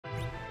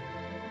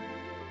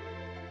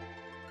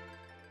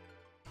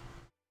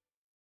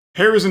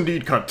Hair is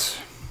indeed cut.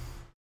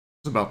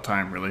 It's about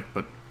time, really,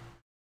 but...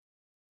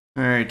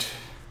 Alright.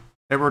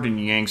 Edward and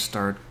Yang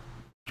start.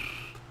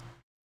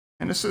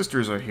 And the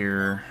sisters are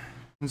here.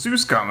 And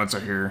Zeus gauntlets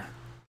are here.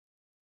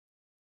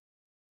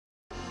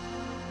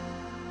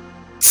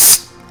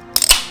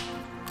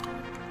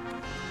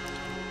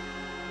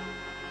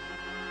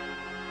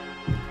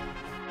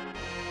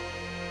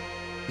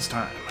 It's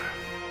time.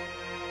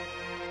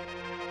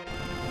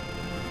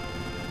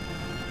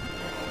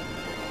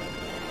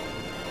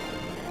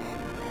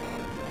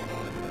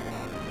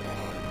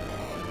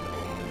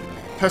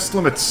 Test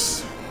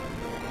limits.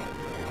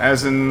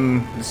 As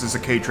in, this is a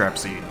Ktrap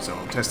seed, so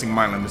I'm testing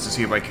my limits to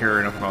see if I care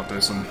enough about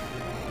this on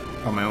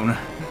my own. I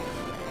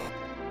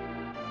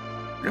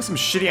got some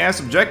shitty-ass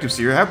objectives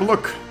here. Have a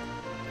look.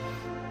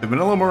 The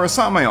Vanilla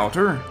Murasame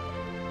altar,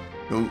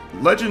 the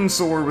Legend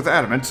Sword with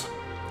Adamant,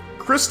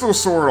 Crystal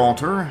Sword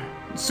altar,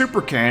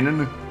 Super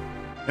Cannon,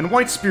 and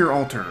White Spear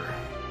altar.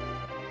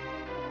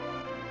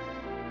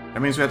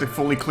 That means we have to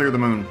fully clear the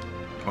moon.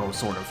 Oh,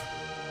 sort of.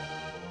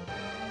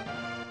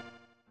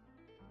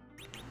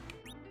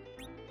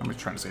 I was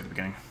trying to say at the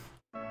beginning.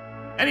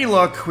 Any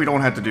luck, we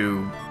don't have to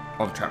do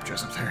all the trap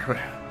chests up there, but...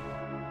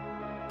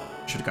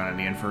 Should have gone in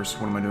the end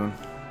first. What am I doing?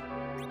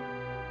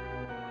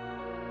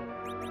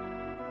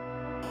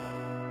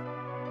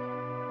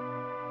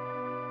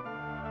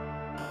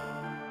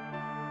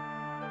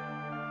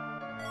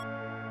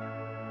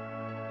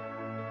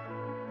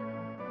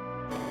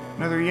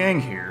 Another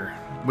Yang here,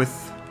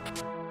 with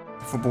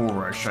the Bull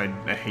Rush. I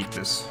hate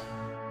this.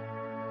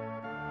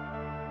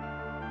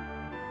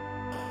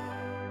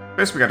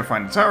 First, we got to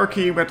find the Tower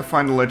Key, we have to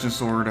find the Legend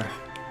Sword, we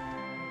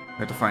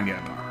have to find the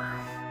Adamant Armor.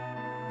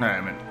 No,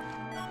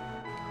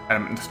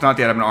 Adamant, it's not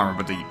the Adamant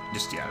Armor, but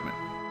just the Adamant.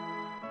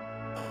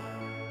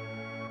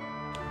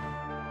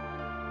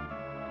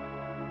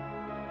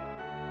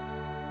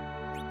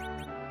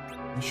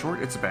 In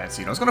short, it's a bad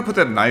scene. I was gonna put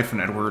that knife in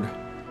Edward,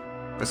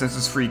 but since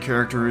it's free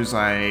characters,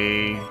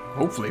 I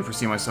hopefully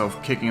foresee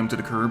myself kicking him to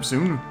the curb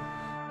soon.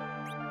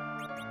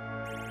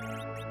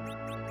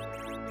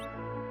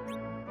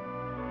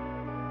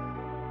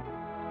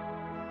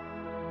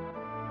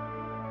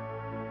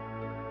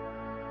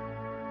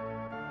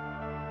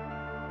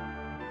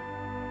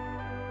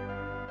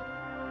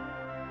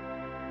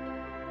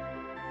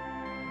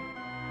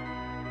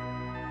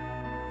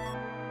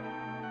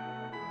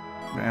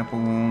 Apple,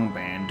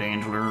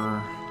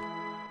 Bandangler,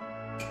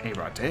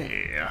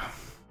 Abate.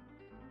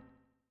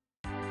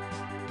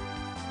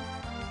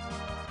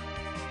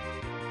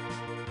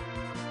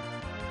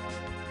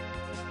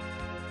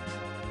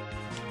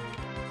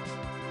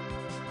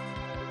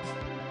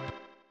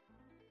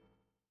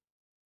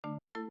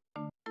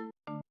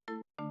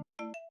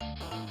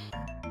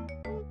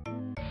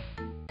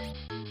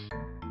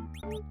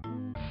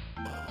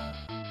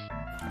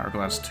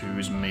 Hourglass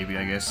 2s, maybe,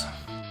 I guess.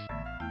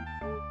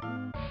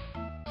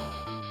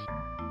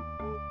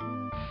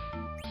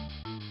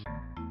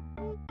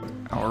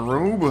 Our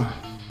robe.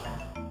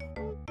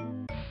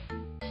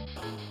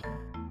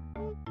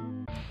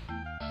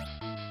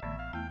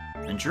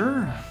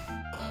 Venture.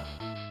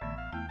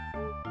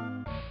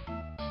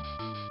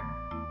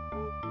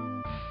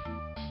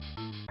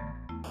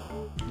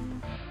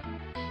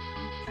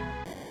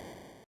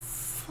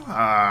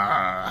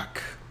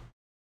 Fuck.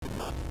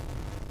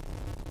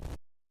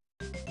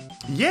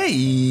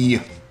 Yay!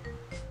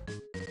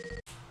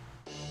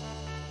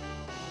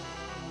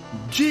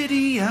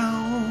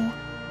 Giddy-o!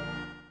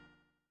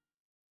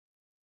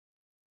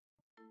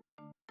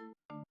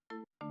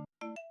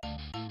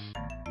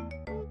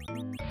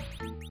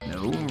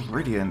 No,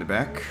 Radia in the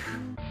back.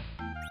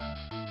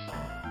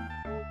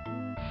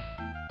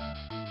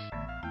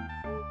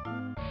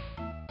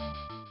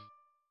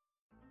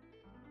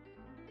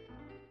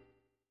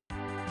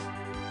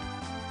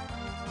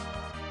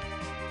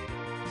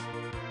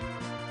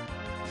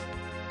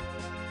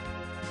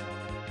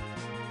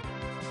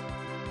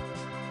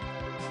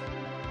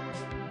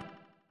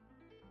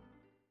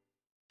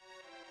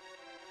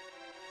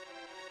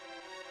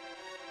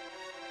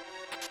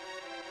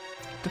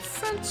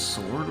 Defense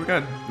sword? We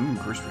got... Ooh,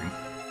 curse ring.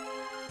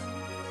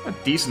 A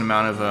decent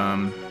amount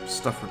of,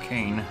 stuff for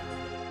Kane.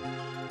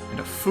 And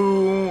a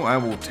fool. I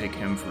will take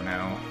him for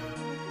now.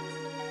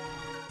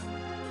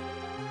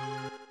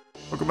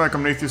 Welcome back,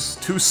 I'm Nathan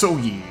to So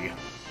Ye.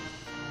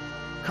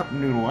 Cup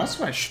noodle. That's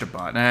what I should have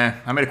bought. Nah,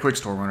 I made a quick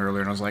store run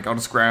earlier and I was like, I'll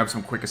just grab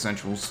some quick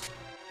essentials.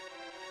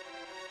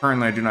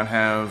 Currently, I do not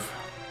have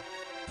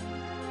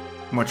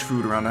much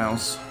food around the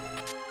house.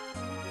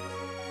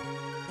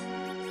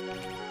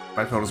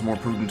 I felt it was more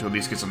prudent to at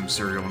least get some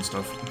cereal and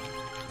stuff.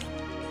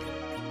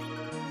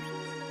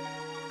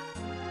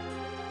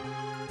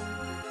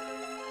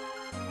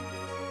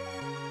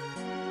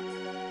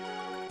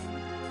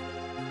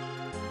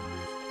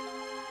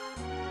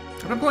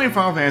 I've been playing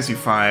Final Fantasy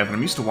V, and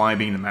I'm used to Y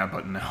being the map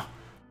button now.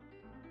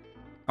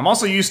 I'm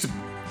also used to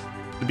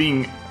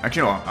being...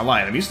 Actually, no, I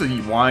lied. I'm used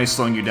to Y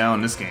slowing you down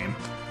in this game.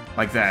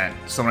 Like that.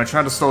 So when I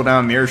tried to slow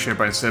down the airship,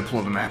 I said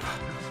pull the map.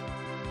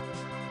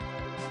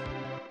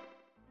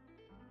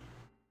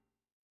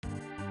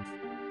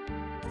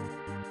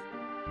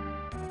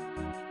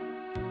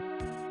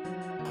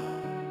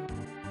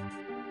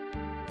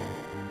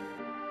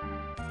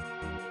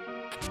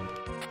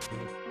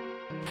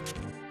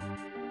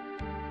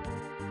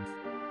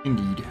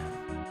 Indeed.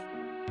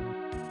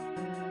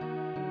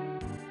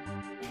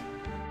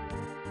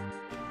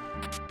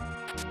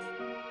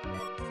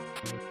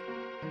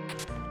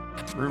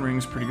 Rune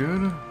Ring's pretty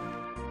good.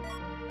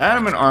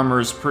 Adamant Armor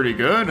is pretty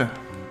good.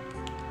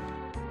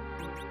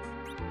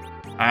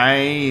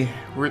 It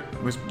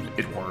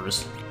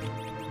was.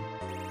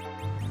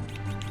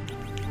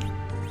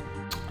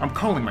 I'm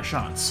calling my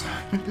shots.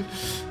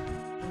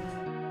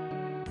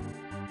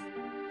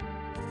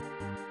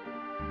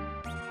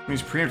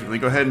 Means preemptively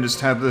go ahead and just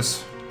tab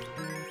this.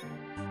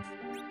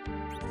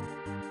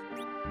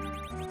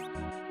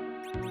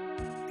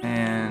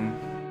 And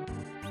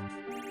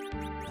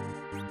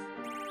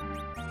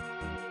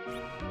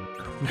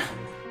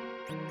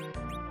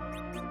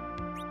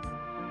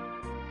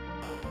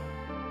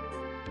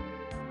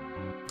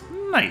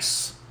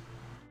nice.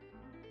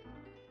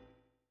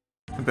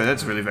 I bet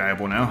that's really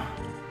valuable now.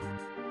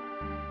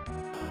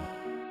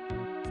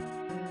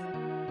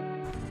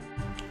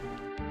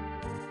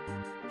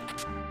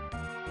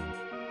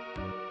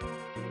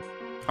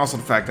 Also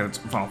the fact that it's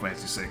Final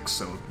Fantasy VI,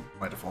 so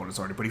by default it's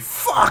already pretty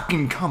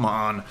fucking come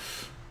on.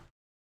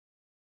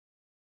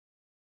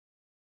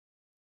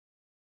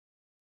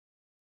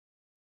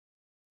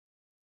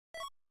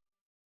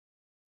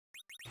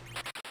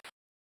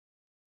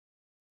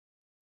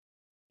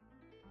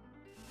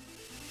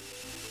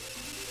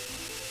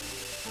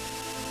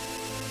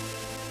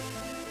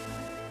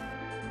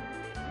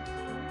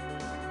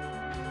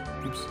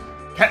 Oops.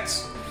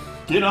 Cats!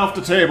 Get off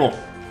the table!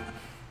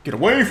 Get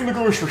away from the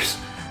groceries!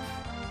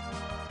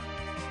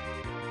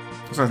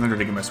 There's nothing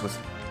really to mess with.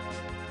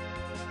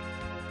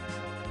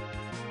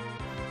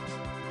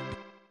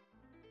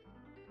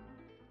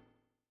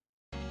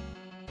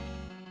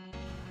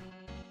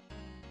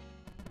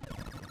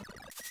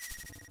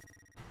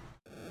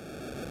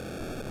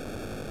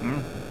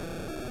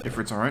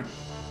 Ifrit's alright.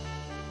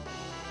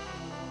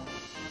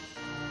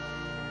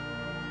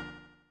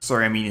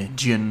 Sorry, I mean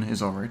Jin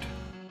is alright.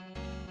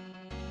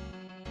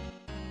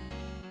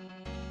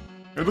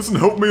 It doesn't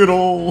help me at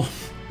all.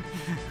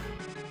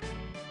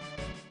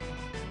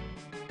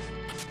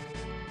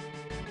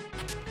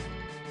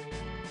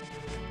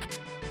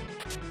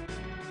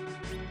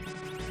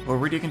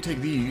 Already I can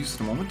take these at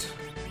the moment.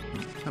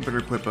 I better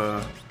equip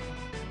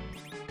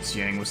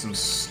Xiang with some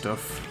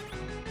stuff.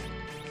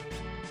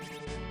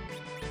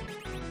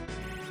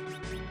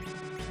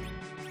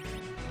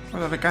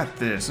 Well, I got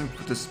this. Let me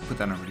put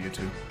that on radio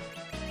too.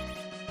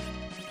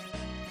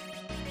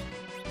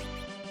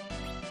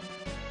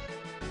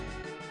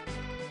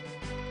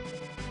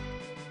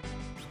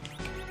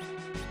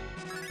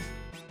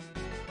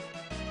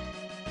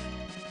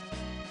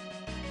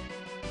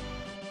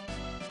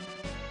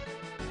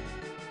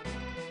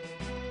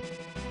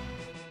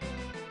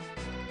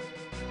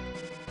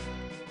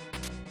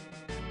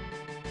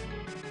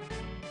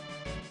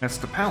 That's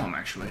the Palom,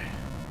 actually.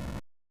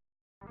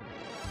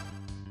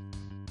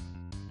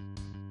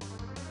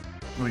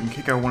 We can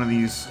kick out one of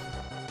these.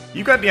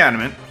 You got the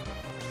Adamant.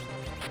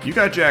 You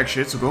got jack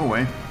shit, so go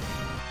away.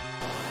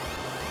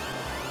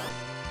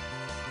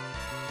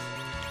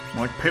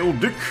 Like pale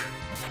dick.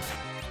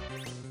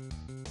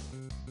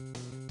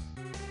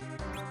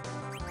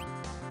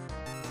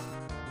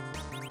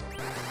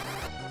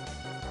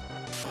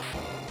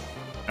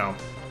 Oh.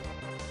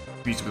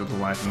 Beast of the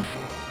Leviathan.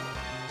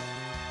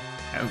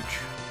 Ouch.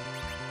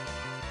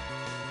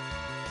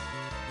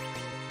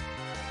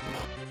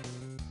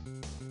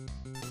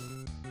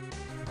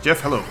 Jeff,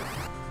 hello.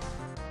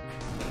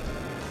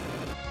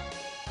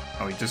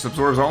 Oh, he just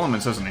absorbs all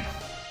elements, doesn't he?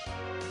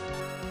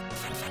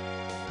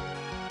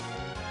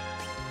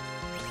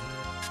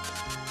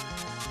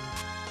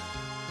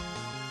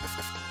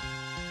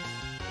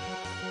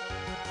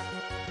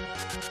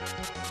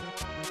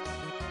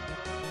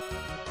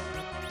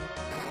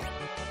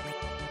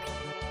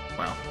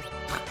 Wow.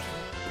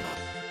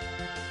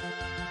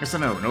 Guess I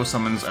know, no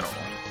summons at all.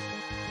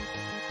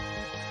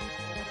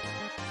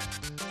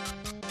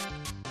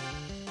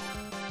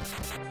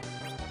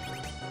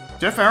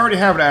 Jeff, I already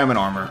have an Adamant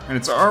Armor, and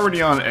it's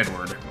already on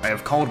Edward. I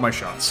have called my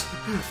shots.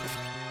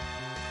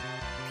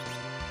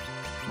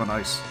 But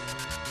nice.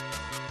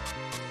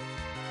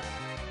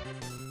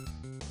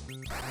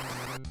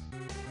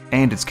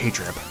 And it's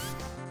Ktrap.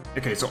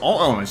 Okay, so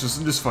all elements,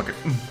 just fuck it.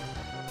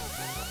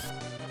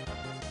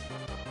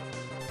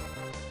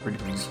 Pretty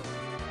please.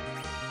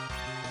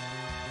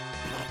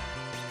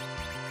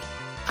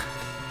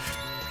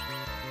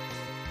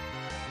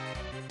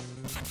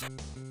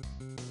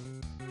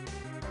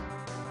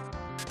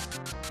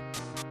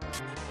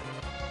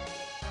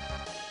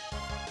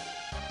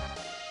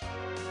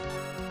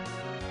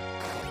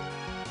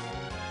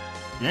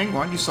 Yang,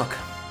 why'd you suck?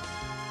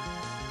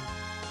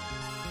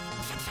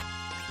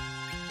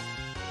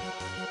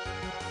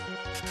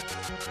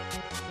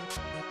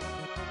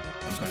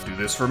 I'm just gonna do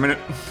this for a minute.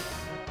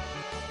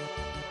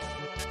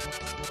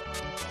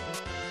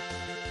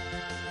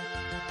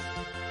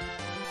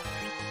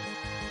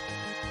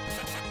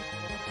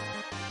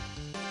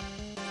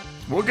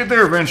 We'll get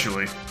there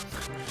eventually.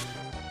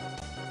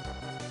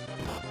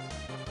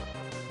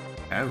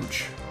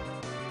 Ouch.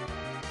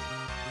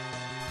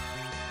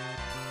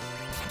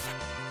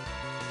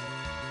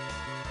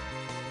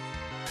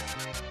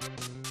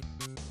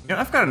 Yeah,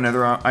 I've got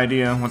another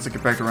idea once I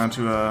get back around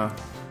to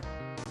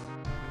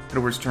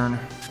Edward's turn.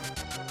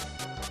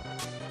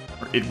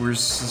 Or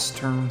Edward's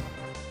turn.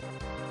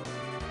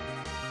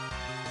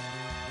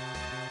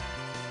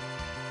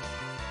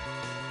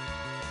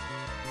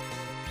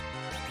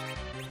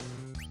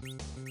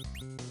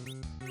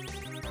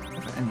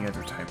 Any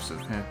other types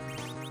of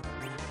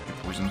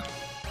poison?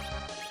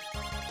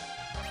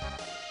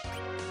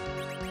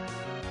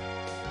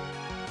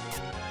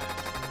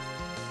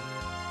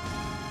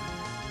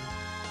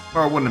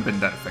 Well, it wouldn't have been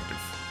that effective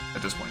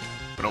at this point,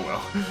 but oh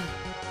well.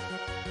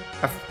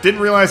 I didn't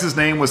realize his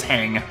name was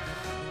Hang.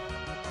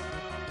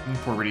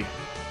 Poor Riddy.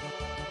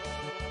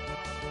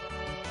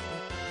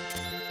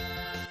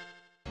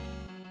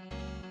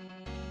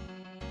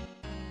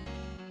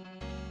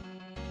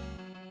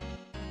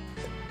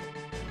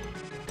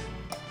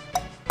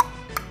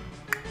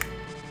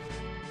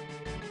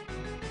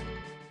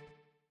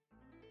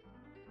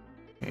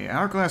 Okay,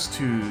 Hourglass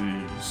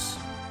 2s.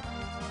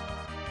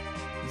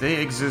 They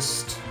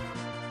exist.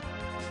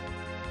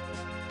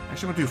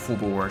 Actually, I'm gonna do full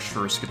bull rush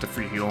first, get the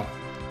free heal.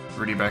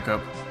 Ready back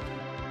up.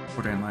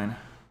 Put it in line.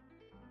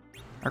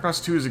 Hourglass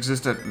 2s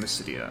exist at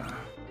Mysidia.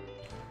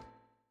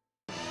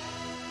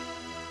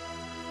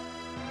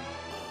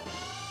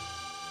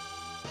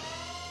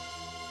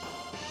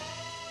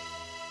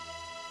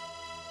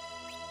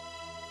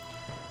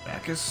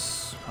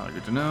 Bacchus, probably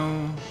good to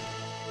know.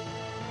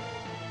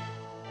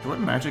 What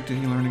magic did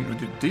he learn?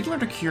 Did he learn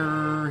to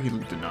cure? He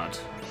did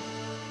not.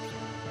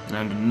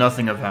 And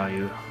nothing of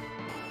value.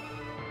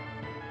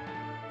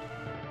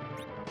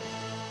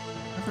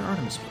 Another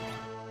Artemis bow.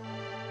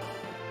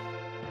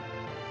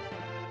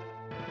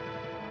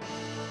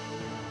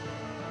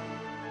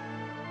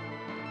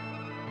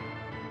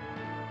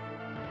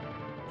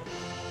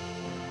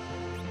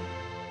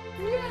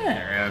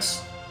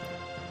 Yes.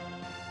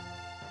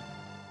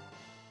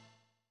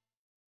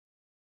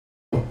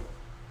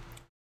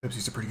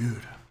 Pepsi's are pretty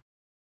good.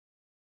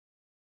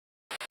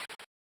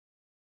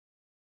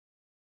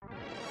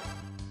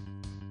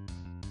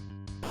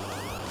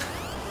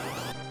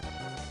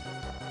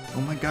 Oh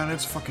my god,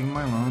 it's fucking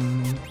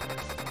Mylon.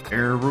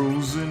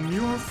 Arrows in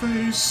your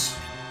face.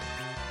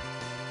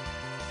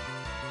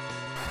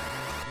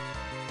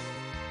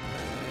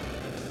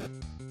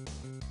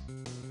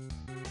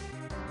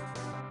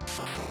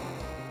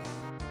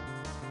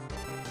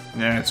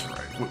 Yeah, that's right.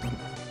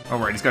 Oh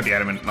right, he's got the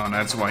adamant on,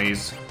 that's why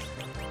he's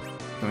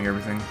killing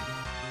everything.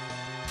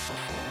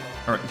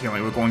 Alright,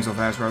 killing, we're going so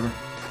fast, rather.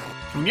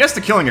 I mean, yes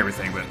to killing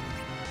everything, but...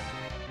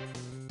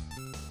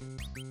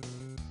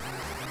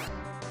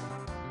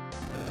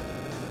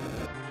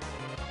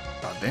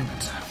 God damn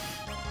it.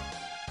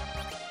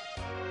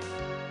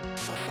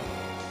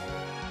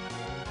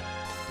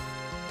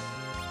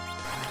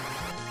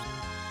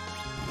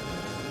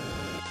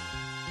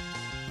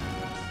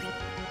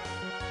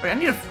 Wait, I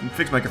need to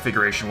fix my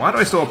configuration. Why do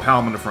I still have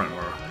Palm in the front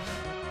row?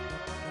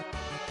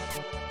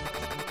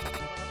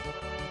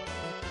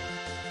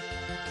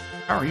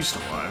 How are you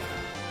still alive?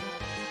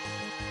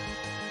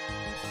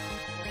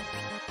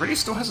 Riddy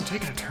still hasn't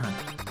taken a turn.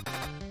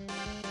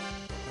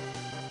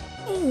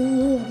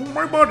 Oh,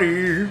 my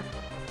buddy!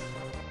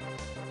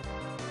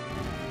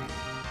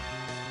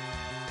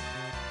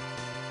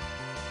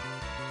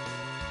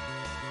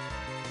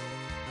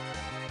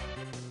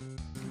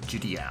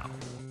 Jidiao.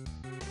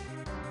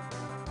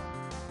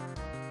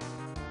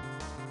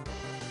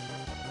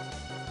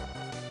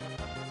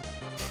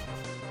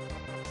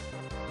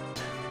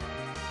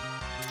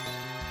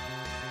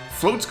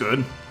 Float's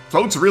good.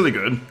 Float's really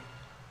good.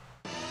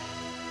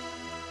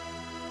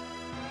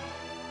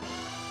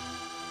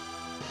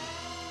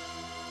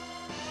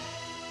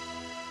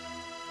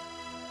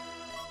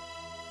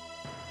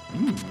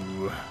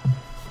 Ooh.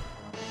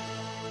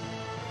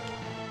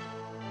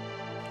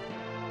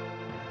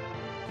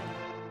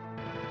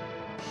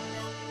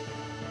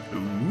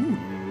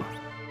 Ooh.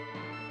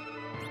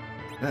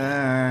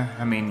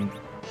 I mean...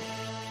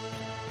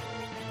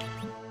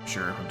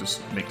 Sure, I'll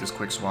just make this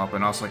quick swap,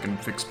 and also I can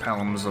fix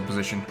Palom's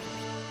position.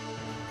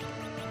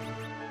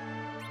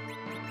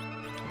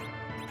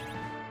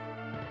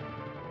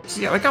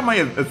 So yeah, I got my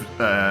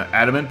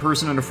adamant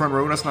person in the front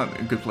row, that's not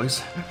a good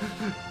place.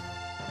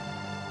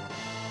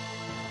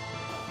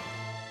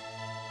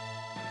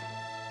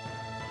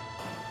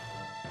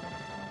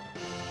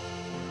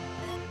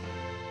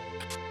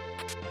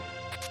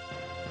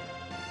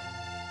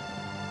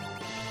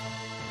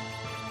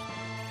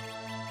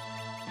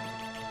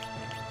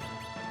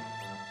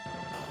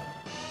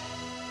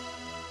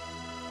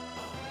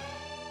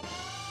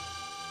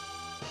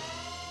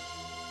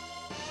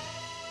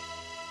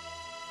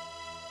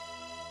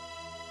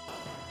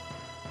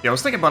 Yeah, I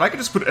was thinking about I could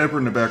just put Edward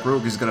in the back row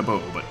because he's got a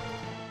bow, but...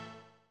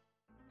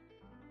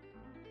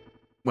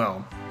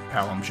 Well,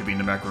 Palom should be in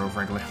the back row,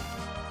 frankly.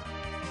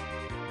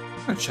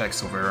 I'm gonna check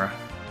Silvera.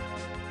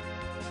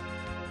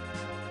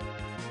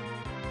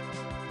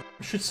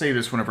 I should save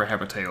this whenever I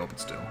have a tail, but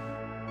still.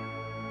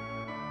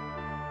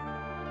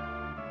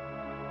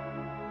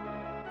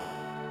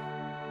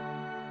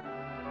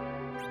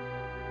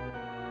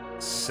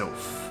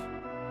 Sylph.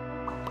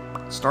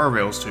 Star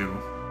Veils too.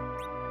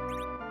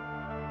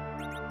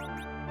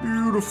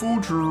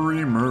 Beautiful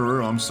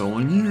dreamer, I'm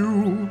selling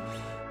you.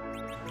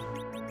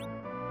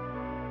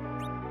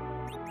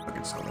 I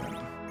can sell that.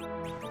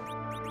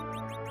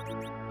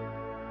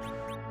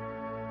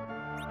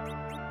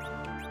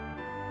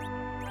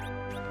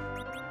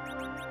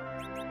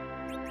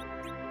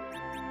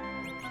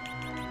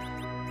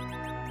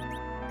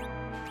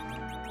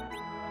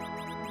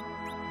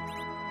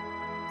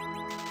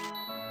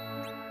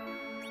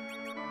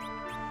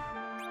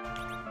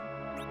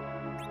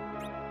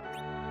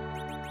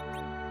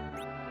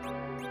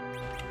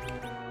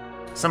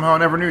 Somehow I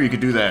never knew you could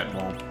do that.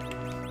 Well,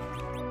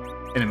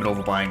 in the middle of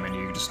a buying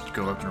menu, you could just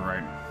go left and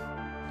right.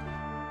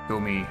 Go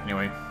me,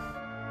 anyway.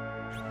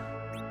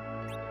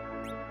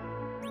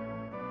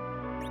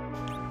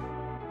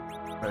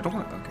 I don't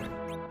want... okay.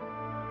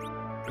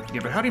 Yeah,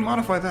 but how do you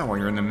modify that while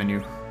you're in the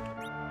menu?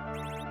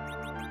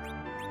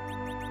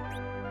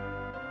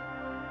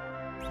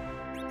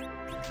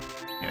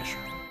 Yeah, sure.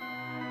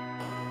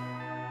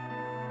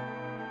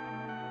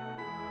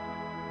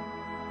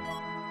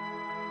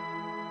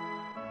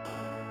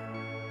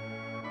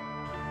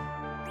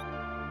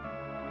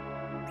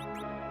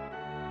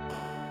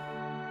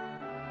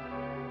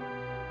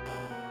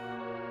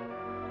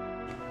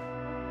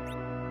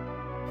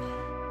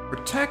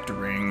 Protect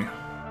ring.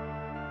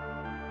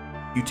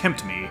 You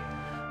tempt me.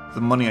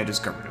 The money I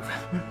just got rid of.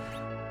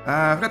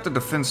 I've got the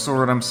defense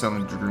sword. I'm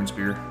selling Dragoon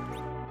Spear.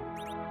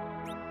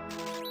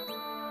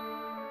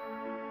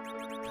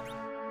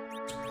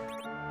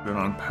 Put it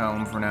on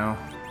Palm for now.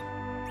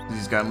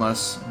 He's got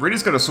less.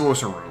 Brady's got a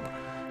Sorcerer Robe,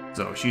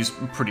 so she's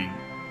in pretty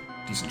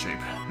decent shape.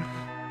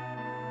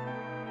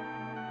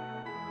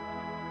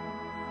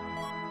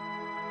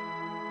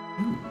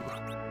 Ooh.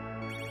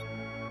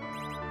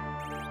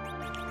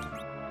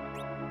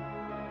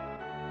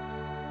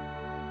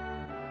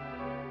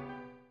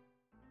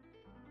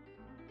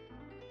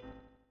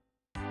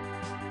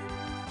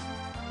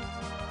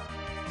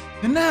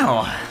 And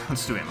now,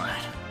 let's do inline.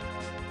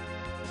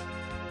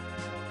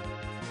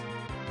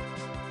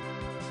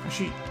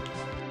 She...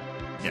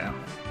 yeah.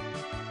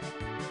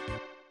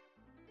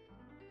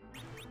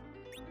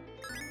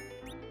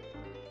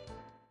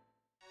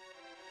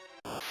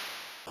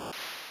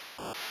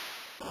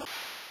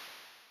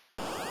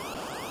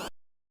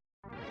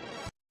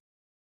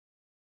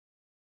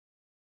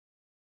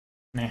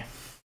 Nah.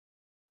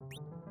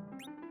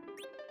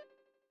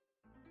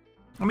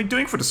 I mean,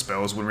 doing for the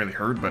spells wouldn't really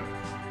hurt, but...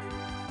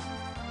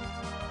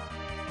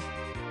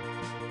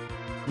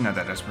 not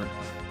that desperate.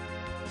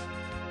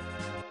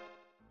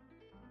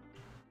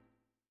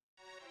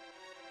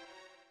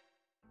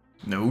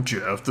 No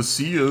Jeff, the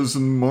Sias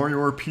in Mario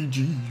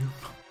RPG.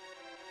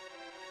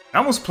 I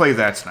almost played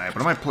that tonight,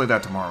 but I might play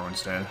that tomorrow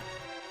instead.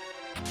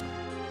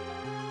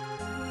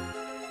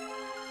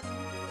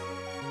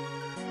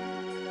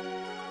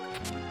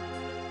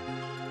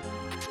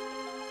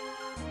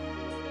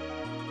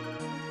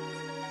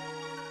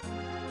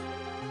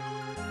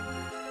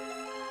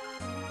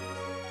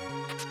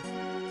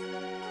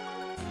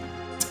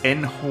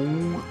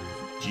 Home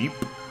Jeep.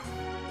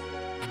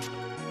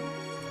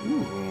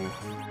 Ooh.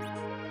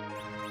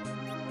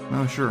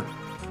 Oh, sure.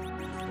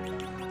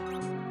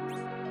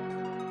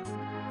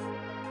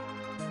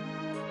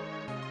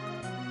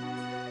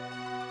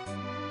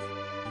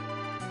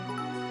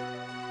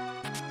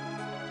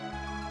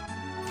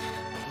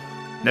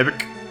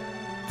 Nevik,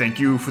 thank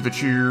you for the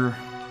cheer.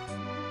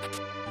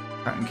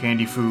 Cotton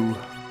Candy Foo.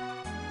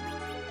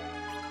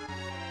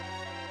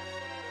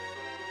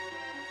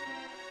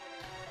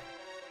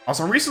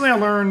 Also, recently I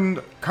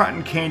learned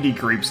cotton candy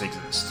grapes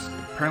exist.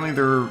 Apparently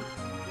they're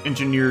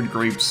engineered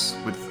grapes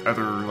with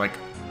other, like,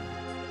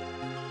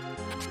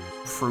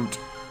 fruit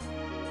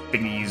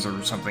thingies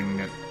or something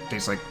that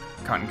tastes like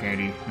cotton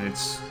candy. And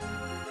it's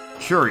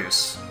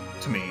curious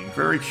to me.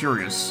 Very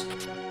curious.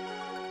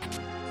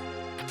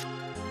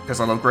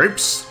 Because I love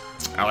grapes.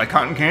 I like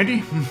cotton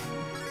candy.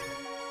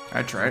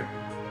 I'd try it.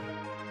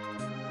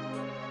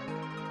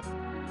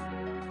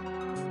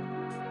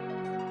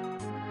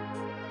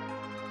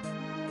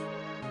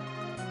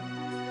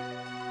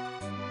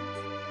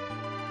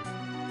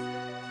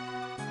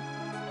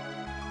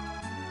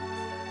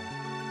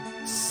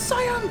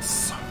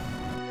 Science!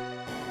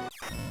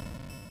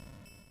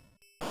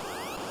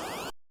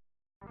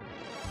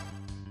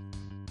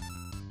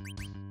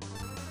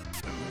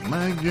 Oh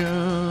my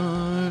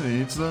god,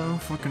 it's the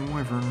fucking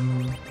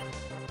wyvern.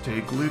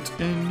 Take lit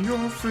in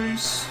your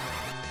face.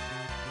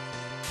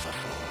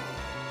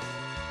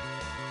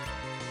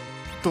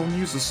 Don't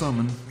use a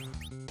summon.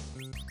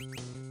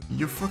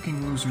 You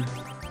fucking loser.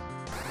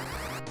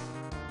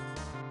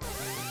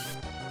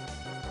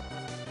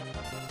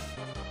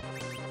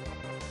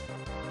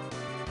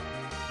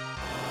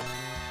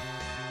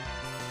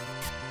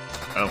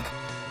 Oh.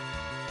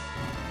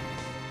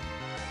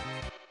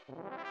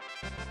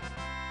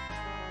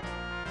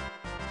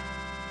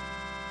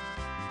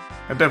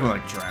 I definitely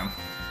like Jam.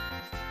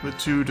 With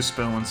 2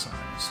 Dispel and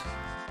Size.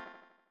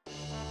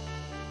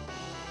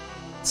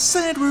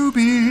 Sand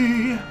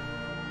Ruby!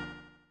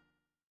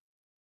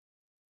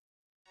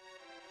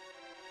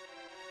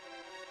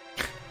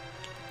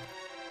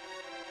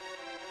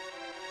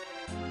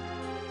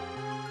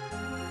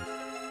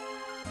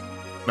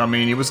 I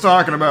mean, he was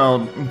talking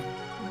about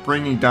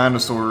bringing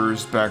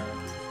dinosaurs back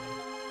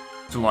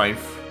to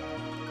life.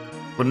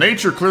 But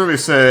nature clearly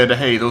said,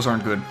 hey, those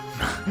aren't good.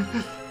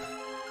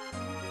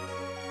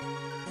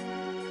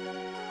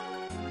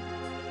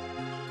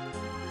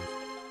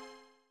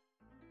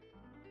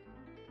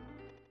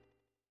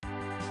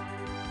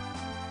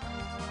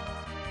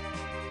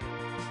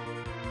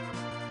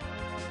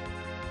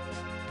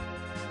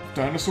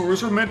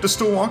 Dinosaurs were meant to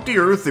still walk the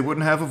earth, they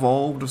wouldn't have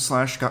evolved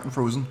 / gotten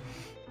frozen.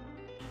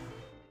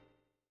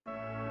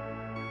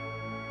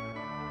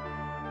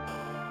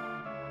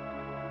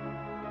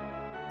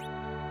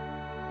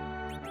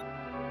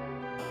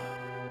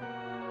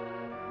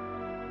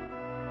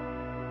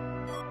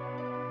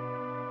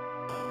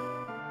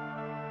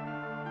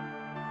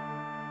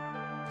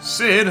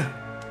 Sid!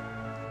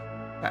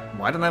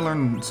 Why didn't I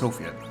learn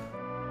sylph yet?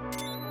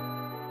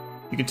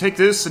 You can take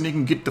this and you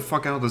can get the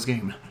fuck out of this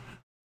game.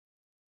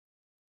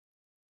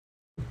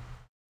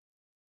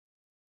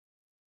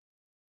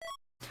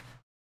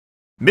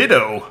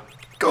 Middo!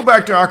 Go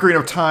back to Ocarina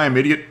of Time,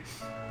 idiot!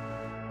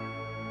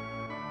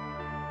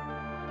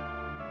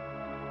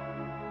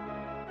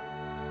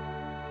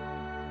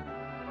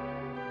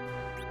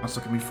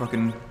 Also, can we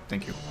fucking...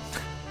 Thank you.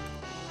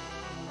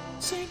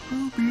 St.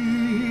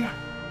 Ruby!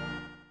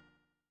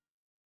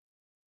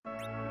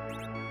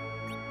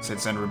 Said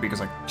St. Ruby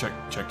because I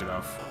checked it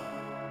off.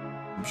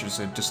 I should have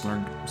said just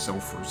learn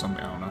sylph or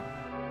something, I don't know.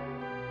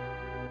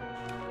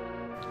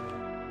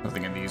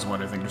 Nothing in these, why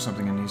do I think there's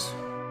something in these?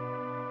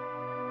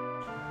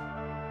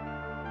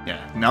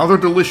 Yeah, now they're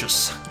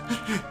delicious.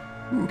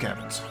 Ooh,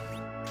 cabins.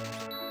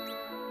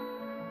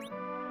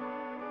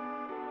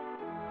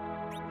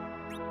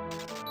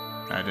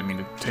 I didn't mean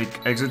to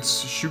take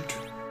exits. Shoot.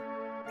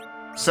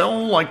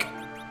 Sell, like,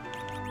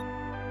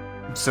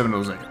 7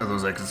 of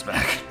those exits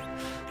back.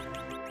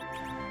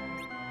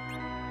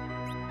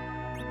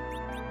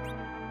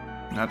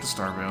 Not the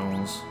star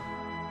bells.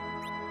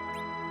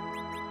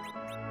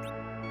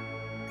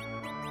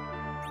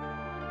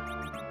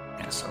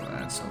 Yeah, sell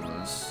that, sell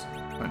this.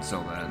 I'd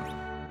sell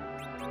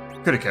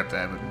that. Could have kept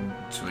that, but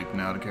it's too late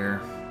now to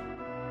care.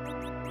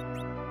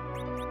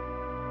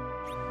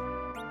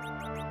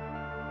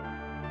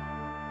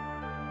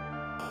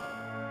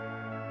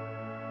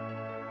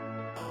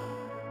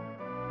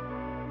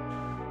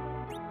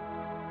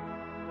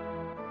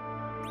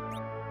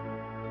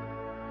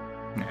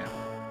 Nah,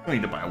 I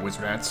need to buy a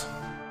wizard hats.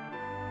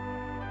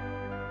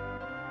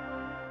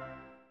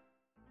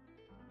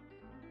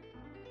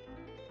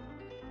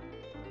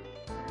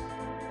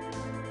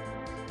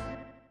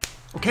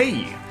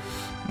 Okay,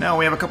 now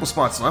we have a couple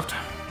spots left.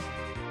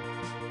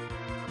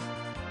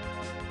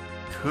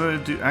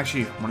 Could do,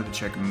 actually, I wanted to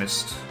check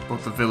missed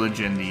both the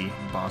village and the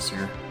boss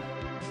here.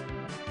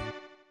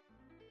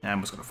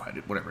 I'm just gonna fight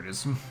it, whatever it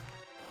is.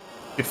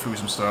 Get through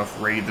some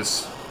stuff, raid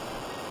this.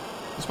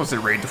 I was supposed to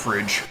say raid the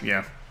fridge,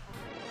 yeah.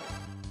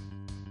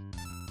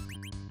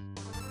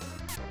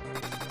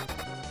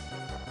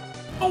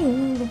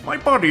 Oh, my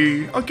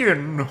body,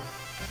 again!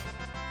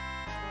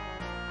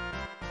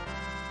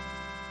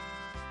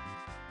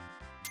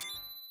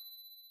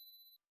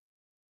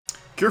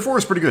 Cure 4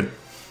 is pretty good.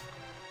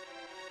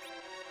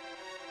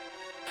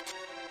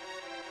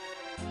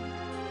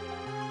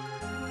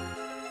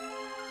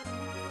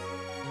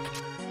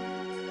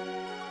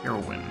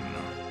 Heroin.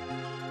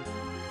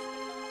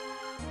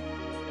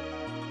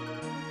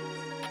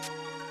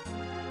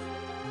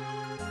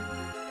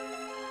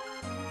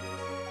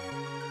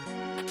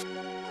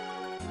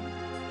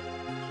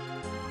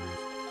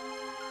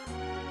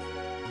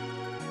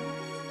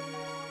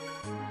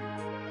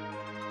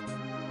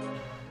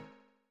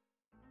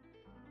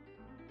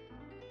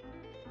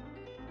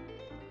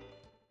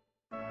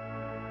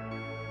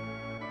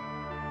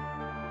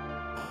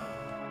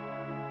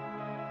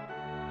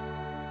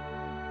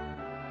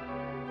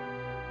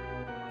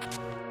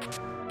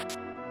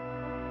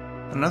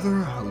 Another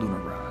lunar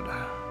rod.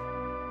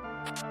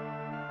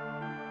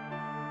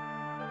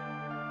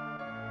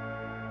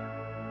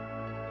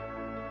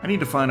 I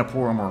need to find a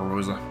poor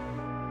Amorosa.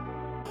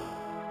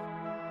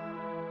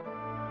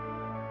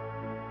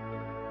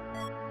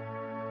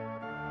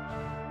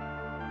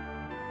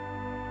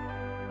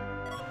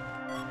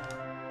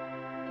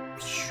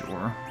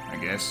 Sure, I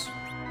guess.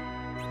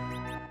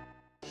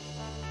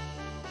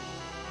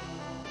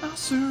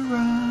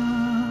 Asura.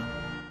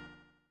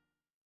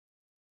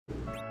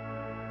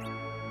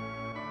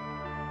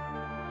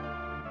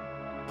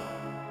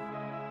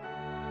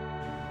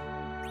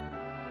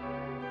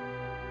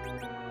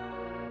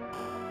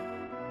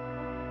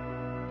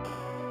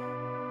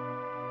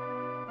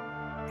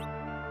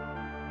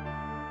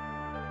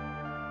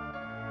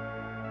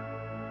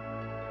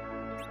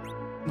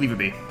 Leave it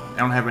be. I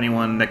don't have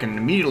anyone that can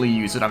immediately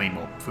use it. I mean,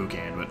 well, Fu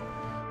can, but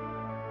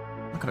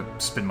I'm not gonna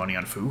spend money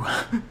on Fu.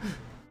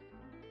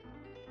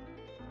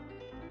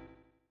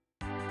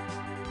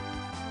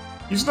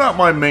 He's not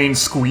my main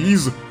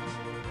squeeze. If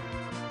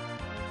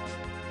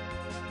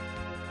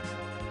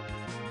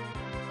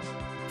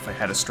I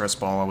had a stress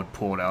ball, I would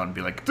pull it out and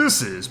be like,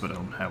 this is, but I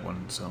don't have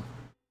one, so.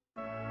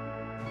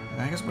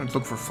 I guess I'm gonna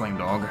look for Flame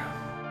Dog.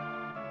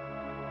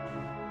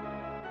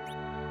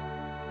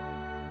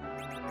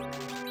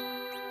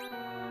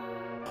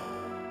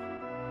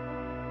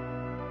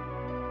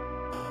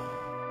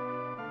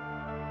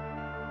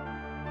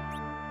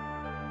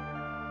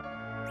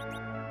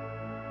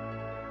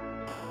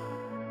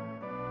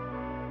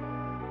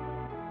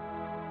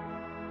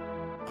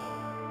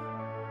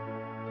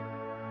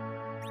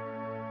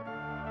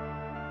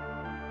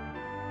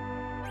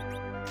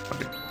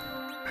 Okay.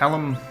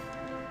 Hallam.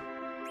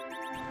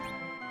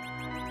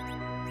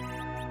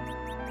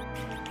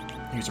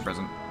 Here's a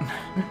present.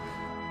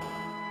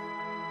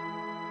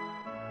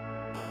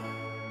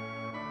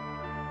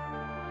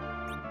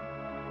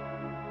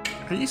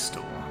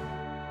 Pistol.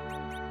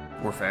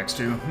 Warfax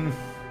too.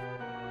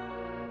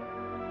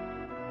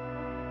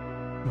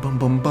 Bum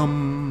bum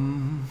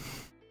bum.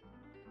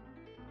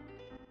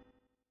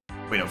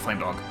 Wait, no, Flame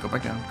Dog. Go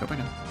back down. Go back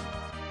down.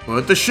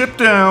 Put the ship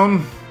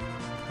down.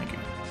 Thank you.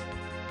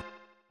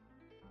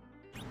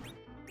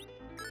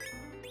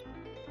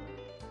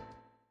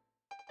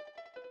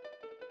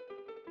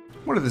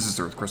 What if this is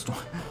Earth Crystal?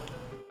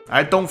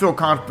 I don't feel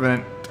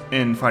confident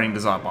in fighting the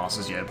Zot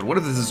bosses yet, but what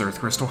if this is Earth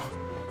Crystal?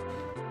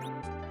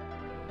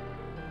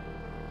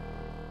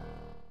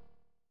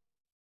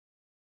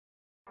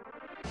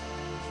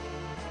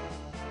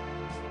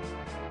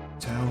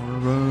 Tower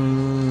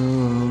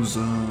of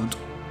Zot.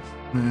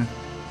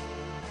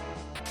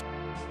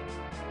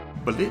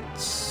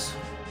 Blitz.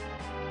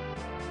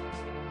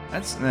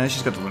 That's... Nah,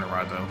 she's got the Lunar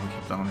Rod, though. We'll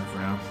keep that on her for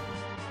now.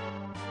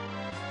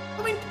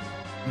 I mean...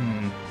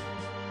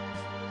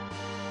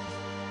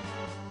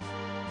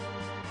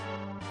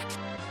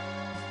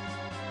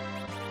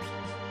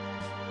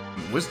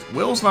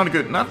 Will's not a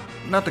good... Not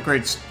the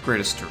greatest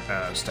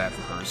stat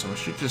for her, so it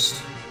should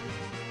just...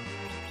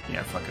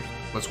 Yeah, fuck it.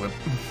 Let's whip.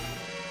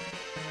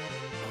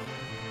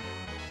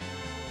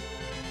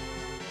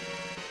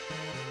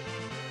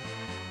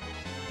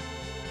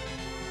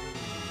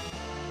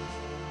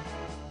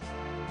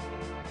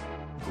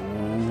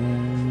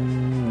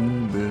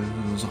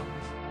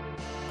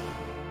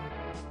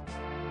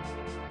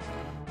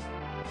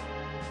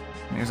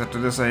 I guess after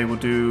this I will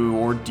do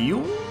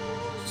Ordeals?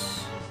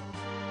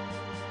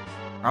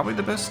 Probably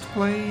the best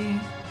play.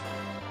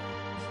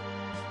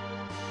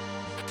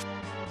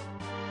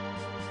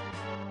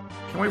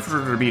 Can't wait for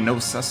there to be no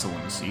Cecil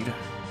in the seed.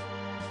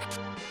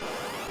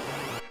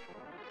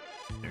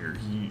 There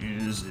he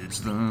is, it's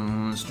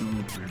the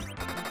stupid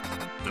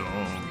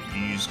dog.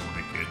 He's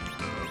gonna get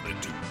the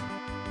little.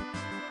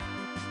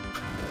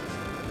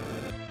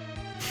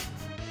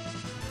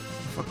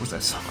 What the fuck was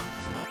that song?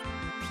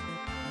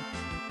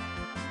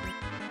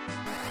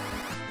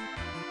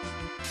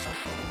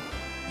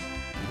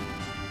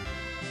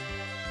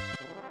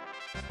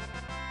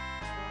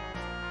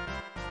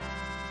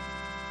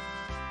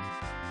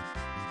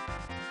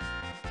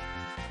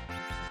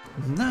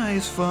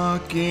 Nice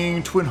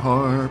fucking twin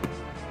harp.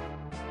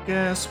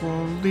 Guess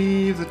we'll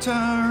leave the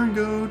tower and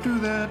go do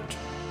that.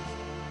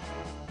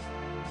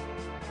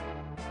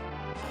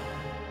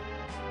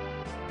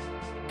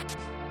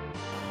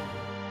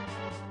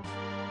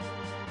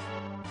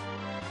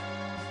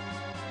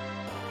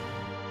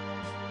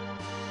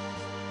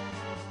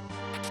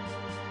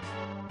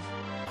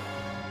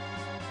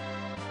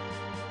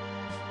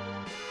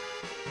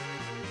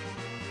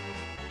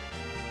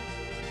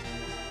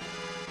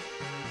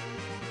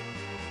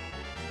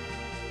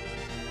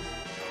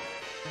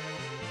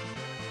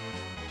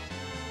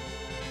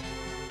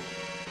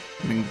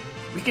 I mean,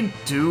 we can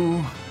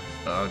do...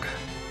 Ugh.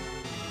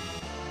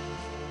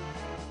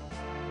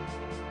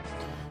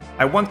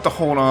 I want to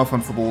hold off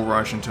on Bull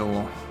Rush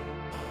until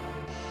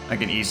I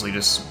can easily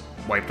just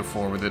wipe the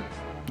floor with it,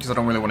 because I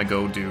don't really want to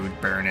go do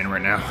Baron in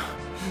right now.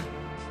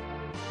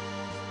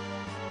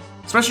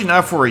 Especially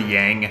not for a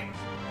Yang.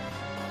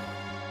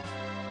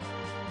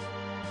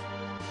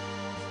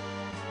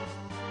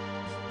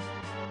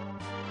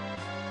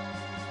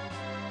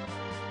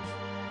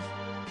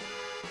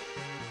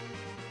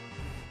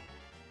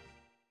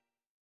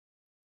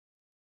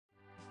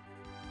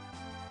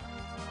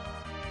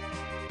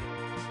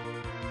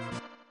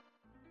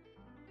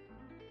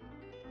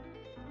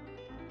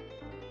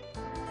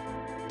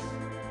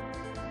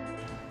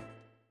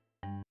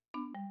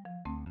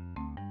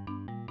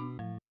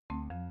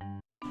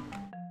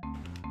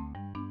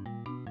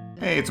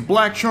 Hey, it's a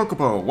black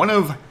chocobo, one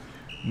of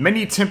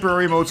many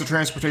temporary modes of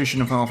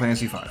transportation in Final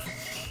Fantasy V.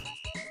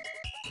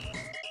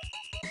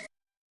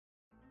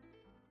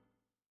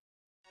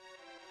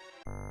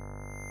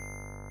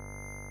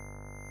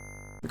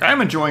 Look,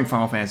 I'm enjoying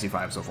Final Fantasy V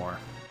so far.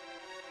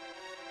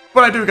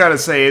 But I do gotta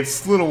say,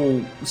 it's a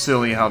little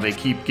silly how they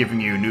keep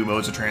giving you new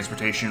modes of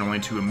transportation only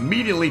to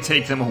immediately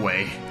take them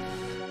away.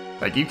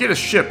 Like, you get a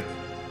ship,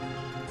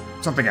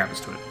 something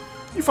happens to it.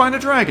 You find a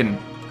dragon,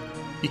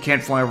 you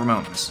can't fly over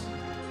mountains.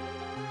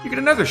 You get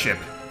another ship,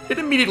 it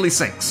immediately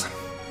sinks.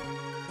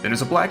 Then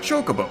there's a black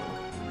chocobo.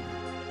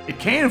 It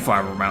can fly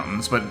over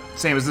mountains, but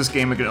same as this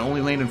game, it can only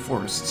land in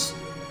forests.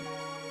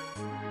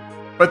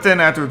 But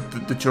then after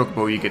the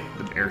chocobo, you get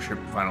the airship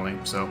finally,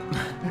 so.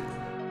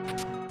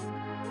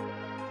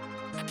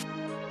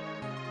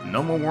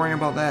 No more worrying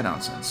about that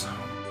nonsense.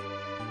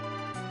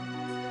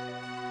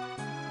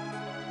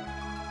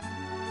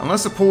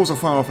 Unless it pulls a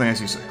Final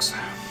Fantasy VI.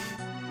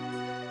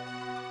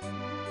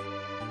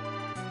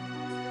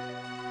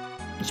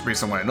 Just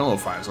based on what I know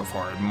of 5 so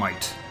far, it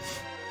might.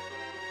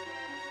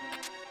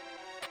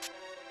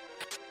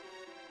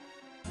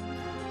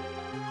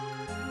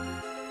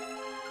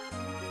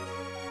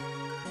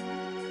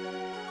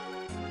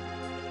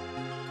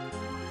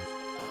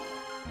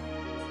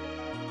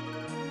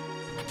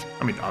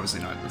 I mean, obviously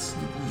not.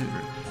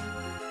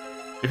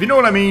 If you know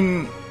what I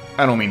mean,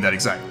 I don't mean that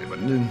exactly, but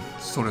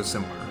sort of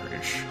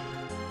similar-ish.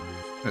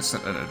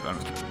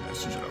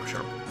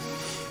 Sure.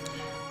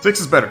 6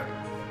 is better.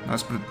 I'll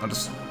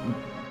just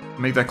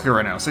make that clear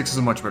right now. 6 is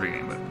a much better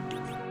game, but...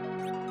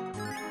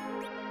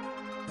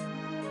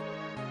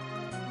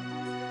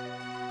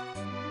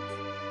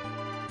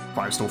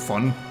 5's still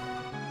fun.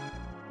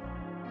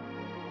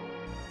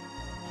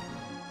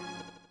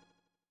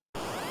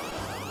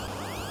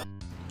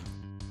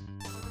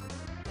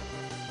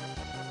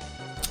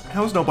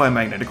 How's no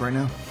biomagnetic right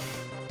now?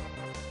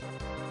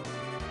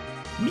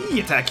 Me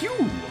attack you!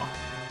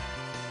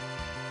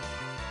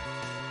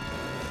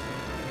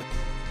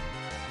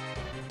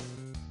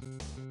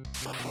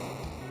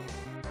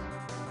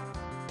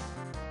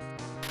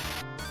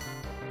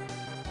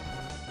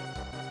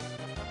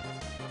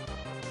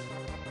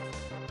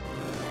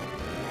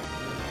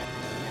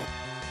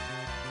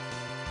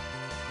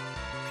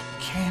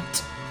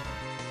 Can't.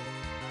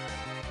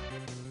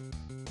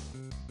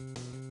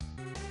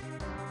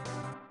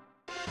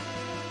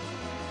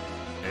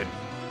 Dead.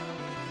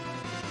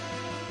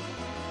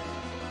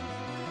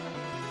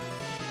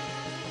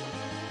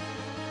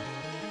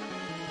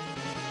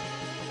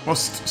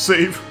 Must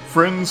save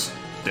friends.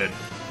 Dead.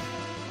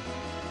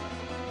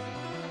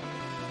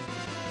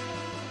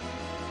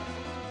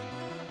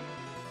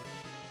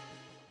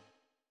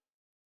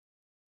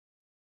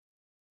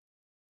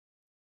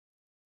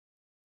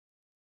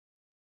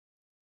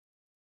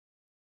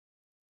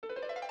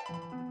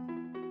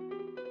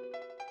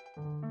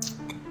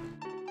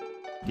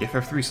 The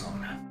FF3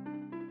 song.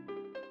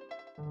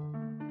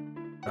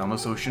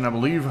 Boundless Ocean, I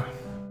believe.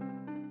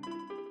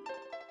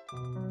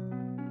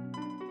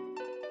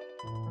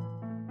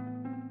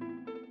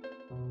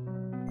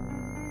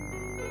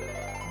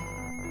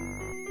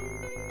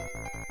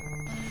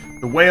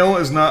 The whale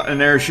is not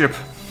an airship.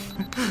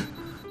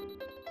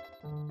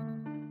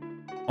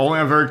 Only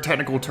on very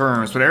technical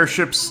terms, but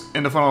airships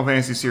in the Final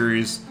Fantasy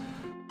series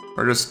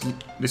are just,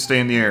 they stay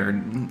in the air.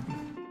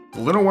 The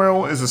little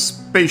whale is a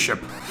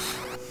spaceship.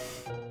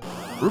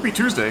 Ruby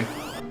Tuesday.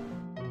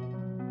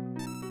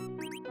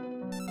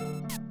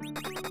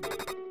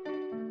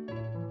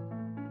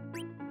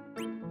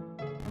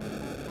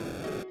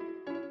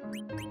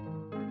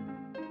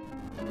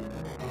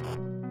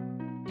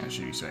 Yeah,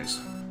 she says.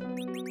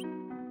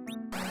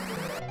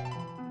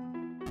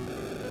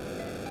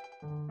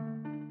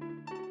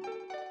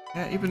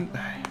 Yeah, even...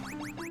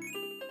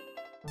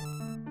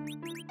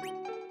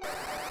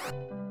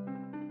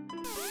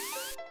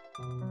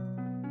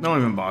 Don't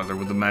even bother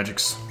with the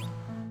magics.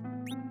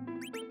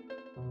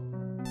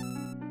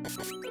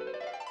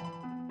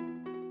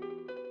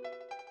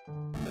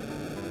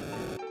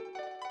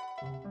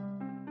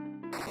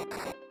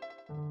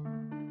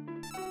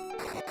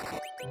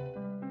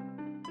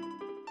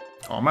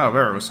 Oh, I'm out of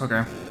arrows,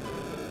 okay.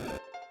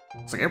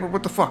 It's like, Edward,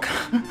 what the fuck?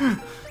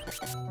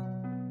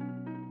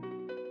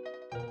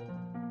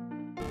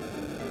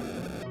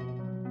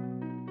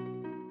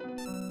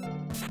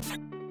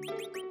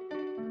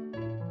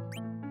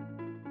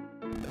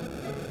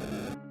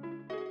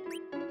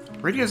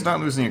 Radia's not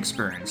losing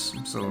experience,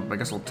 so I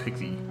guess I'll take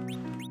the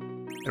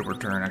Edward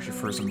turn actually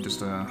first. I'm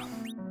just, and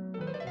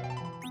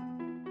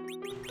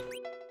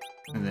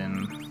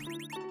then...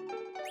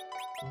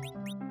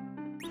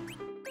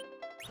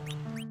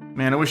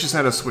 Man, I wish this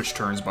had a switch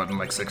turns button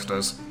like 6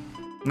 does.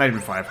 Not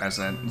even 5 has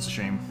that. It's a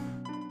shame.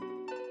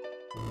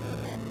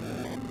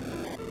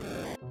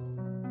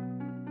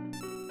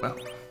 Well.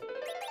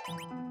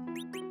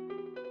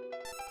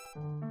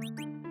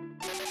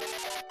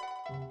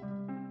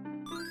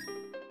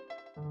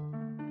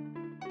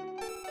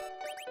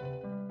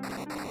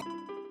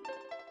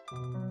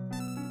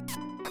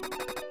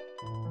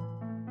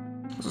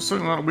 This is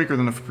certainly a lot weaker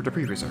than the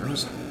previous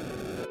arrows.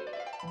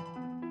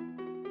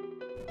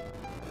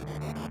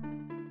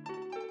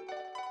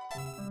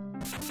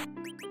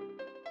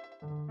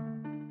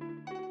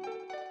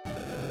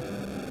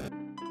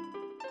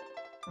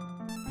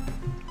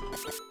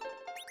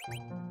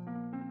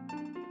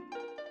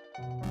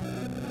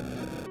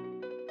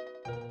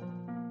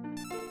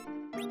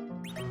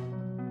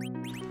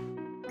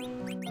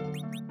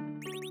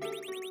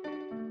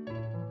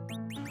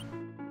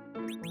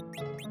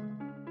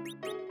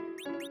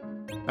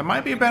 That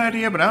might be a bad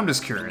idea, but I'm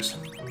just curious.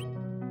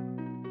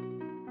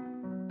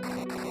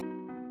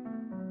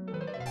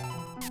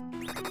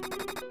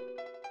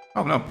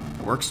 Oh no,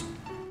 it works.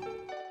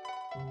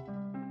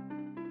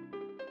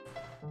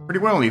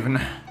 Pretty well, even.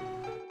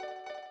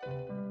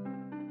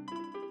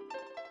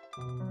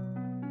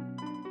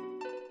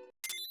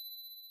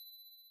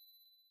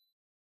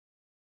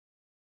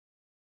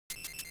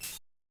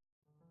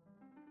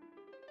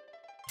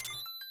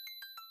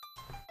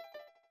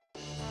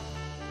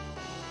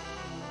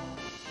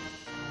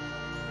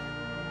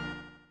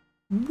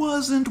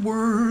 Wasn't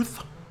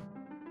worth.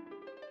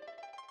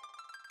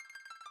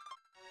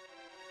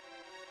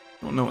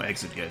 Don't know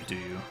exit yet, do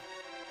you?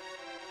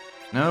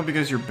 No,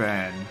 because you're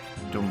bad.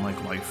 You don't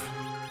like life.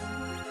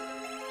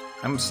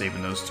 I'm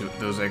saving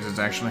those exits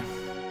actually.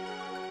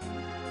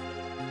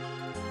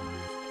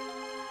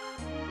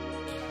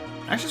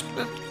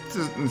 Actually, this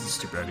is a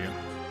stupid idea.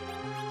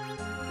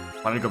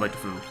 Why did I go back to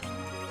food?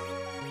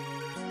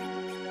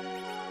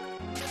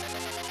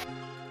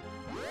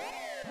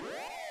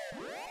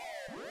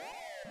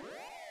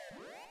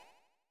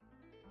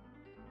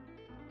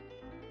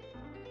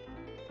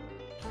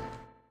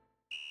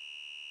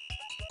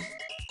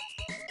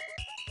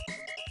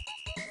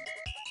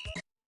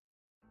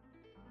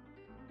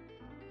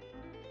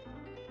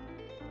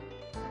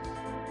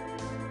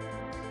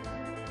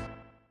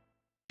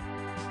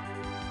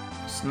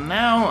 So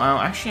now,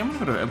 actually, I'm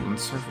gonna go to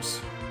Evelyn's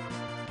surface.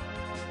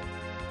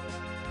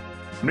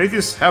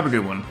 Prometheus, have a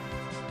good one.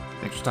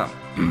 Thanks for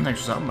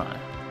stopping by.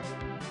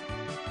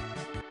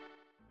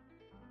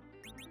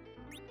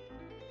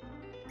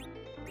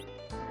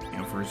 You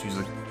know, first use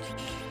a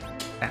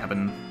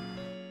cabin.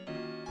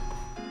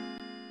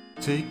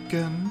 Take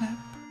a nap.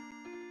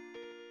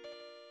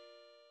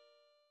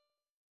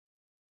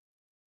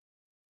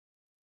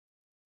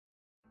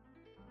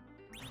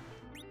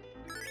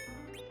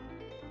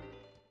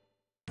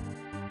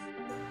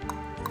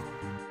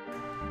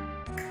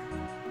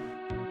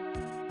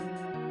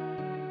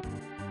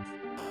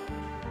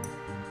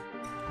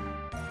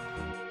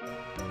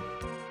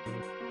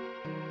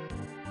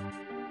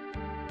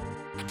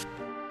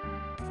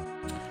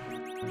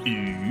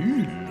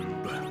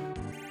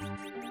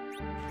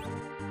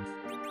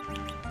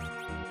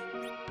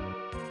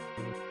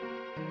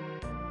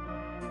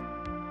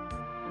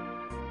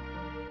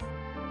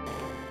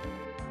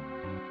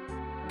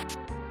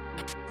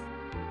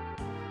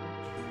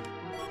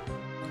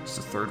 It's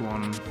the third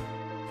one.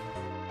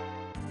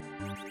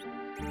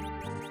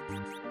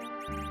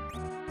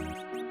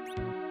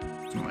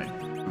 This might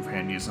prove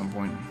handy at some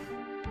point.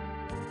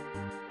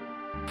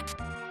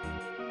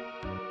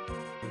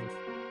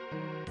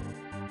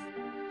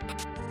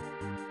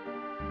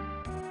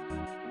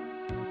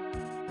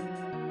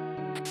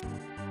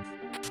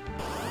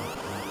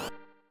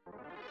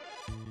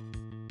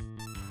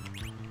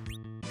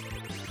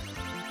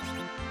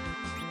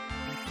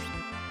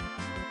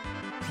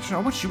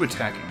 How much you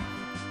attacking?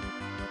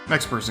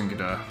 Next person get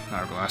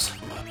Hourglass.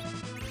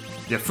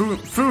 Yeah, Fu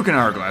can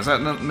Hourglass.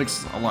 That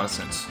makes a lot of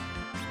sense.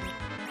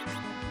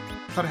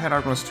 I thought I had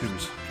Hourglass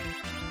 2s.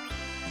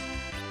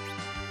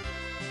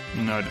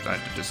 No, I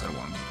did just that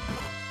one.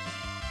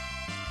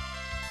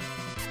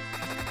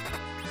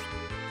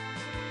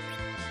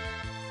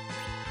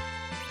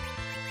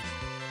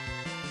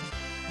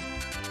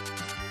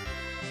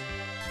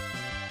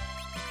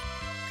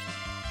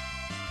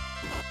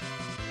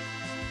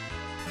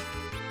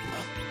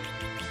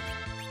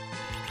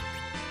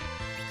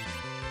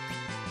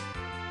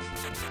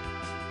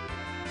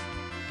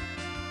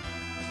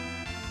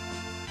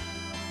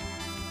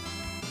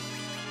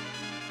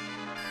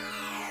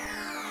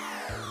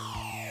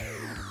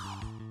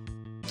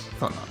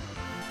 Thought not.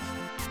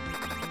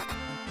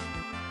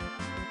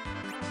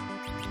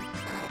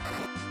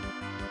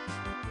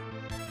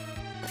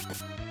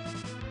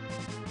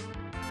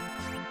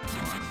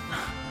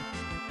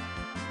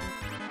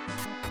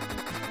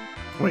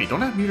 Wait,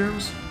 don't I have mute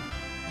arrows?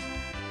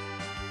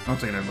 I'll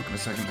take a look in a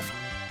second.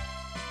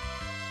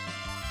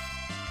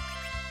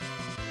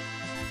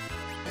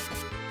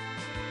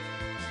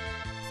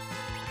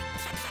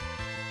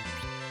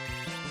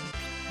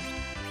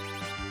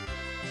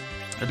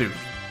 I do.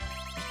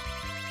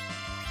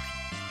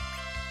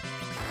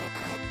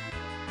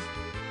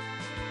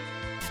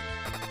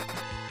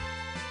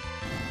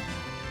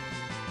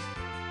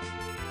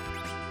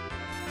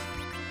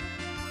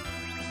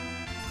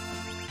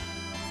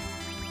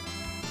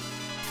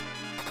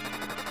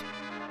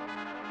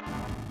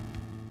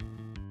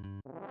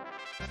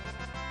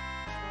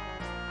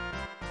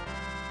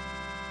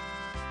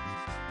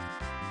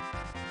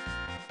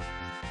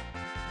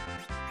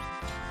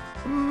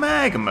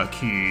 Magma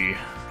Key.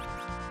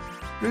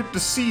 Good to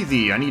see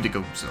thee. I need to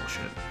go sell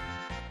shit.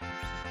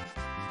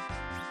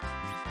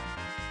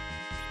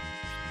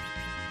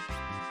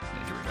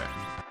 Yeah, give her that.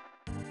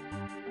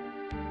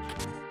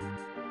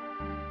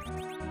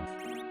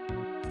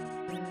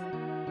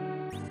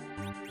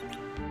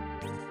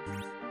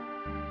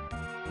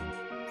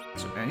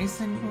 Is there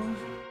anything more?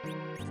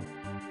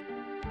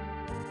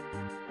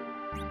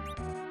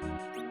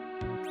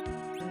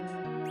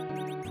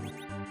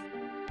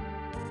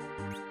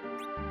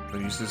 I'll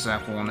use this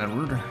apple on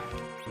Edward.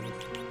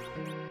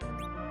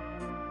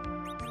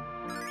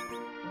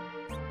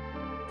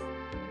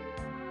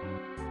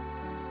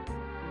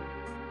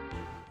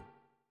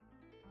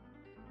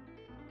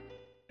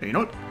 Hey, you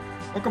know what?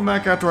 Welcome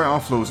back after I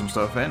offload some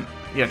stuff, and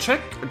yeah,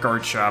 check the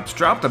guard shops,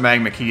 drop the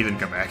magma key, then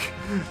come back.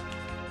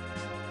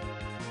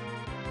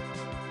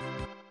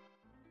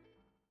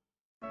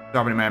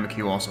 Dropping a magma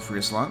key will also free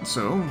a slot,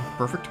 so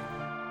perfect.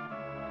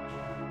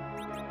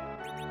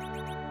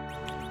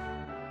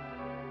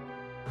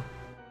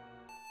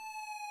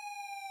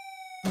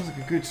 Sounds like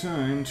a good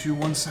time to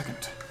 1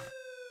 second.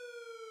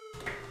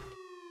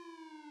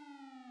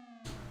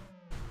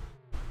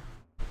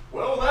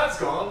 Well, that's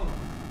gone.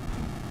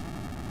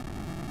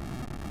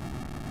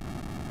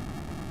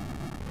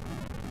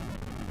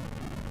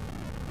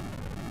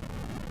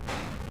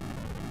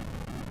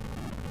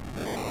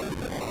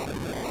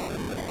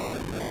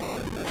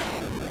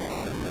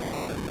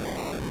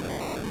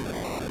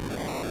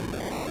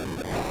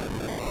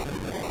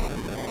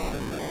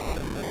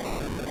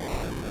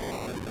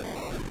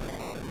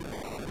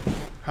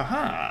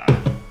 Haha!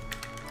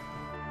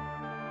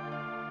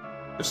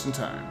 Just in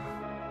time.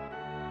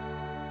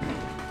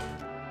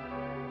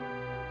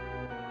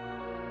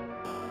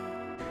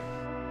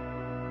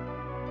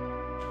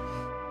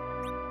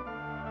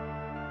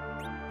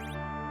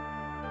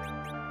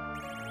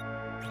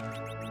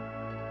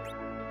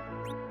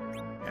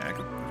 Yeah,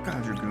 I've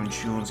got Dragoon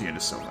Shields, he had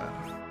to sell that.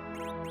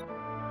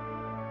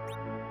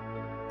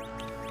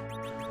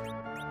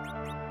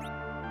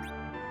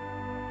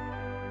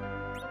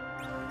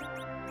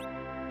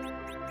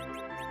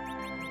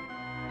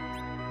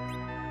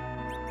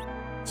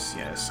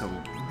 Yeah, so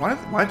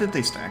why did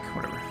they stack?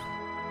 Whatever.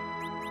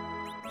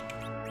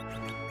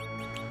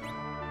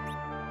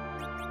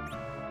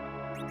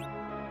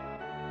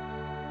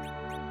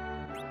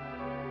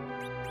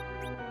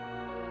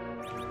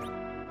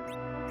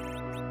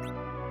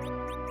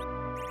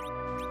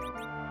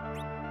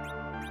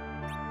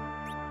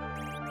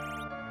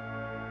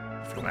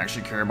 I don't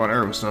actually care about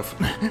arrow stuff.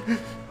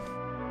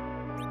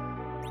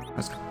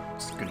 That's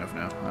good enough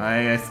now.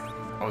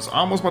 I was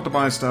almost about to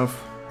buy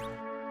stuff.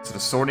 Instead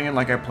of sorting it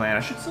like I planned,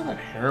 I should sell that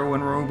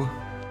heroin robe.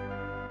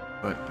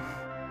 But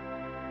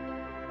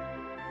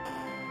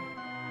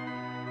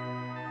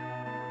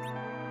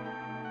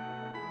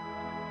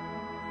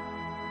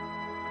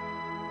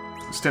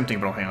it's tempting,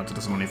 but I'll hang on to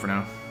this money for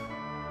now.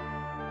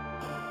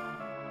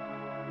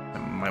 I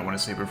might want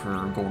to save it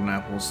for golden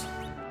apples.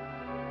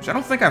 Which I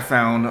don't think I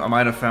found. I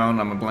might have found.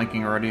 I'm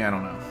blanking already. I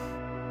don't know.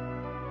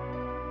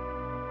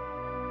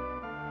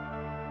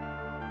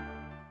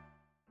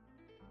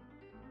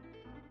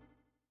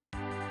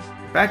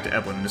 Back to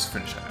Evelyn and just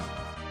finish that out.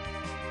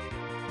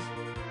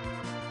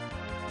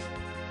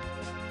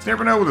 Just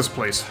never know with this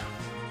place.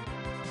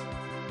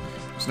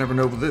 Just never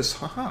know with this.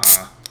 Haha.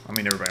 I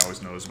mean, everybody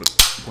always knows, but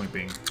the point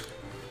being,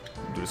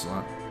 I do this a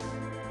lot.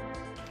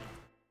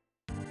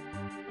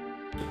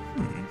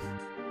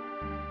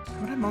 I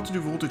haven't had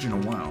multitude voltage in a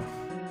while.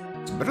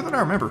 It's better than I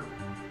remember.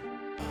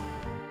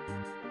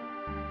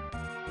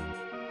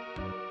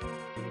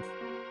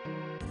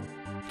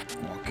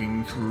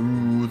 Walking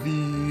through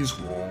these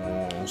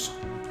walls.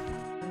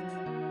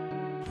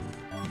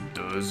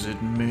 Does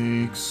it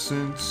make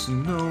sense?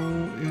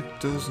 No, it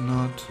does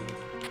not.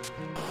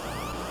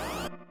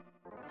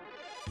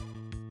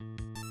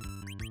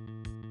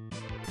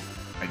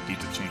 I need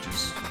the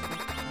changes.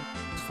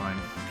 It's fine.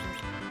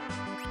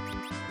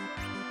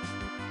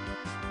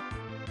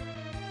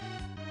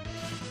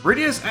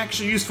 Radia's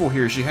actually useful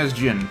here. She has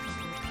Jin.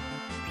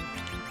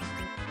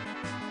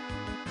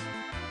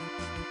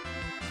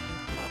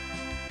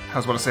 I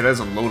was about to say, that is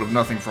a load of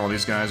nothing for all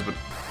these guys, but...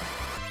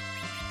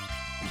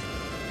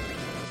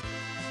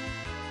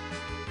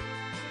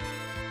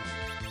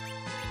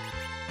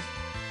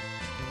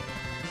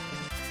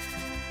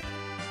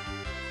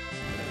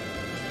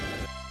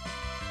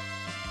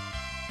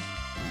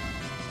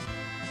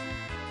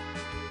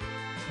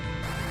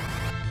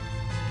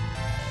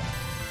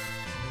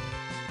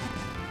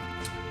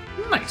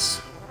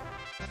 Nice.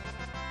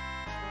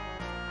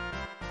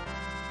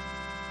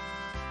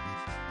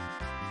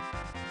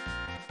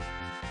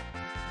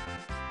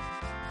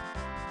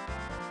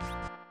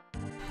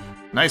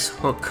 Nice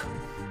hook.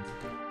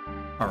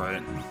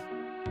 Alright.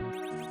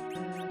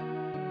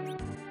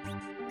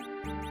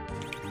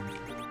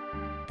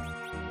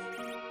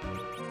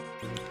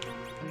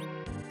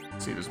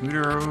 See, there's mood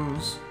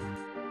arrows.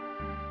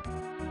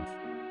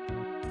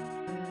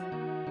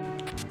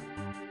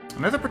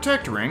 Another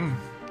protect ring.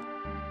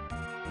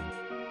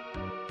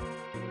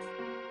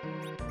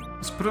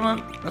 Let's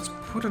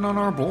put it on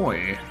our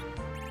boy.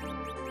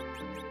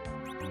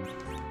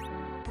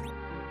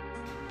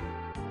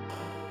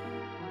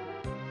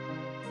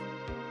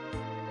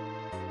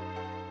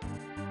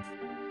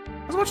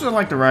 As much as I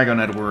like to rag on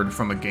Edward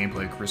from a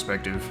gameplay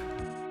perspective,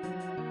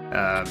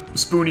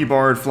 spoony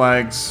bard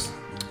flags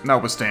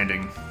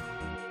notwithstanding,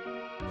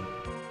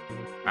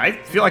 I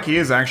feel like he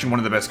is actually one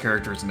of the best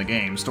characters in the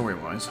game,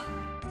 story-wise.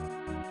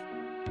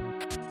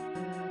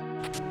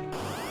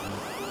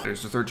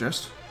 There's the third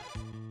chest.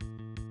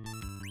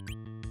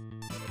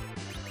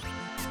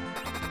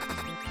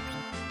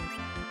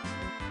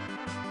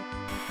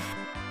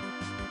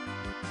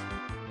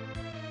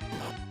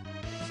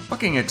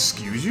 Fucking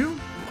excuse you?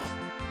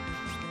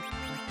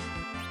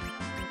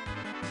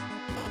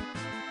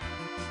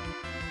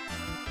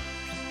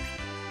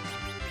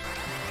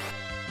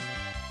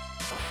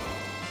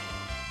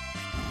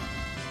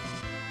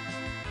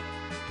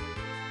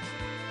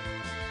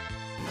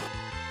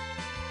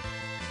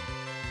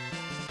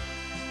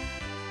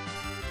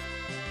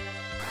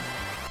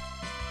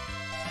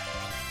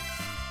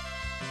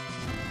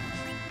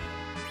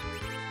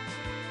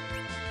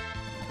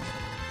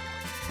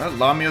 That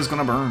Lamia's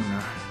gonna burn.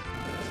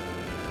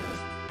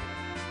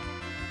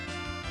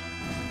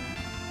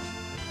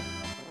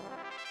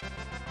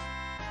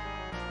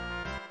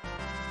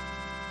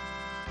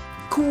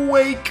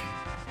 Quake!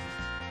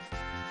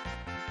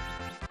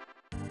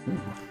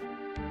 Ooh.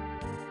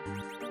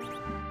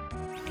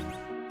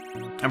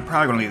 I'm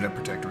probably gonna leave that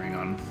protector ring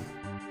on.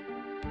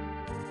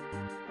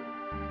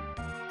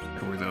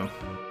 Or though.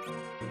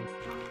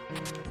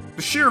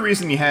 The sheer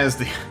reason he has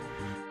the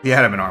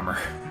adamant armor.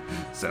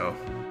 So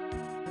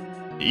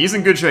he's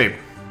in good shape.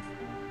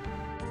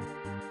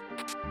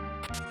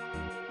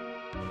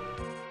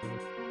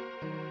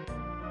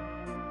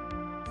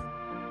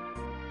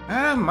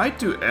 I might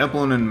do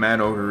Eblin and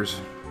Mad Ogres.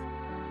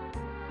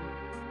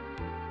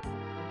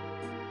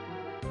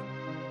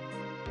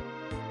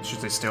 Should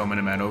say Staleman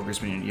and Mad Ogres,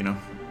 but you know.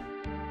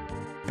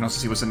 You can also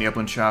see what's in the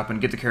Eblin shop and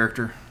get the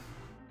character.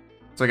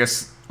 So I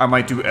guess I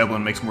might do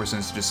Eblin, makes more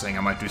sense than just saying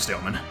I might do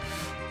Staleman.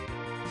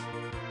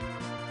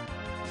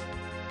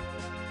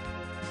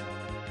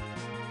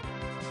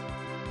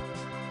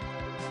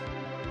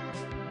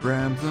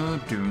 Grab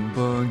the dune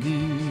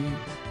buggy.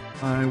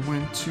 I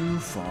went too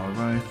far,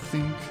 I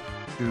think.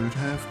 Should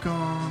have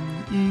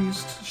gone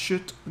east.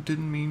 Shit,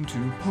 didn't mean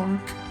to park.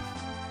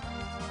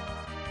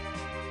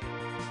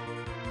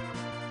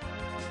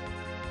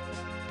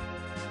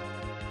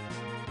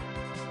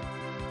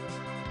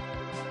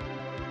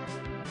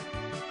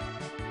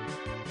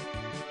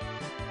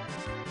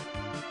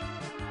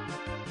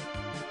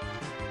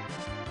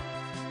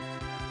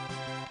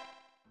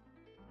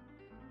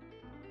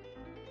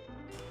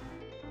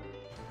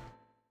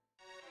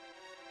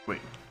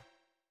 Wait.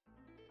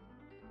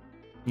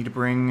 Need to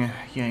bring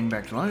Yang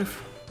back to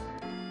life.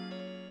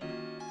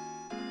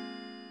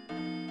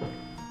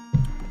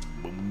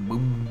 Boom,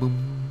 boom,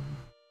 boom.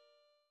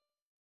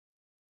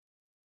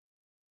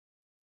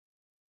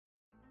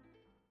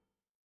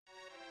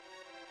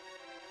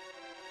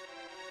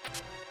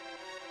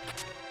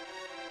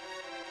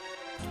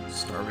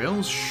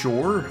 Starveils,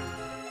 sure.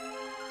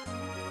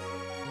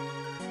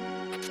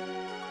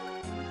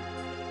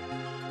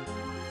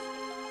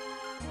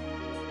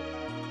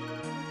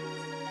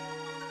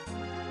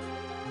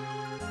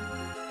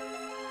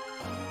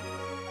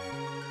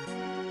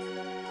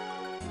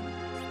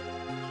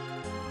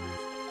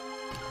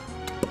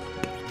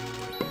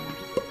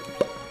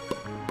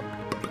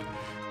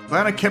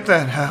 Glad I kept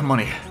that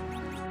money.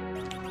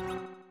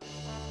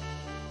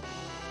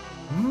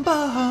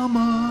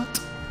 Bahamut.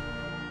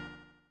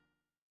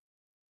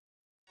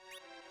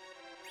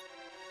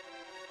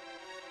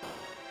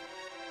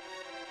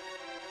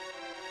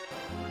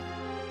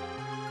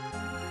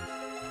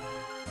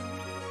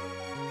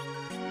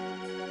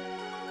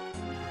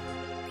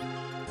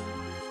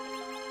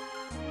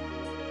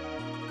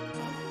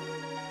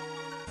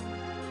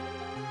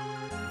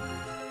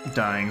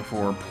 Dying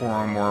for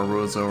Porum or a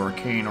Rosa or a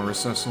Kane or a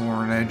Cecil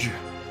or an Edge.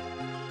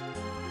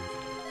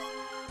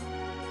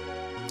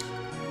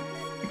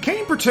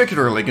 Kane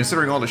particularly,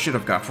 considering all the shit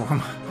I've got for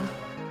him.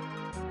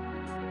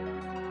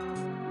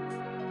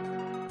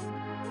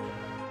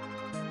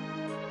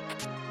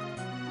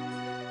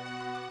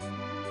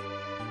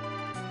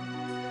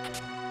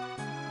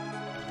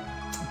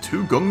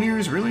 Two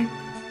Gungnir's, really?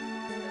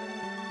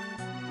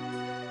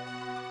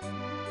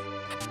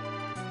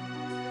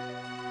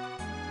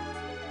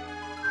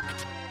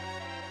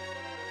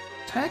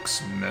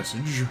 Text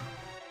message.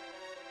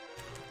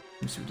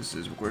 Let me see what this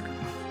is real quick.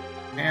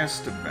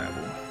 Ask to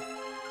babble.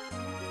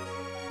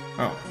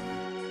 Oh.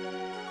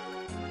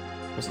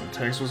 Wasn't a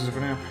text, was it a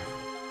different app?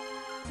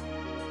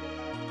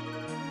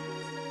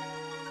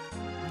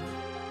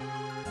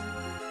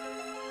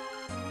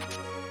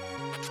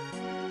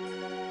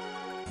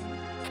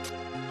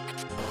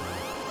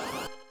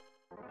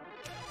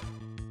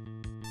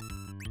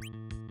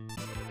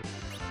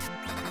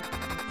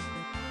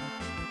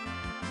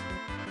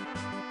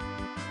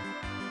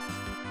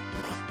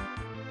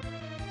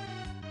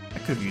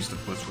 Could have used the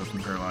Blitz Whip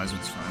and Paralyze,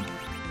 it's fine.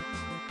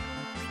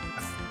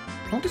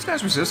 Don't these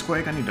guys resist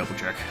Quake? I need to double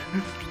check.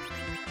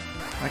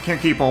 I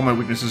can't keep all my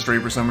weaknesses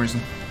straight for some reason.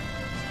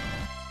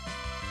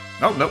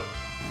 Oh, nope.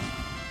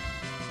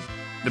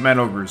 The Mad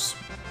Ogres.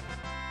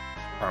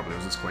 Probably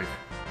was this Quake.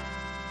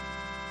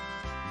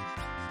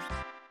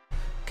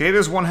 Okay,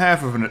 there's one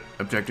half of an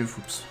objective.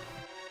 Oops.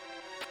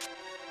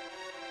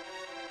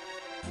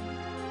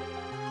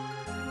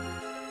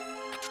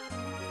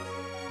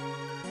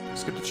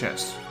 Let's get the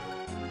chest.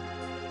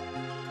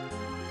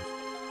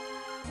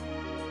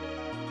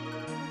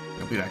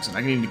 Accent.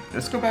 I need to,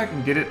 let's go back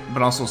and get it,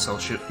 but also sell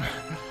shit.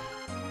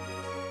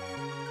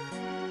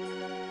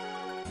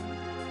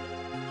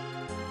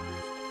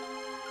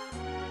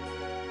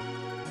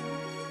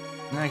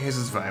 In that case,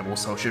 it's viable.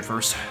 Sell shit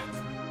first.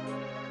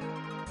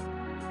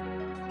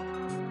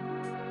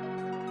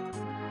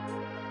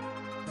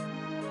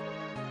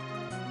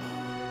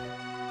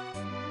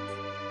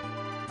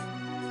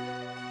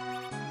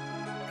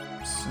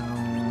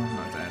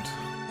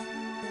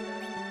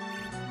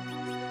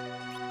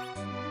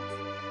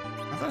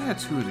 I had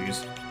 2 of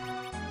these.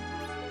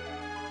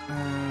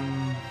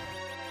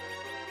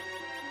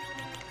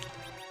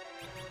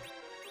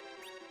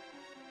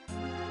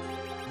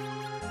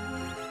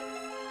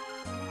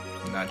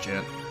 Not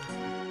yet.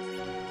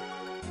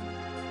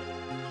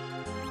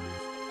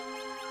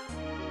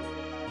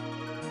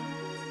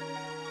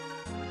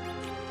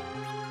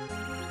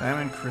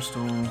 Diamond,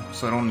 crystal,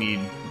 so I don't need...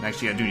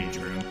 Actually, I do need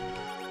Drew.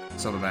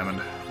 Sell the diamond.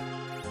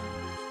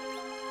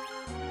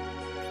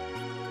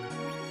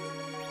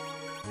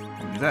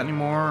 Don't need that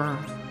anymore.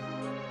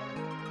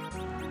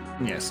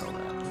 Yeah, sell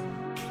that.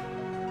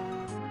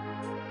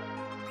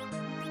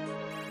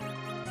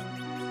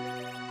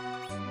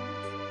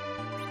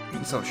 You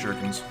can sell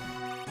shurikens.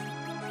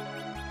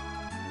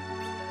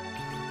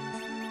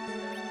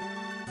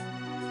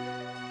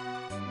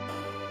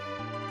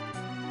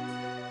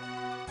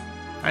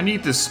 I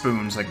need this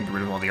spoon so I can get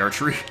rid of all the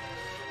archery.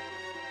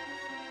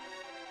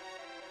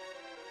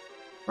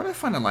 Where did I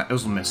find that light? It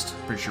was mist.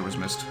 Pretty sure it was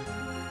mist.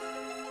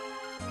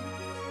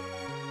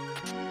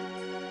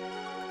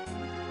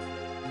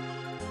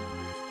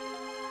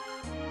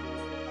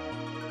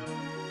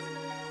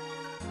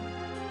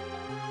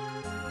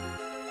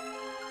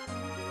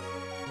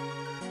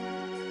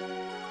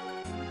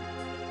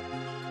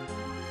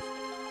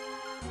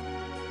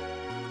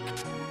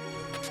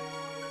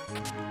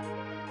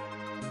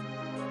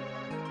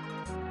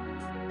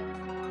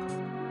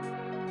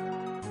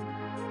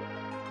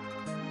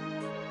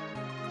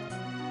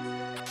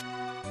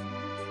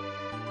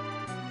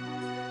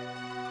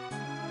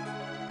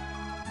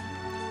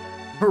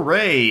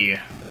 Hooray!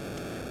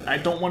 I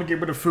don't want to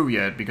get rid of Fu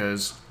yet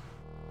because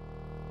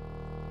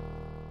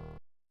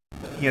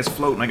he has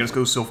float and I gotta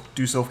go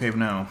do Sylph Cave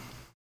now.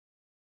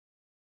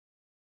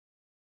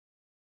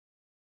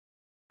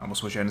 I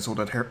almost wish I hadn't sold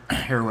that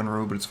heroin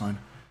robe, but it's fine.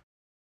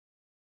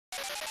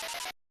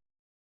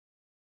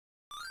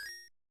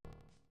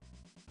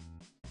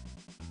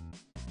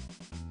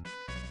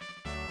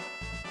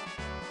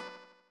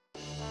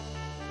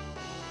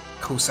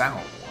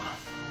 Kosao.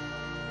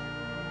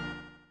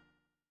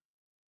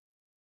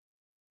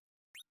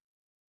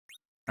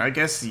 I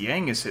guess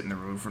Yang is hitting the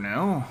road for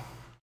now.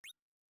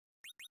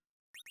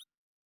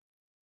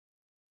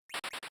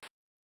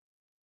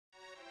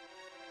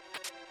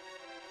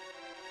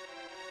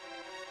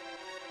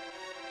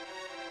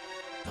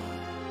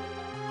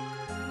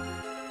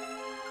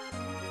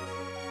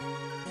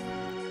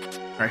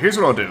 Alright, here's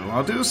what I'll do.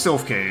 I'll do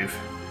Sylph Cave.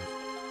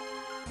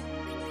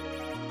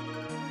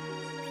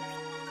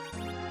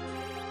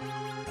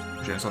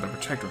 Actually, I saw the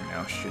protector right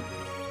now. Shit.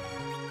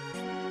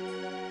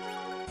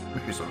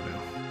 Here's what I'll do.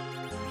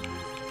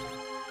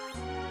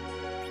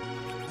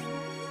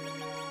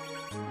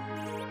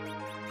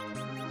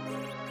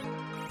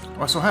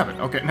 Oh, I still have it.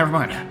 Okay, never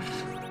mind. I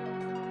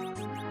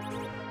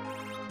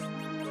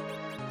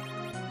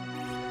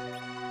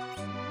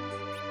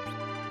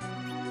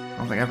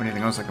don't think I have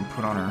anything else I can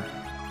put on her.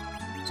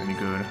 It's any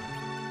good.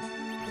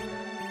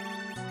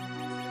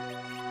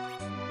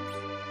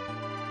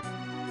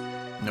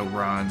 No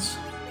rods,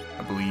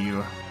 I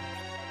believe.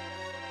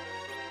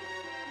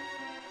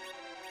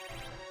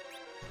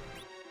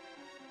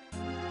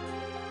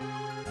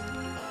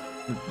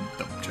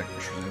 Double check.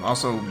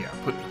 Also, yeah,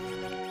 put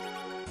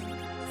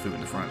food in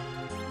the front.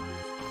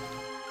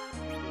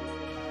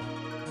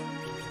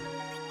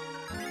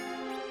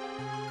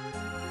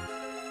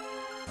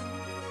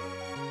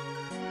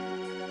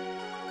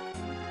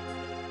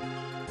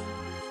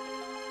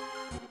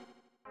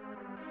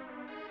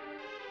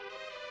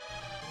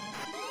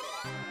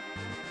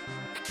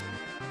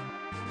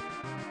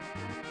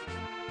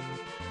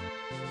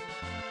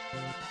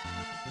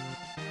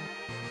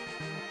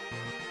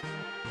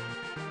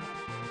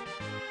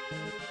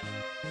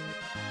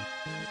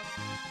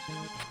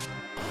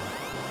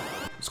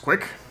 It's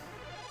quick.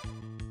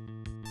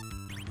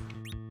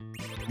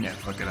 Yeah,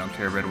 fuck it, I don't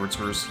care. Redwood's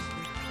first.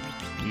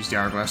 Use the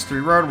Hourglass 3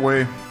 right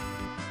away.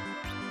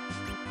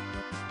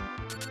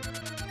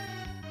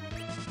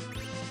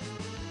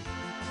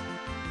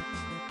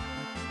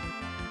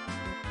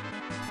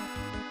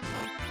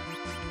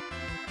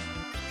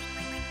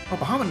 Oh,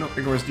 Bahamut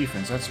ignores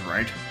defense, that's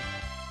right.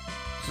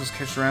 Just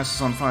catch their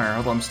asses on fire,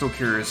 although I'm still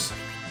curious.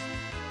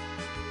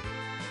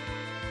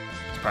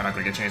 It's probably not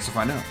gonna get a chance to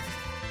find out.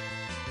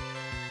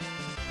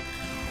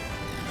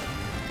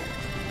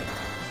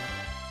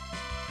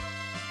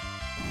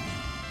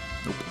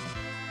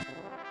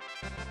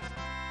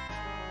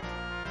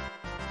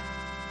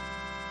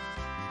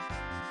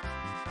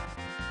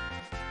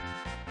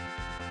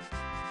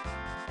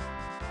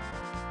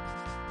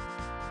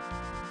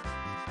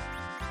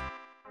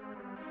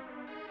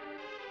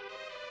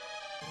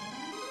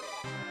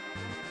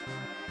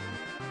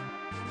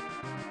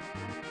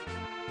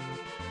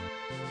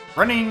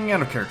 Running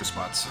out of character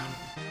spots.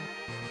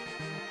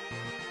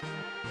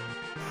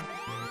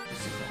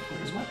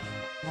 Where's my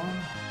one?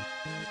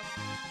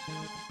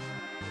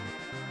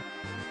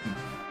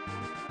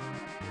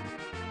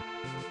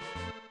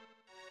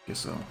 Guess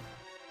so.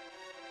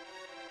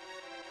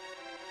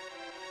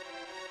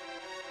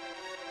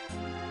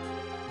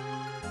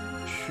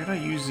 Should I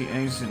use the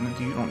exit?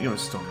 You don't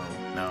still know.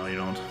 No, you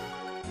don't.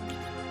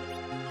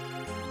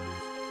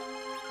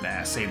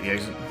 Nah, save the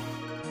exit.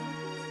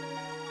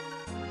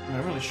 I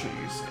really should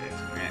use the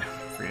exit. Nah,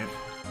 forget it.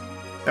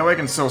 That way I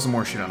can sell some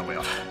more shit on the way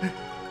out.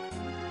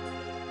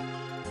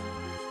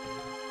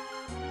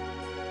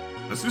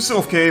 Let's do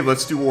Sylph Cave,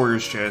 let's do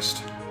Warrior's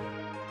Chest.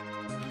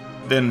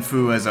 Then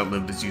Fu has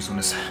outlived his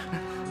usefulness.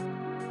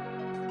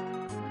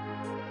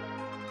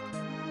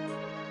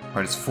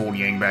 Probably just fold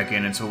Yang back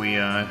in until we,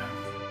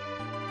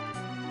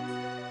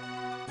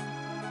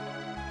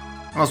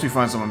 unless we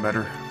find someone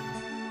better.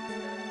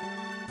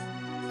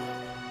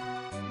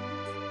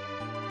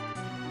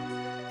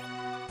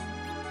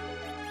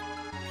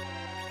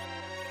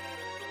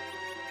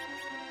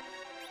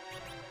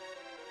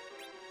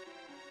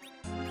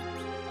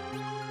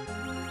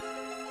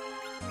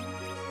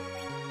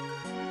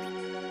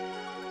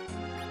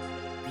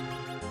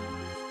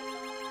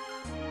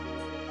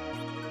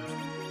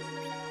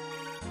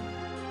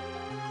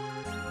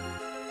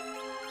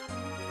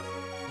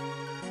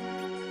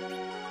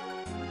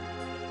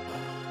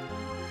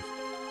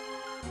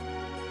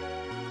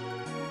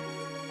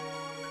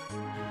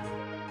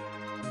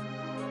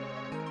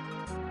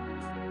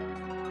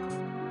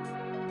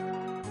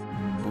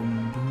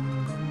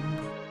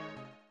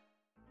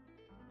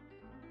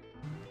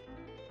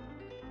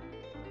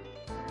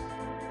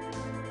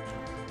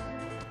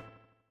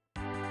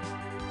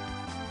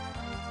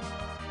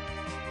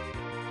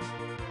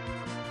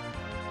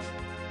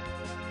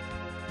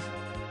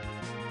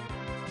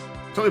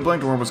 Totally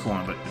blanked on what's going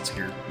on, but it's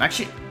here.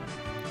 Actually,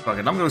 fuck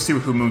it, I'm gonna see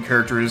who Moon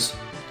character is.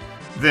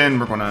 Then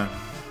we're gonna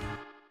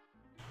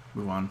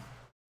move on.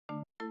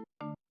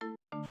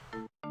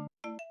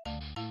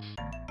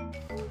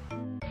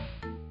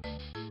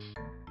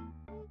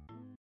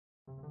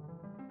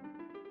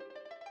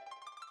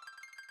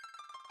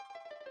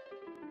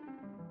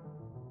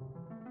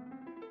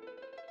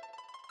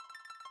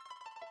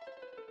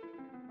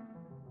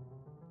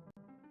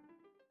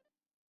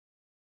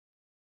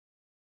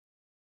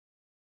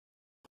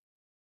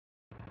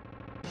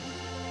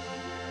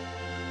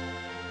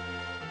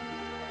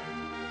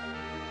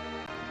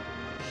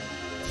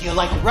 You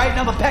like riding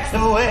on the backs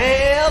of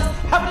whales?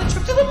 Having a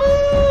trip to the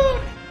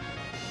moon?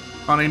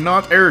 On a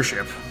not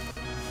airship.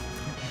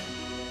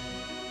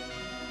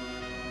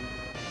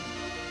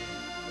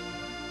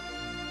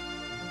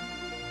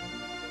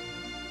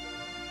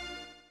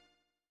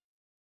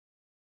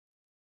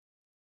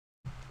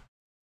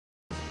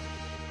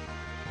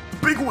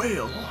 Big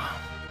whale.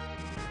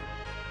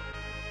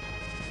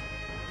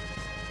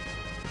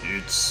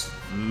 It's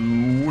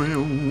the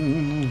whale.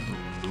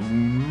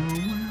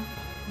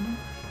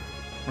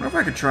 I wonder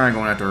if I could try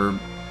going after her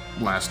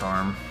last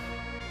arm.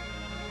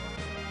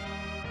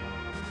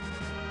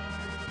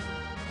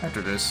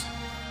 After this.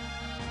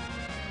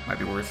 Might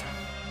be worth.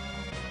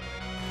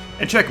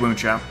 And check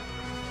Moonshot.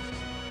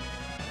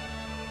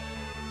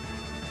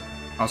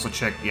 Also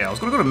check, yeah, I was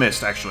gonna go to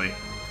Mist, actually.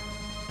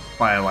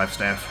 Buy a life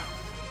staff.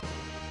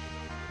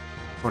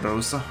 For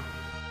those.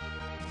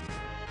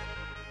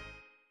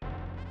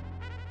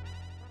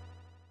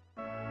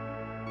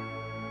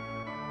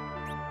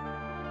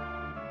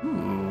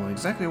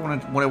 Exactly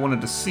what I wanted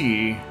to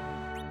see.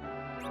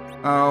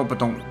 Oh, but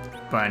don't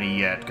buy any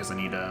yet, because I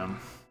need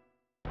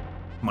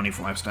money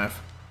for life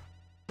staff.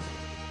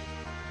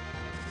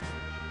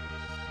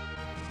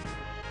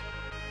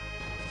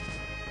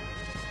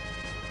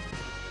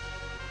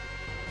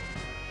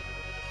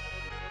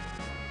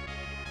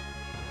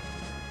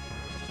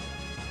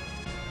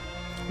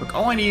 Look,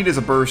 all I need is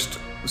a burst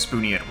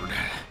Spoony Edward.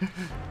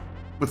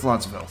 With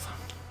lots of health.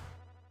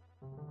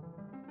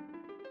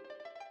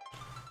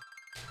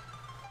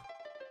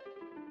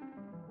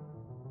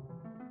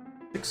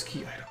 6 key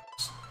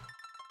items.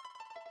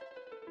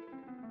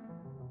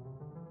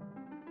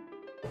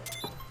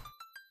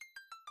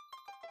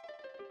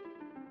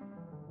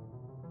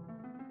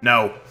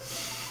 No.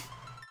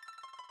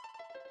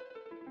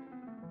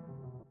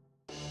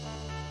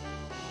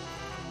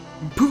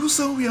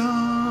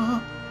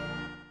 Pusoya.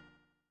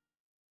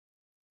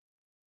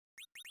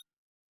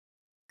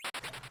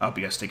 Oh,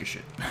 yes, take a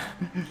shit.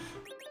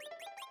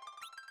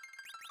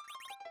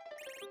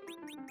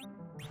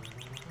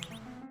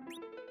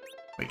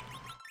 Wait.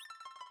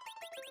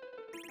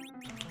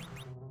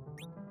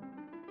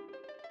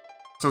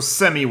 So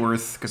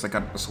semi-worth, because I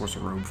got a source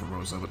of robe for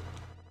Rosa, but...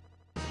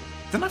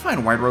 Didn't I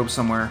find white robe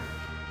somewhere?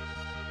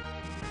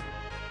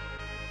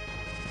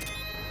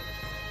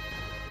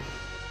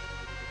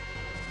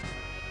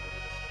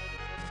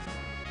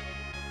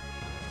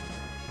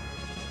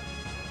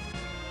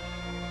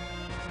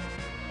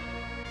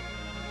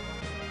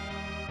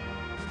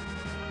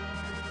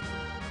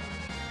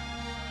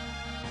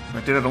 If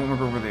I did, I don't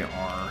remember where they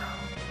are.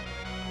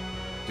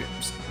 Dude,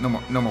 no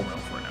more well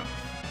for it now.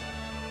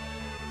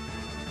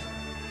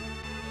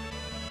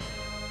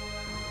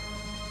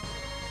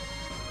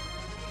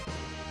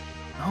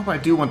 I hope I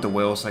do want the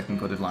whale so I can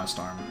go to the last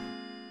arm.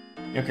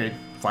 Okay,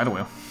 fly the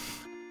whale.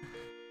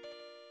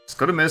 Let's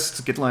go to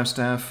Mist, get the life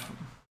staff.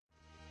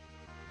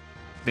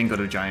 Then go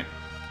to Giant.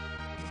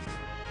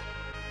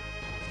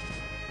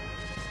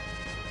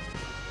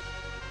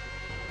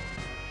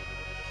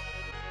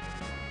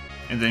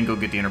 and then go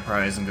get the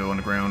Enterprise and go on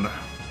the ground.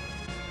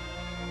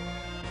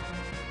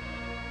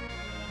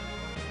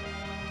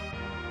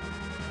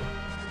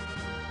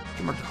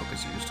 What mark the hook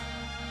is used?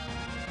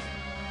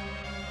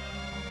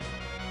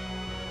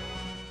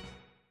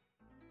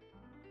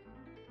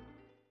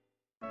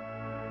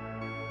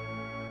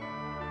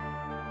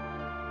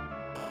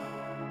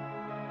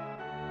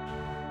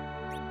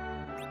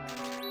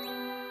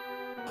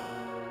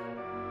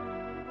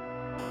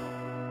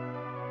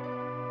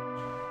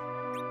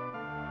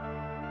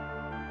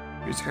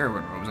 Use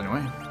heroin robes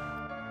anyway.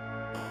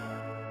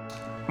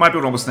 Might be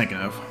what I was thinking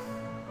of.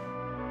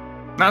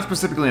 Not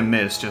specifically in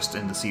Mist, just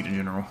in the seed in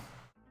general.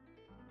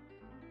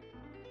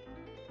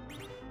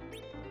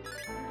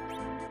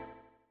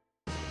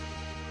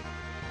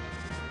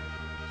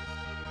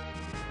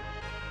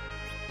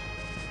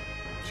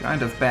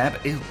 Giant of Bab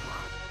Ill.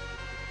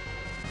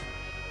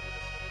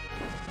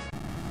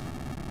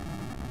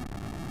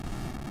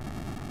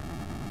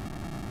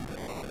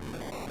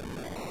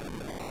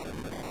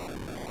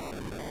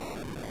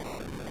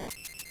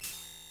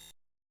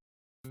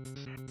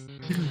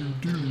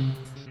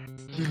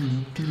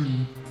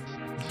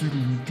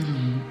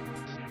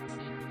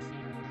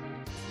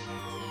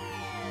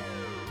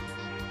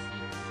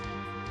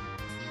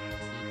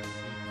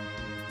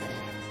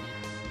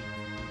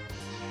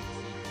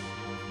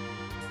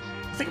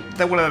 I think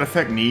that what that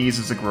effect needs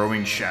is a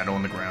growing shadow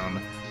on the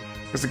ground.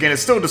 Because again, it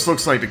still just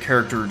looks like the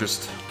character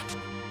just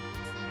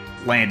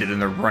landed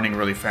and they're running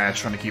really fast,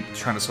 trying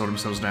to slow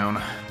themselves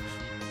down.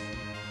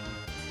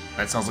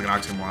 That sounds like an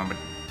oxymoron, but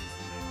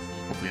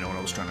hopefully you know what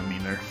I was trying to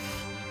mean there.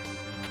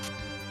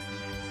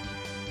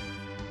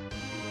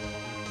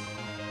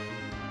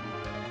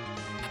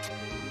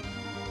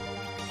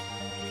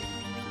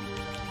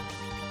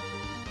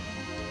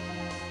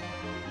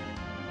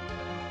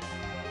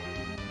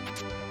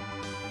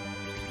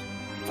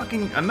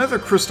 Fucking another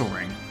crystal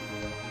ring.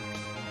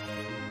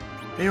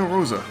 Ayo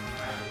Rosa.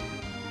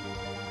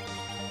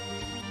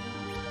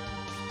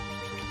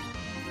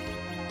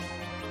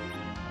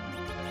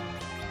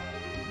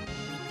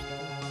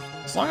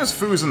 As long as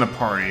Fu's in the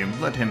party,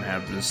 let him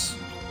have this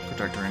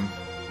protector ring.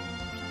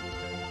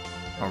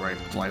 Alright,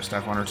 life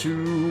staff on her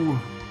too.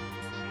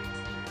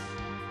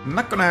 I'm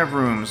not gonna have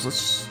rooms.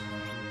 Let's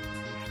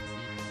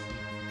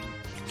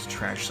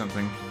trash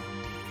something.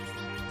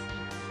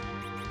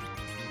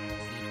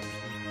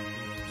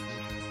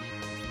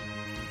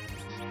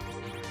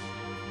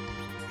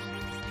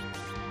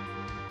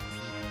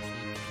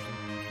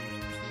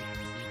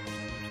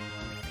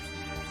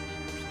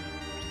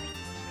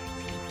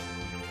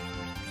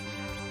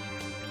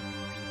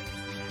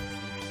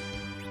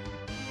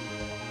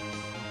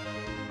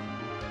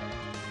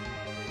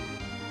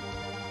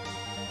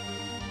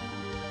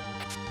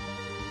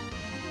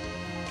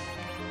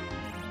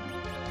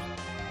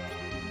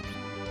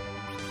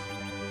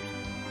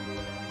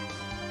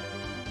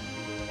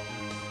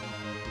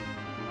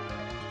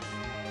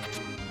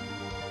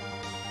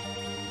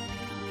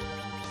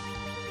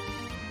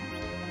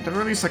 At the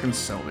very least I can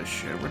sell this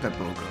shit. Where'd that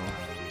bow go?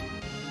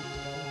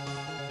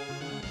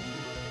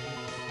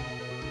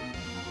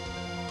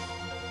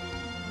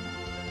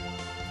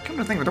 Come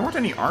to think of it, there weren't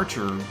any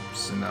archers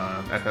in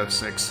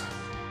FF6.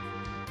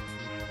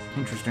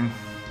 Interesting.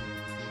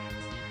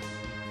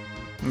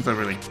 Not that I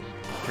really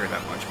care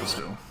that much, but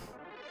still.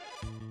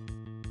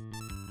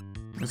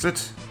 Is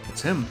it?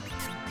 It's him.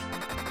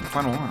 The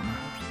final arm.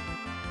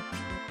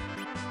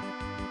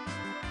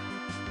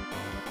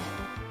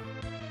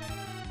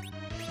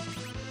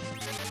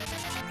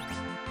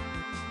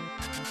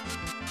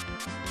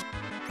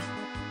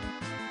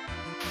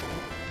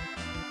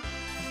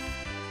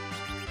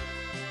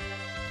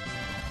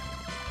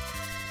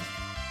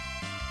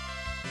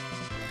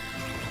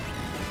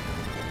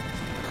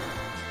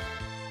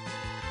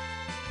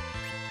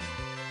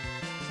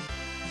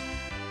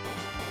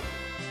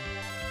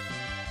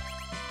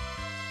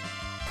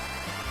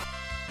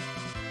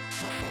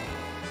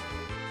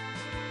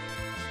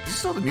 Does he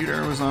still have the mute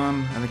arrows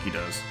on? I think he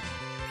does.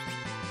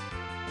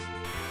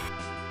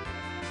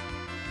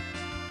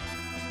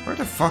 Where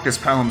the fuck is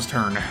Palom's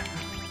turn?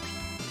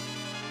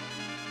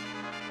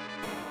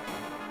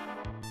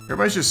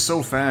 Everybody's just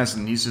so fast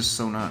and he's just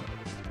so not.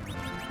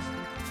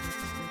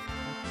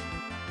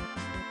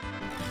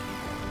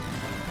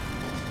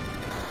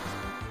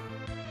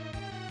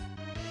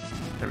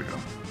 There we go.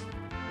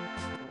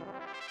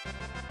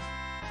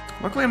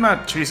 Luckily I'm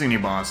not chasing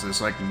any bosses,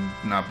 so I can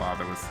not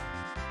bother with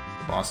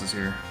the bosses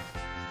here.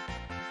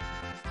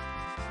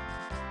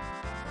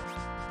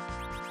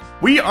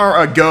 We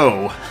are a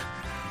go!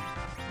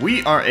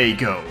 We are a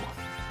go.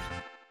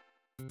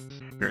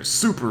 We're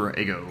super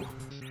a go.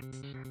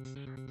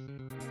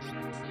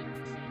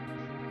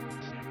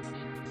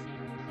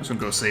 I'm just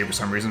gonna go save for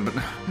some reason, but...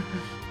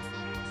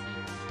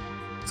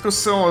 Let's go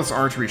sell all this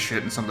archery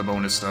shit and some of the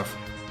bonus stuff.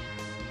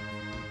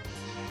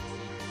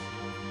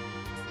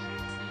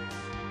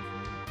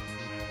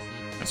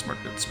 Let's mark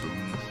that spoon.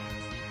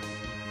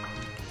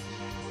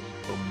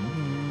 Boom,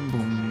 boom,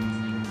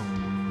 boom,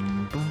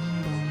 boom,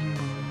 boom,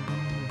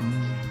 boom,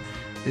 boom,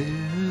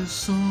 boom. This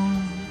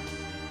song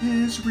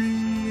is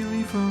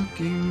really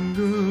fucking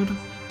good.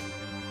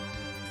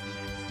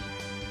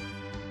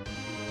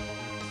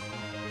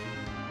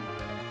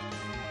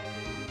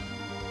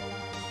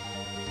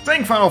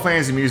 Saying Final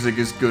Fantasy music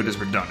is good is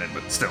redundant,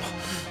 but still.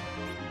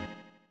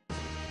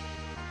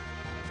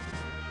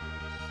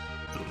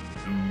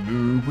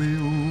 The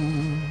will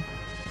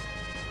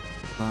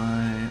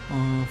fly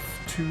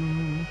off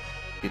to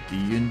get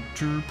the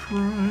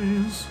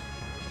Enterprise.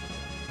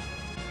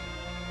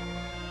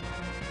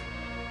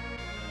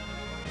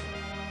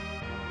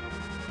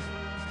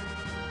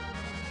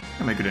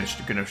 I make good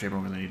enough shape. I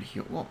don't really need to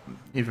heal. Well,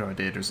 even if I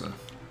did, there's a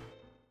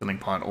filling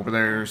pot over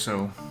there,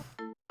 so.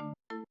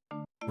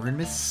 We're in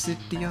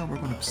Mississippi, we're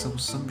gonna sell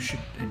some shit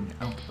and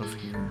out of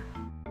here.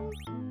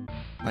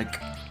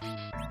 Like,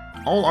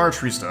 all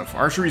archery stuff.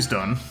 Archery's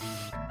done.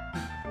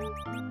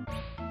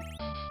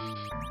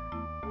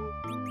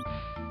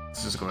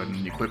 Let's just go ahead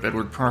and equip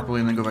Edward properly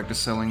and then go back to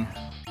selling.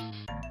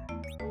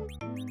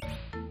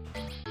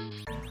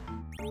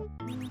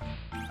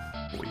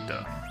 Wait,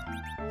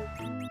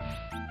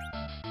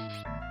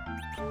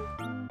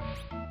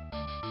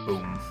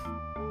 boom.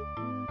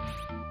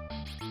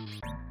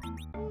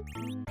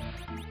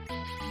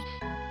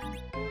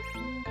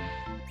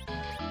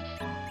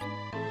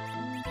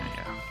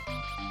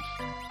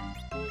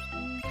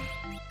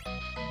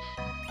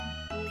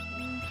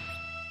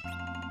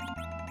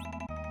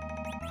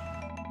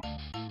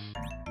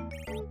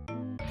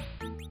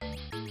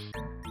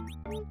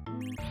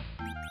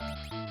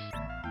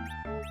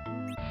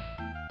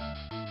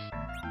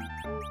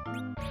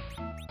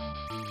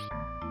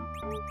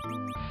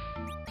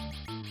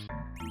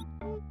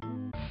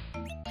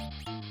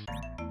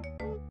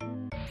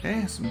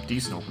 Okay, some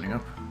decent opening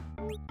up.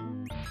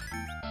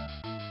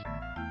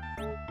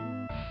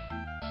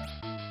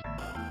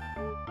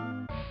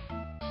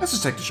 Let's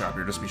just take the shop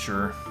here, just to be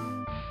sure.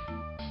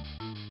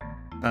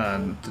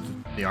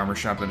 The armor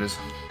shop, that is.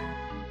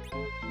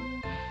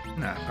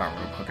 Nah, power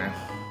rope, okay.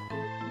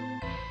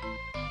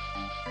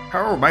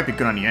 Power rope might be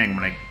good on Yang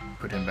when I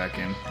put him back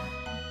in.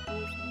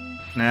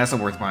 Nah, that's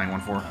not worth buying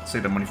one for.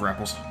 Save that money for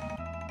apples.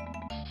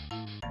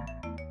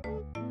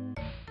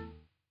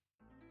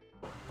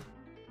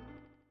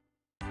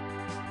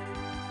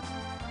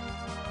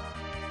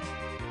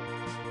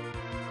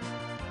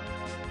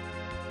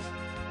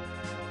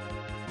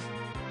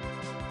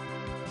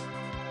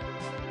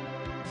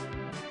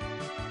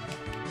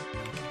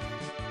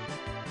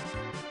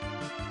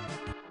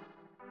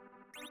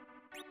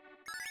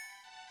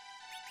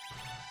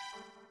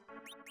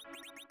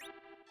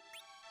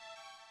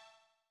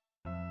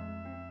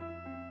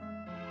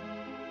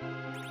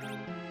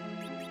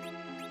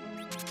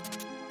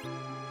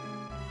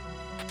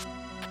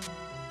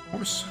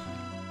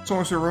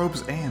 Sorcerer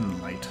robes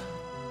and light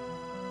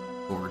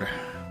sword.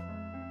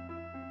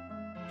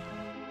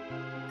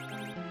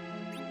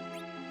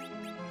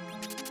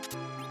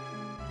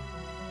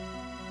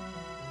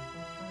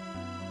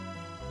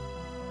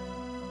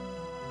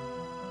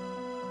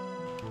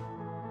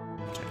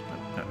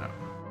 No.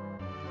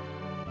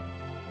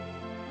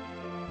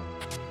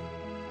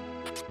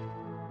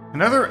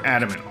 Another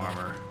adamant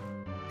armor.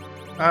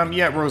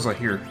 Yeah, Rosa,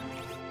 here.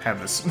 Have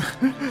this.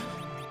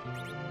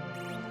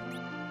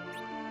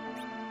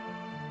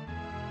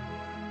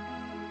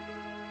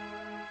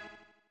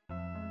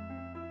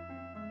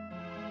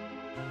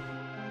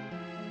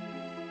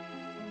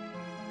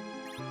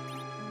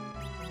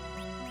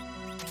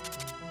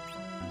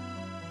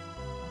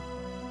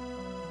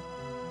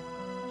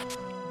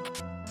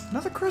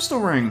 Another crystal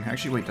ring!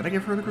 Actually, wait, did I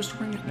give her the crystal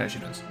ring? Yeah, she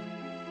does.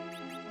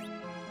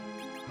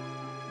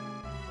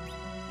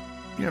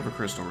 You have a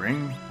crystal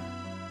ring.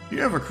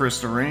 You have a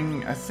crystal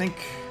ring. I think...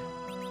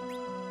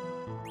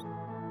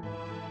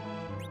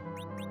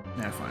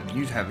 Yeah, fine.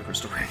 You'd have the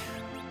crystal ring.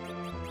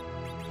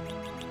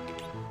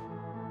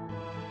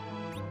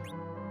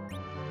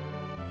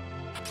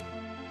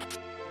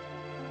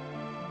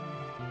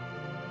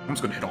 I'm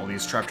just gonna hit all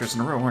these trap chests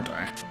in a row, aren't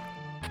I?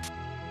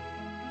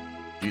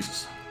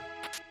 Jesus.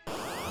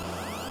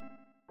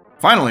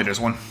 Finally, there's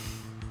one.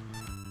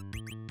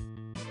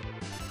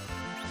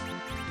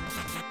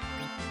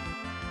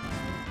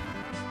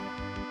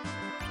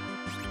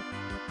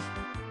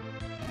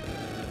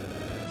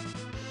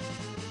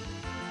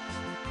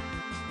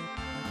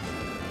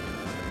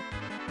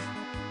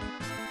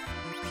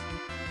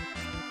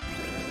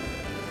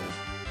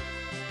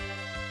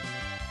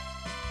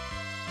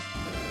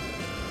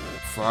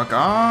 Fuck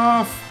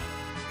off!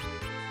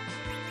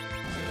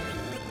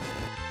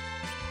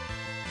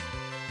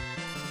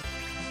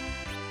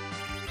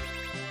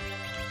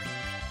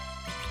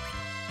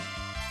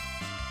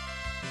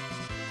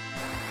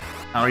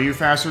 How are you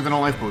faster than a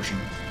life potion?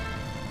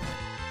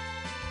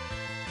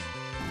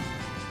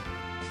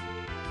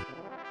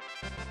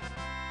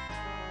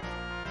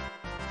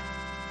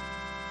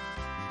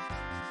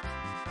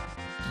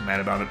 I'm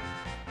mad about it.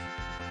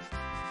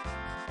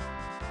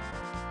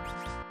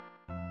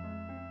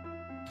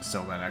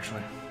 Sell that,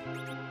 actually.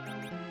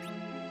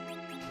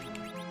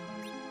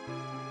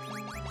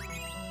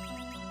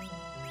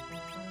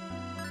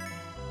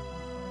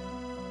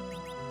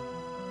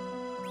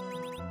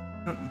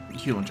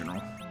 Heal in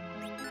general.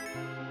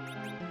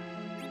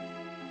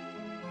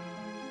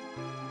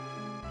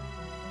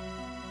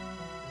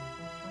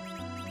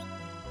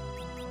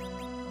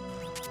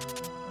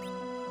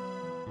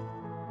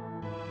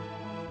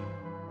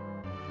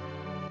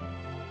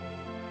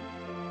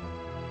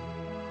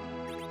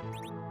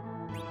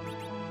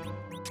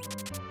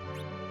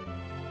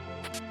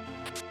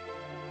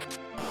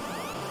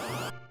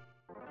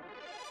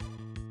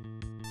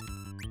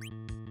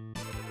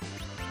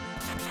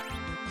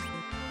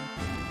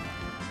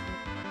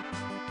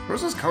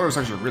 Rosa's color is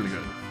actually really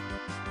good.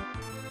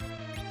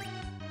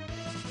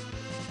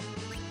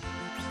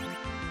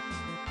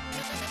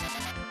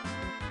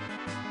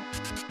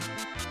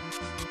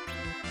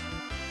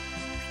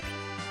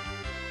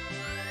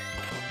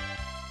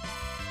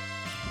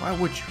 Why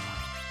would you?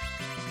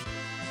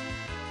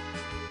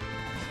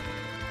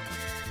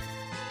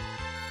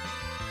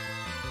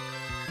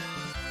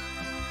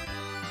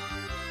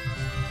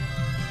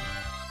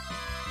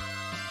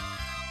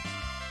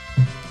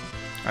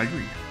 I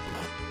agree.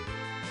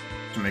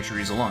 To make sure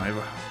he's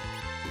alive.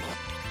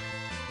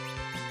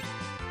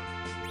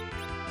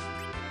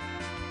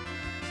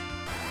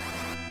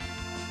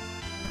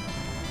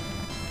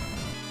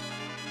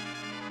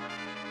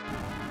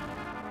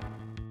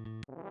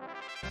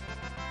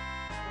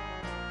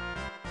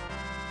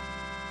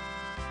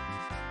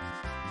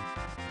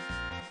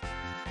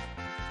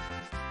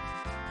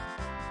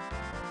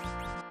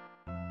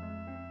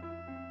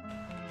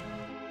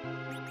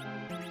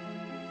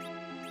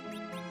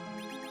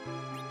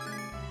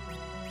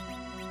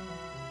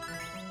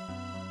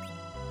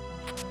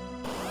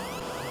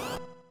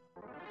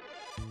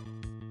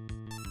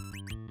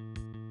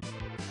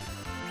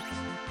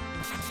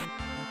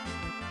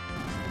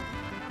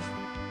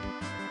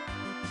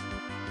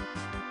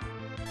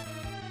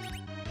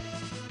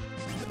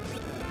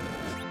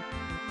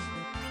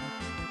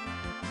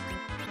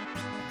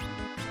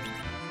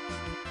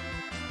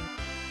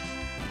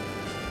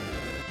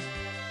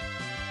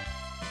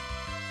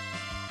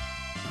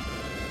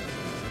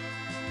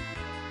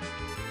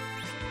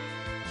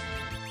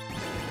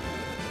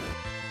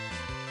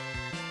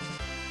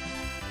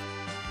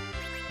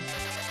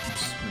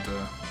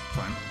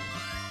 Fine.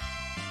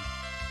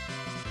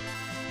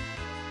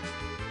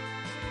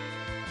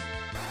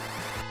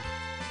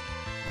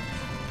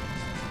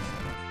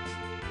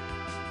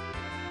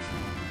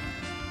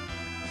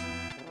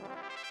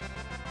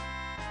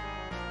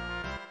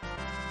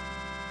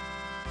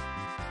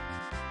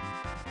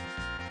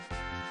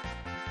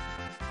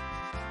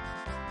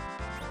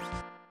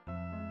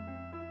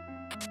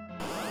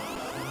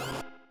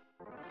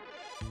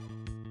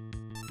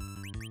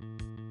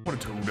 What a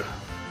toad.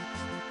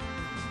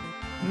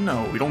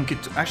 No, we don't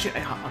get to...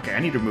 Actually, okay, I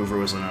need to move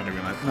Rosa now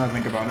to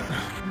think about it.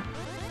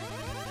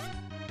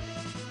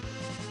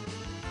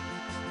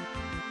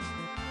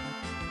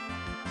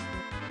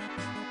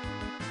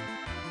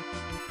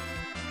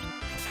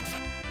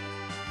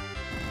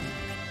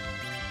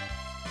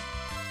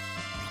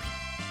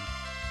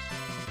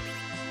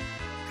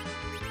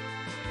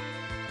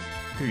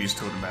 Could use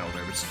Toad in battle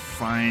there, but it's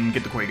fine.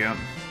 Get the Quake out.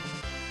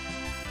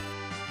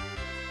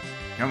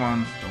 Come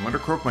on, don't let her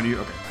croak, my dude.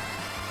 Okay.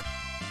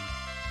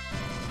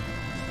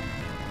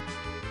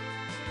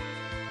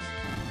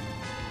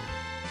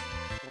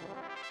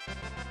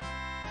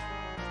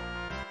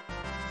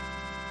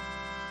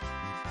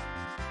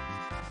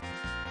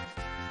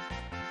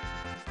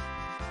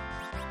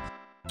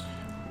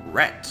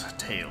 Rat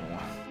tail.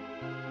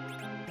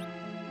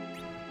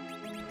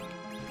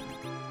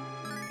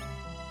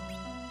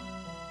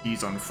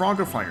 He's on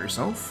Frogify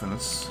yourself, and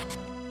it's...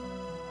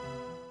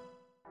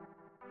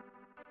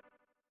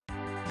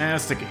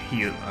 let's take a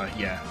heal,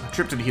 yeah. A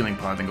trip to the healing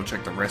pod, then go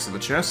check the rest of the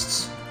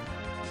chests.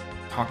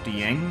 Talk to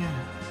Yang.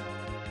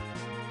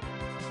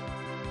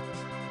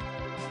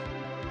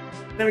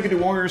 Then we can do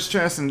Warrior's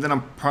chest, and then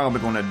I'm probably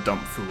going to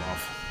dump Fu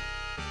off.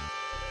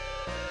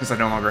 Since I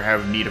no longer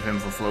have need of him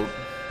for float.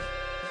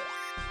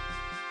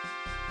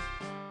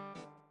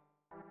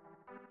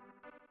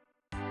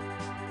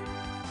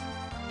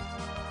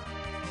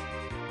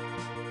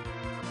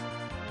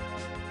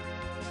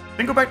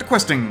 Then go back to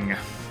questing.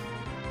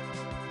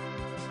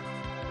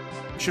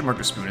 I should mark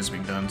the spoon as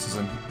being done, since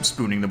I'm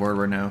spooning the board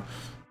right now.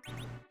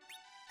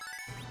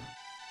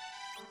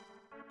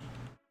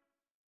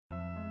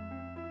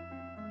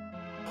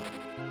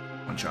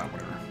 One shot,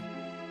 whatever.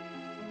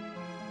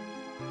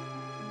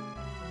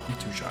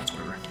 2 shots,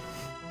 whatever.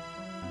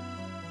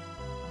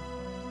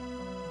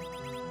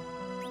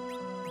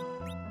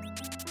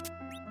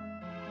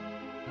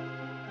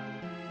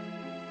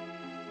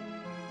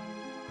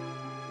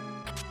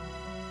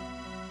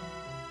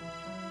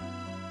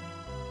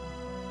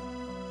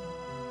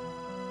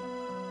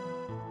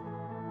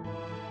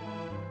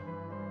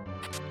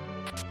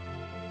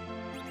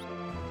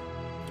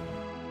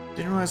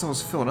 Didn't realize I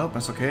was filled up.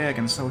 That's okay, I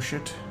can sell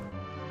shit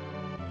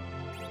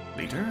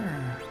later.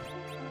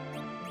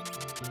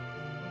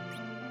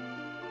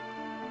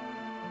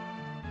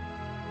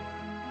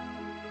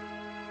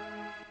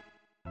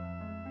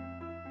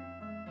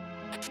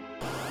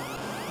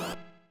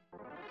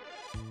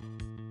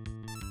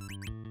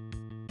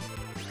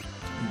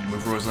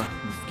 with Rosa.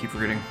 I keep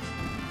forgetting.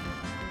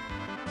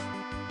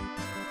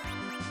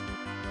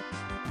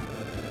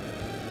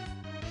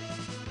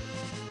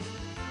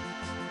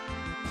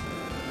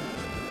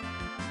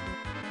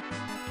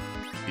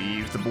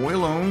 Leave the boy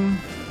alone.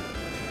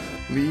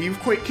 Leave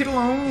Quake Kid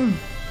alone.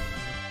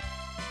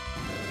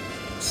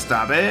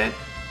 Stop it.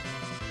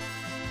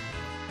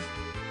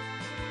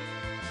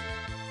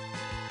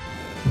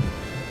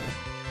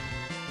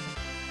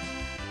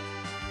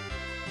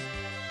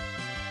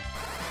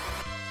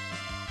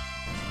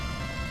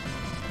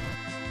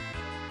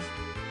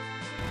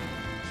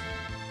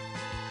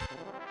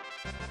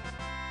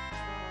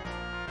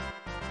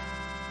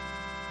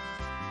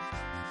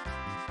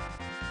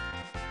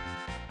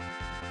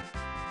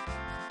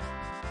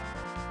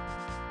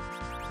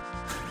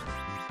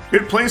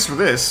 Good place for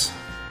this.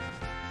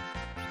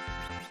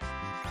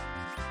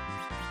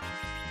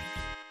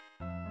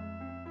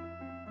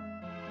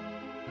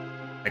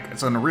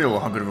 It's unreal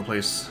how good of a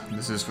place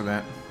this is for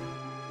that.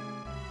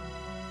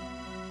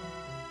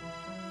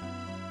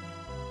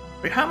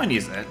 Wait, how many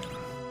is that?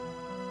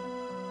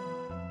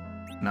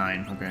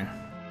 9, okay.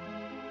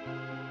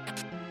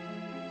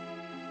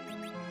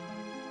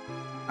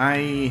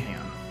 Hang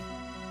on.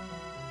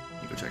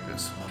 Let me go check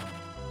this.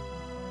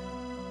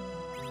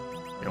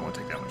 You don't want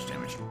to take that much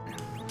damage.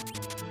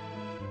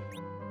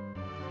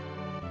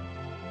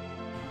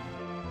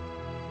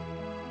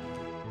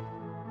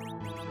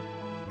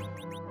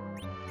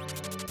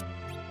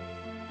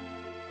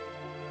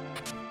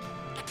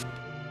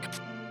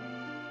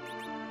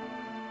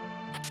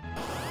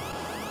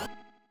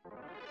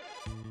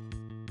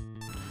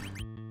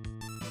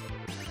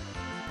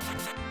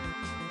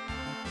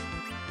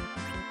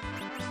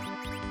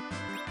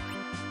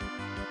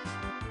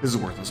 This is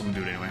worthless. I'm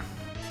gonna do it anyway.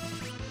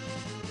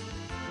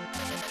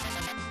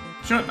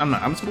 You know what? I'm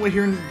not. I'm just gonna wait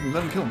here and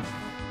let him kill him.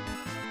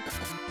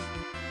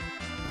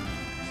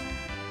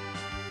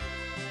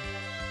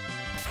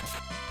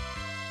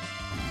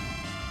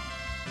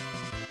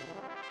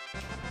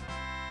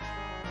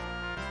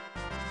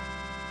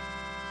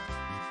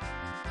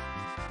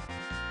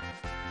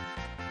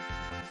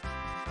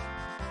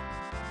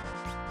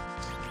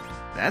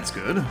 That's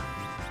good.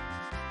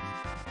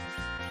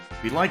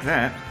 We like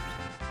that.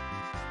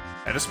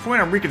 At this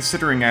point, I'm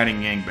reconsidering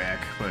adding Yang back,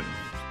 but...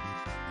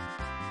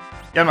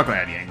 yeah, I'm not gonna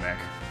add Yang back.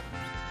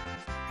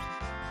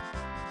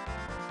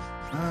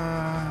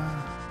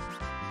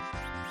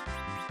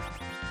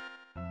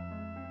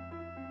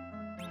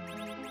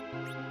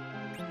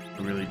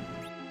 Really...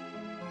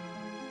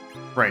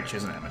 right, she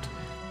has an Emmet.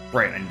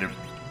 Right, I need to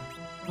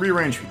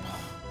rearrange people.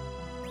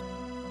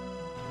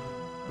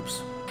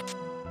 Oops.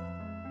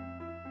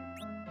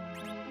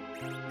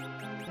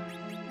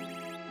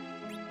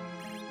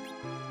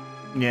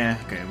 Yeah,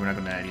 okay, we're not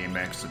gonna add Yang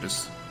back, so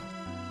just...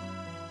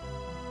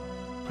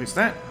 place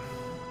that.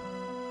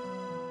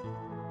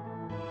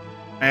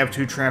 I have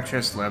 2 trap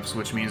chest left,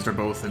 which means they're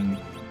both in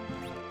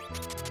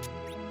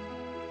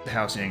the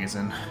house Yang is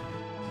in.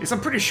 Because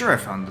I'm pretty sure I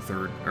found the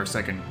third, or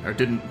second, or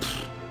didn't...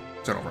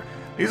 start over.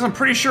 Because I'm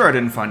pretty sure I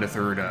didn't find a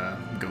third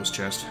ghost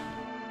chest.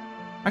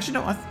 Actually,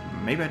 no,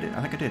 maybe I did.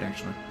 I think I did,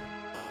 actually.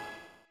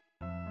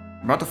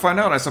 I'm about to find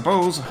out, I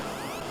suppose.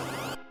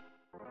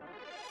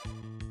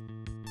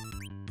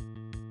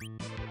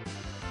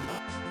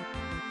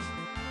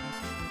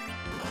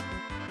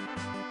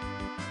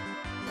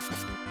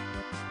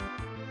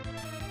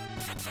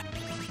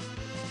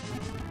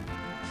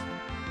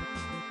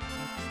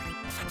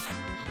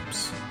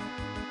 Oops.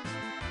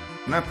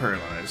 I'm not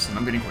paralyzed, and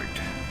I'm getting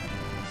quaked.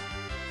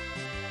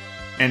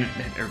 And it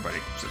hit everybody,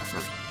 except for...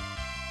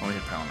 only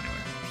hit Palom anyway.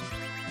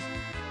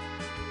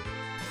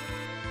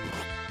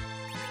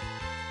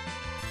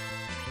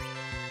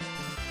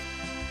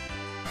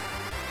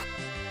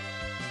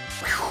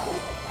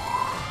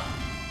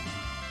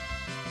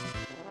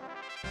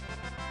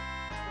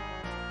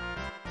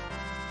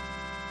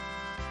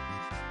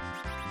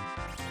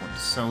 Want to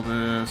sell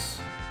this.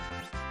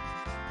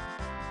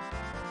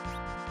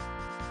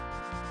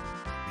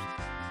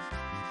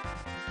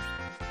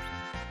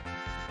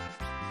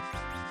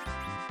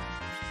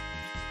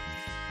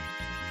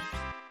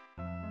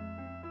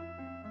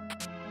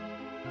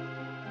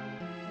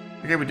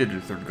 Okay, we did do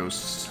the third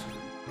ghost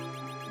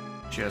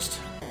chest.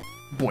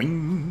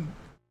 Boing!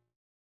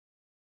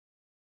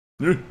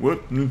 What?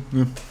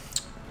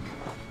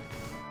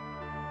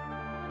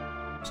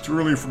 It's too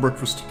early for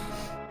breakfast.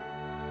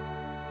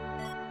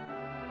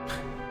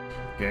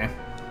 Okay.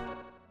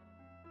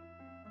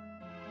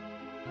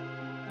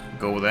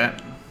 Go with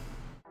that.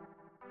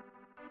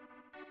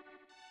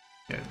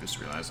 Yeah, I just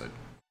realized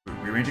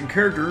I'm rearranging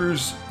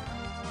characters.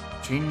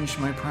 Change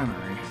my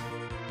primary.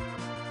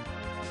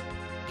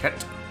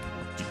 Cat.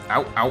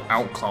 Ow, ow,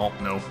 ow, claw.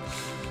 No.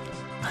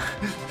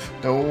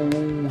 No.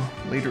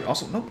 Later.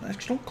 Also, no,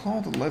 actually don't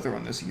claw the leather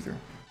on this either.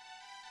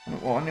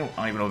 Well, I don't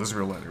even know this is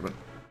real leather, but...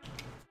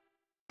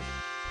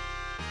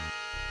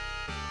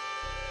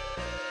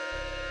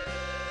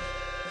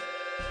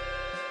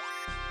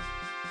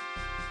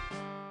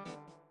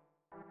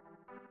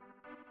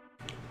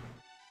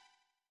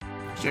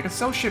 See, I can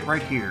sell shit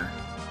right here.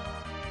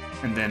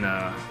 And then,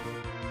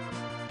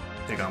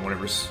 take on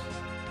whatever's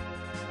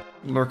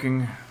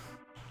lurking.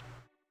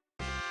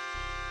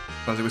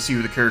 So I would see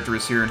who the character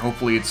is here, and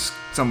hopefully it's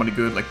somebody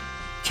good. Like,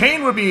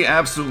 Kane would be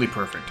absolutely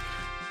perfect.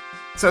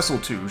 Cecil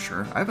too,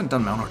 sure. I haven't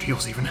done Mount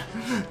Ordeals even,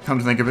 come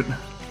to think of it.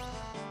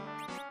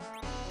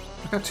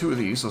 I got 2 of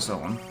these, I'll sell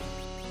one.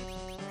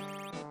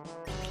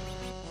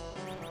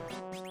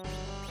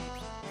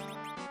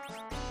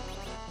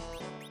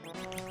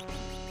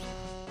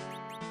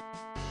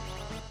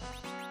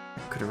 I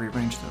could have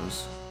rearranged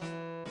those.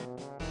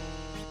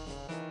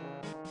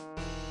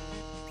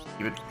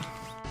 Keep it.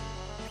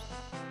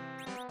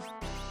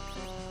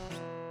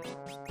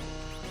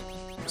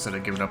 Instead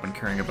of giving up and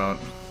caring about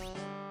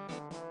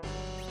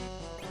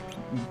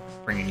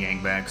bringing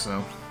Yang back,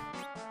 so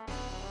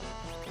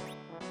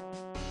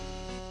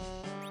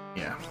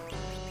yeah.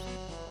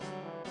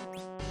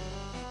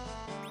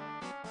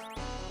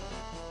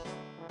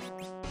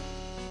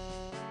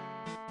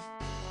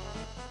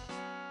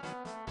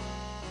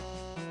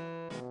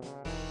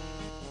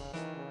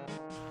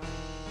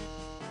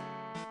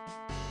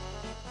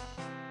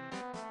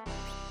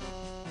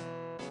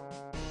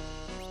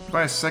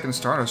 Buy a second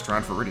Stardust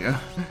Rod for Rydia.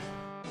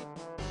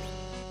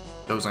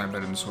 Those aren't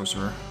better than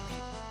Sorcerer.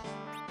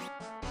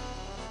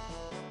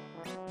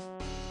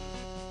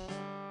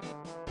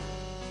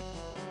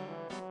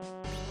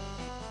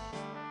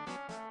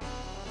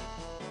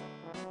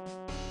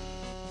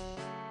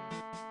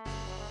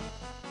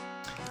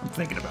 I'm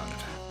thinking about it.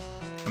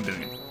 I'm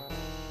doing it.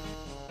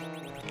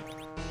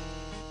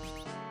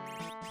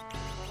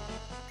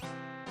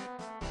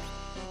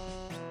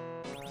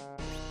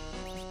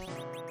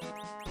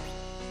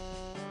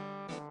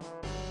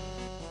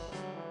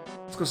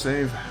 Let's go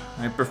save.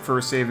 I prefer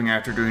saving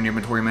after doing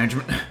inventory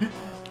management.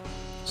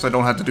 So I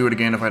don't have to do it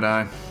again if I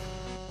die.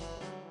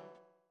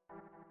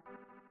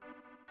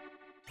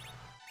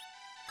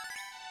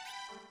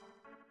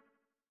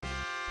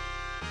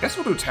 Guess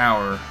we'll do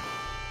Tower.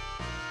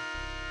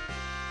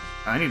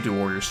 I need to do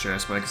Warrior's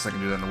Chest, but I guess I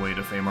can do that on the way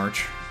to Fey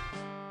March.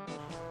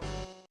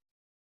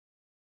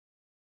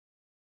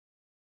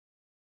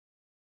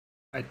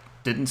 I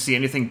didn't see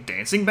anything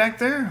dancing back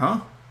there, huh?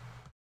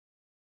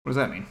 What does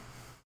that mean?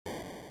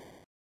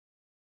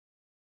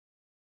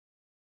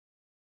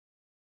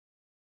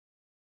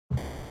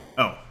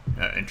 Oh,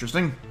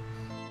 interesting.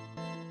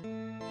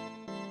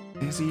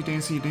 Dancy,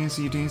 dancy,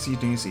 dancy, dancy,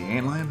 dancy,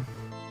 antlion.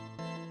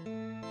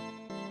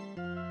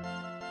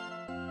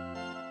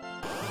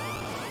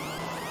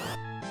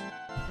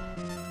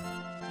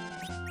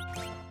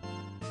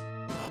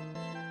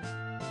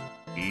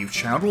 Leave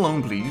child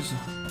alone, please.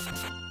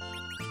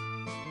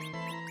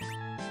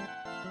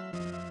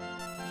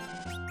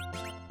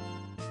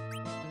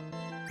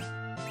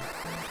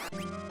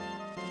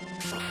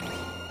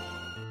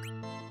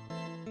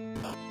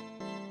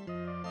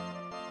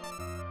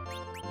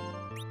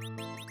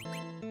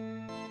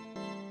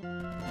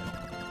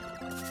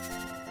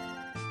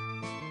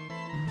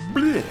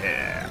 Bleh.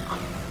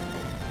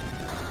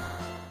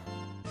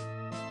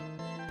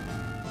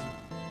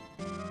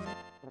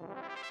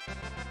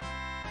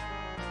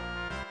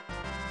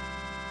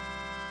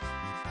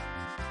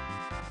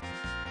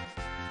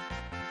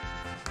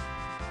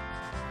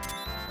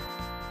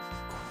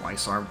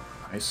 Twice our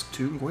Ice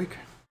 2 Wake.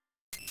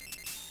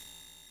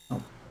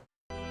 Oh.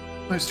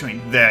 Ice 2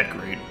 ain't that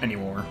great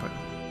anymore, but.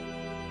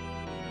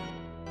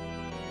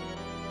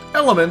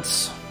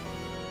 Elements!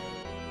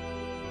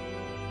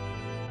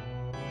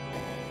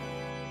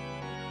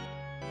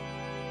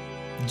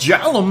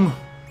 Jallum!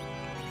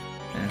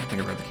 Yeah, I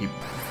think I'd rather keep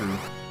food.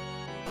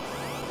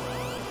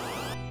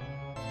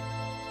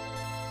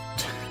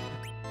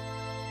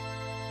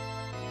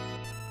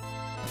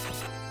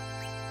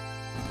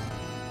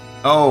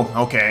 Oh,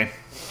 okay.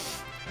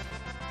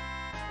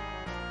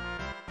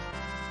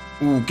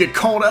 Ooh, get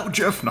called out,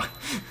 Jeff! No.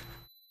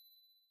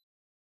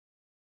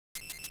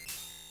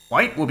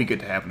 White will be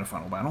good to have in a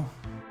final battle.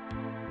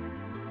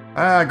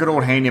 Ah, good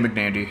old Handy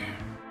McNandy.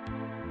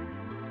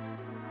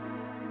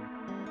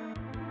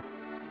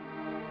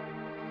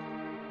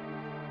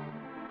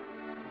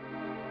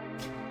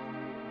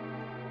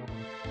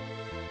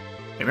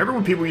 Remember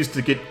when people used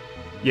to get...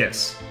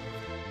 Yes.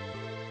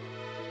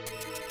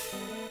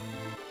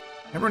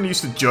 Everyone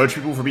used to judge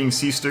people for being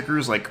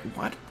C-stickers. Like,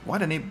 what? Why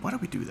did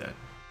we do that?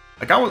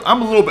 Like, I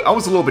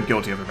was a little bit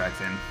guilty of it back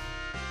then.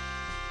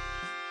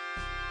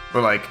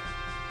 But like,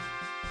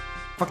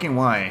 fucking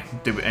why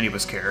did any of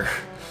us care?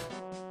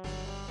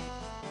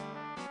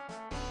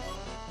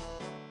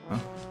 Huh?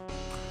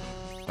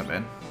 Not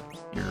bad.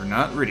 You're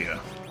not Rydia.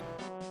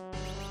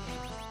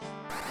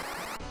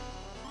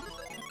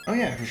 Oh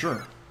yeah, for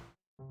sure.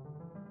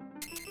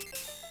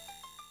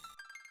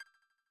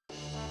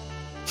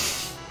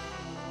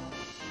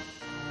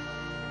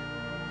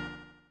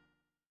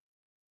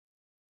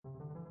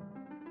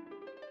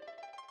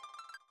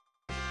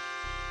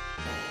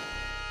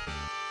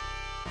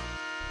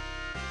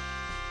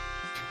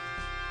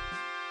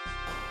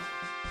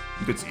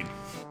 Good seed.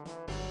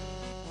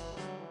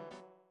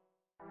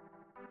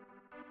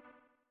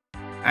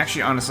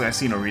 Actually, honestly, I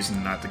see no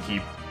reason not to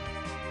keep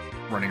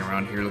running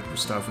around here looking for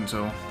stuff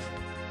until...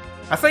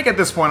 I think at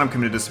this point I'm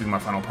committed to this to be my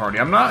final party.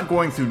 I'm not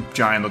going through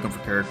Giant looking for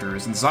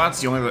characters, and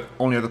Zot's the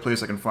only other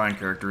place I can find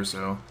characters,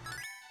 so...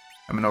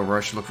 I'm in no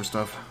rush to look for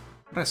stuff.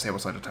 What did I say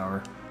outside the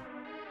tower?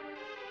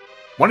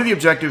 One of the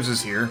objectives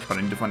is here, but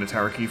I need to find a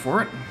tower key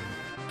for it.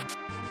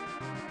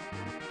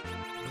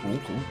 Cool,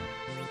 cool.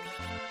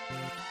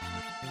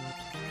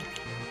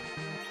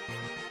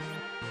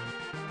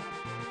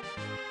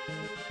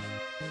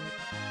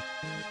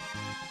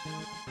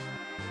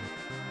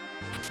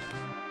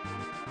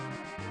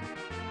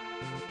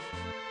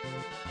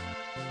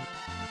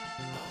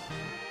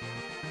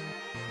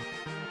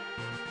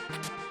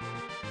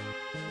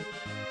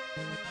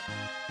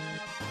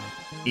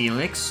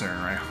 Elixir,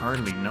 I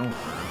hardly know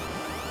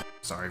her.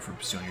 Sorry for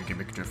pursuing your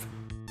gimmick drift.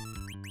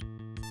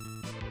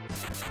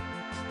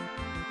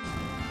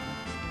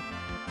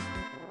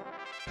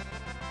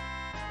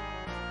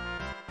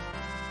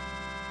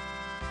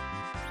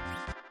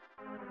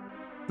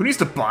 Who needs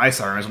to buy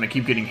sirens when I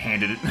keep getting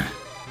handed it?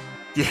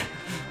 Yeah.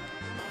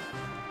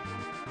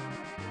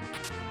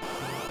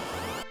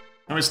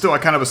 I mean, still, I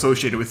kind of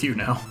associate it with you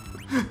now.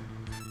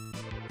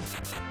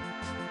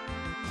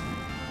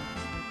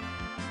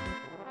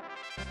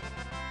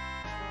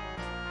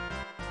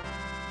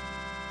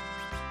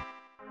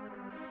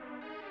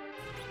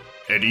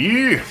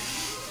 Eddie!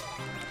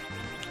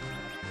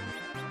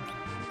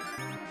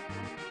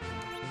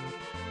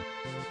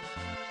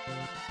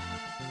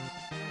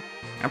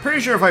 I'm pretty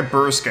sure if I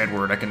burst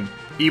Edward, I can,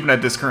 even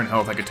at this current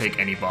health, I could take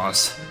any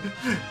boss.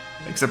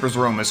 Except for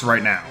Zeromus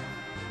right now.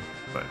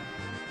 But...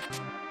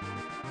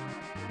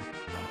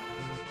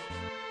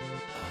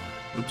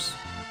 Oops.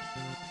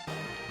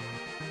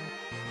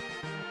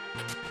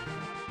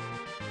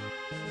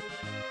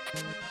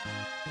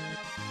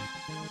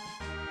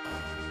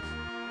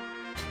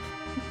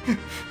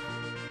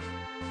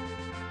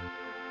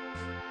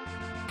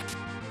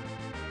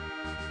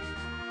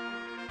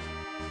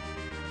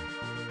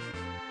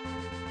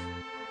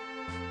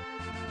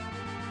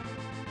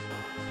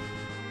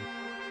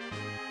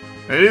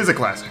 It is a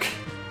classic,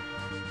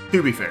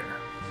 to be fair.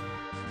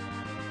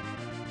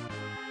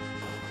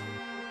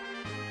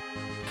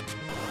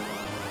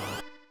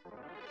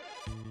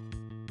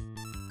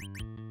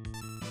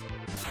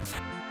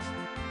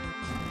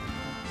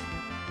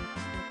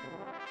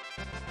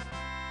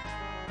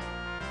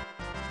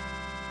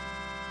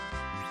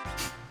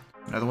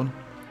 Another one.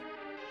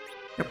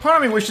 Yeah,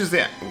 part of me wishes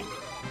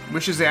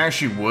they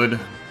actually would.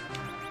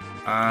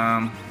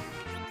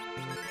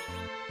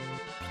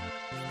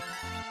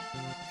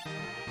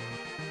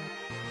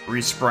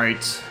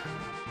 Resprite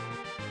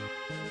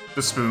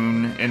the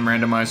spoon in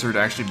Randomizer to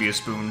actually be a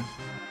spoon.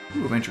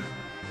 Ooh, adventure.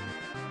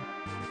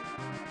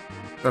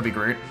 That'd be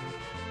great.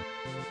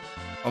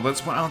 Oh,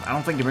 that's one. I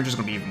don't think the adventure's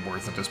gonna be even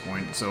worth at this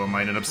point, so I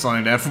might end up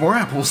selling that for more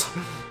apples.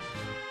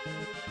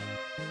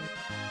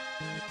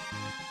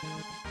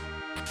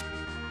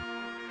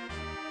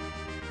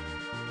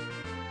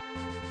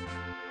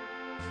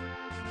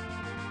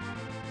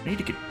 I need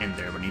to get in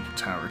there, but I need a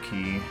tower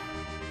key.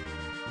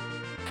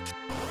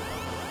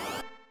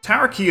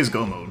 Tower key is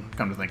go mode,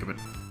 come to think of it.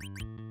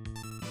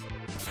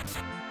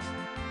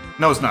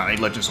 No, it's not. I need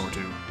Legend Sword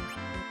 2.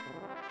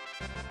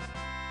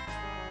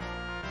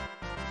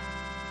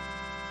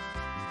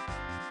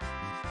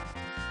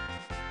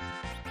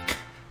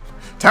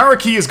 Tower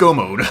key is go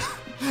mode.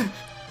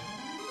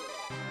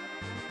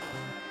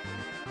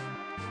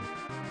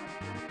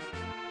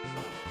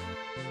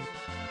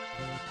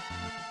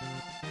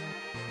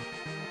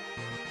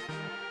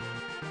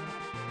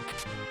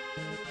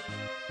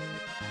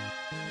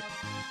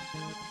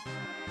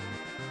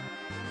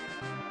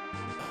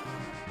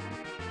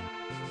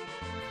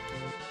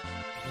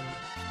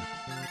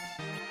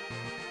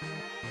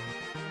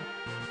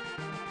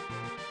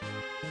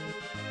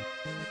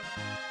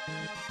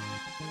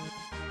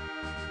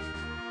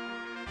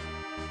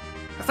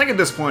 I think at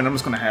this point I'm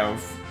just gonna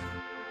have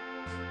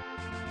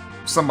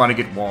somebody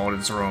get walled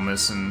at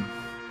Zeromus, and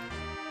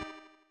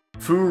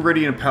Fu,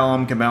 Radiant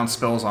Pelham can bounce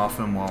spells off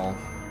him while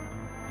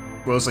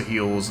Rosa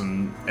heals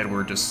and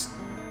Edward just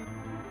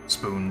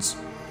spoons.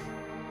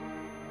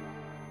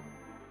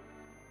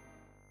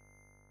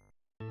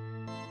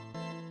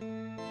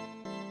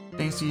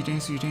 Dancy,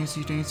 dancy,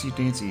 dancy, dancy,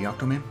 dancy,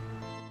 Octoman.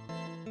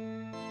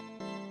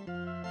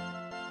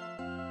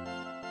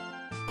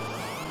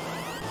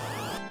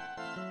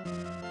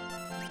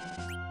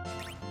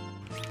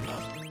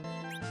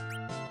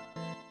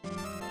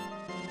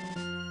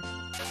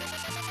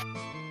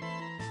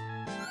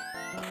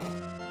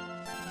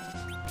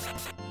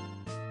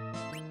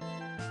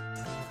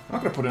 I'm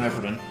not gonna put an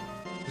effort in.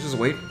 Let's just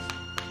wait.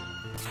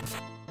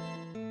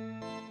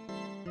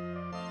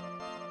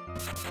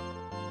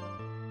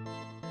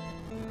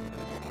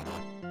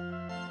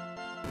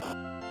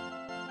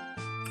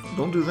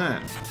 Don't do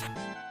that.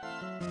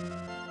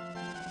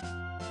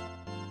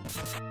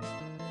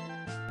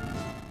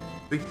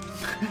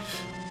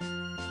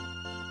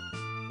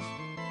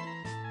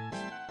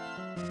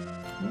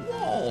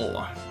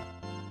 Wall.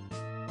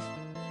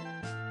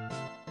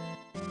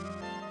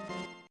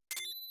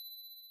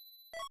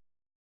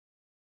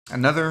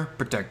 Another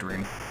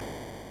Protectorine.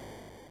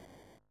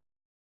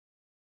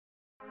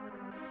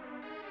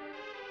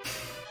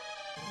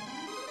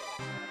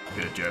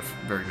 Good, Jeff.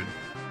 Very good.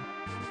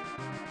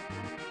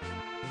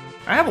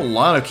 I have a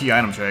lot of key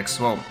item checks.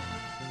 Well,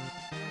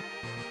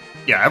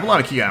 yeah, I have a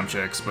lot of key item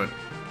checks, but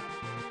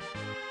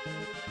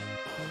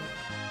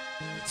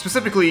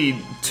specifically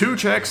 2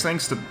 checks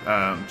thanks to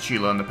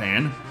Sheila and the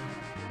Pan,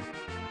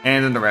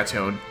 and then the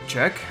rat-tailed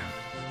check.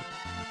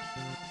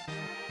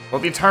 Well,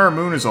 the entire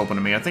moon is open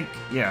to me. I think,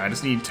 yeah, I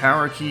just need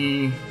Tower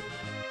Key.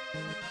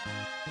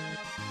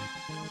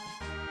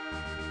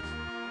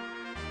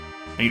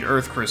 I need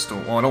Earth Crystal.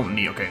 Well, I don't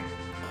need, okay.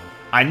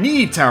 I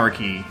need Tower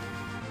Key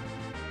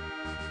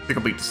to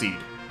complete the seed.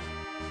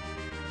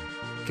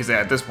 Because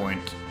at this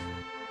point,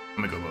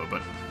 I'm gonna go low,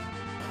 but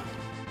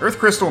Earth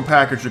Crystal and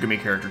Package will give me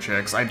character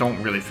checks. I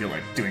don't really feel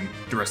like doing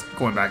the rest,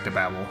 going back to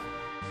Babel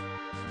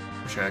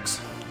for checks.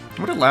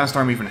 What did last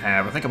arm even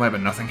have? I think it might have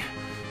been nothing.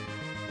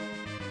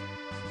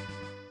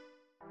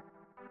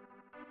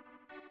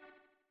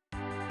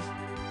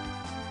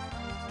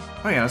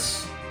 Oh yeah,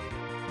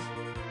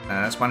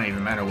 that's might not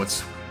even matter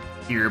what's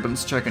here, but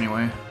let's check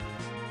anyway.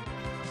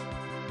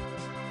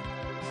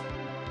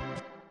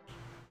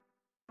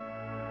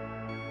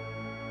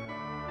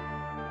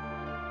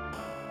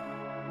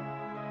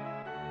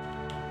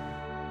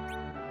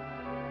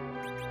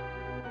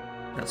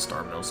 Got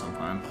Star Mill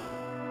sometime.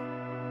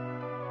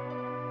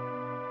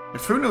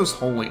 If who knows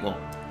holy, well,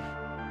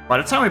 by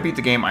the time I beat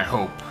the game, I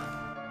hope.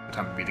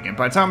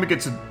 By the time we get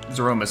to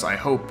Zeromus, I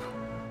hope.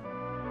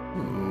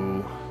 Ooh.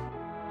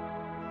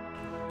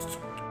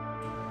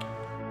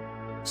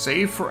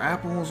 Save for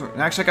apples, or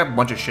actually I got a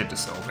bunch of shit to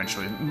sell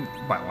eventually.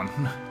 Buy one.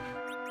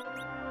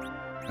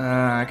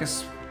 I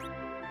guess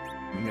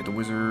we got the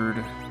wizard.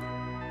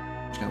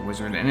 Just got a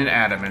wizard and an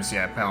adamants.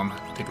 Yeah, pound.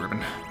 Take a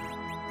ribbon.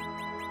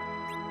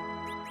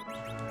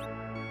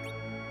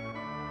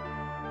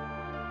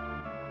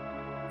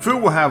 Fu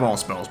will have all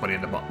spells by the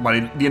end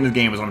of the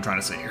game is what I'm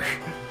trying to say here.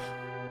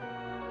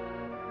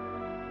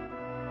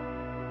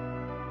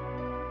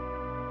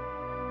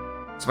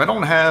 So if I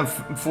don't have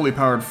fully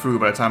powered Fu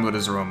by the time I go to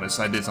Zeromus,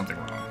 I did something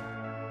wrong.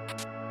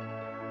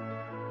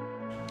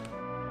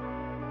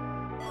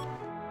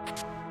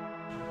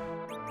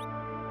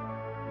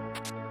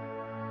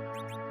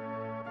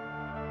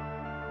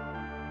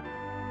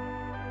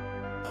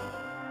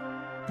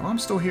 Well, I'm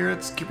still here.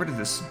 Let's get rid of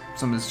this,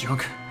 some of this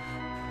junk.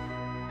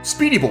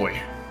 Speedy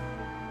boy!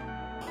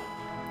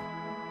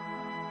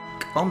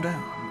 Calm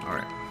down.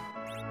 Alright.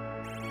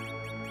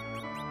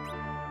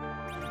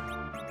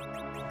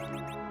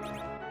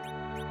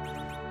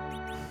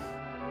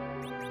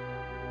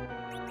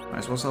 Might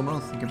as well sell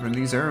both. Get rid of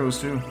these arrows,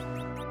 too.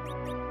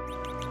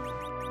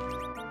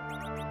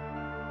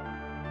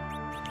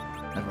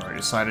 I've already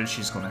decided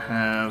she's going to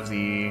have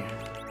the...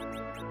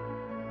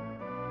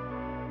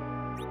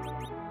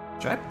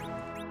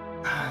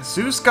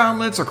 Zeus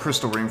Gauntlets or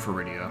Crystal Ring for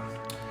Rydia?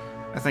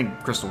 I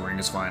think Crystal Ring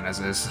is fine as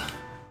is. I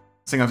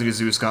think I'll have to do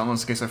Zeus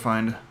Gauntlets in case I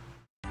find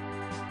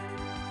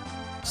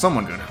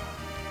someone good.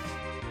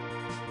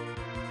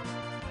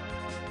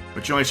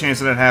 But the only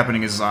chance of that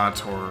happening is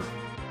Zot or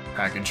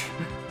Package.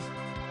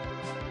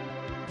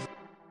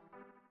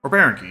 Or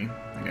Baron Key,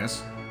 I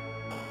guess.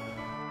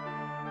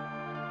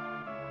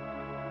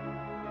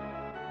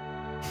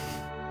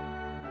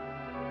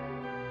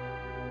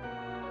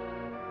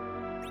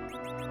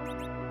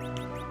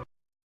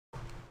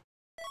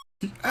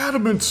 The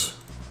Adamant!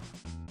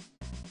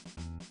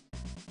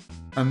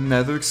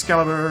 Another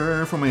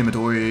Excalibur from my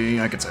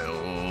inventory, I can tell,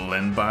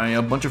 and buy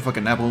a bunch of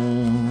fucking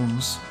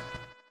apples.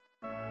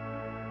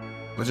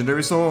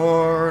 Legendary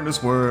sword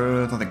is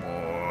worth nothing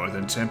more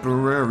than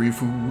temporary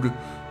food.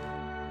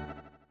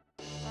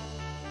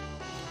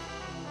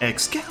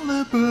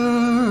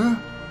 Excalibur!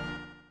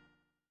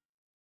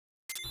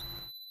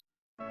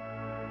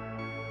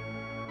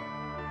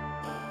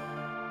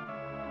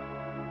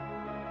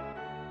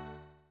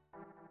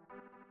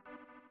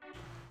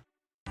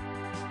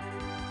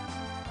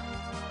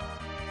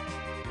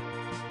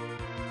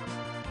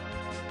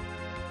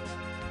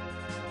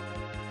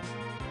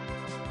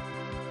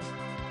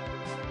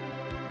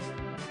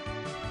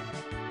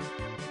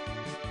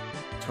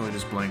 Totally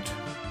just blinked.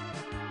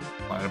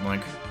 Why did I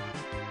blink?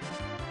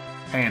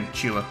 And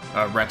Sheila.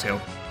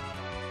 Rat-tail.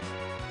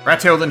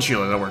 Rat-tail, then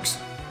Sheila. That works.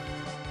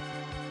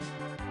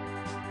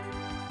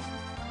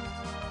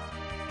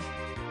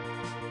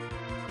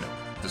 No,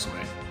 this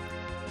way.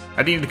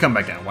 I needed to come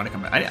back down. Why did I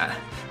come back?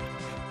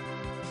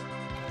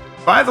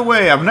 By the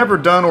way, I've never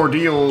done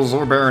Ordeals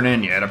or Baron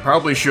N yet. I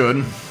probably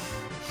should.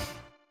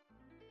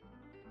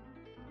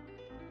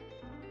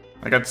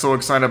 I got so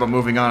excited about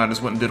moving on, I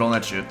just went and did all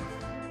that shit.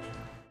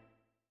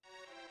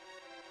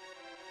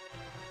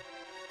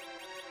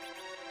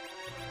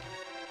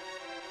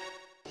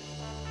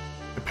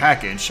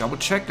 Package. I will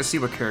check to see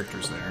what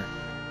character's there.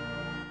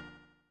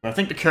 If I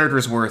think the character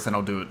is worth, then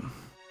I'll do it.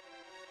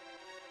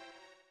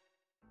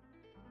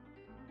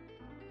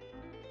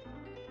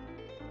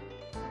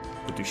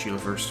 We'll do Sheila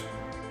first.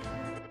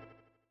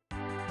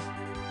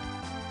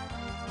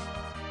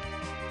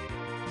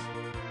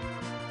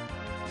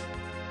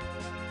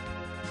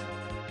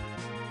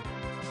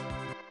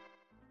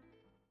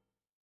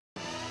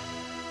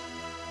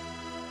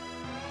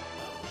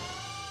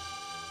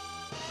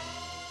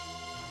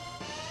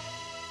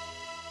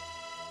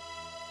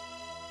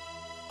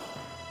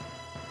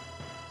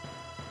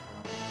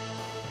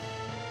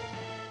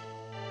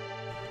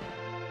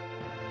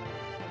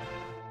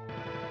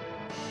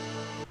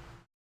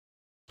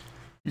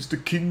 He's the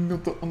king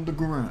of the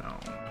underground.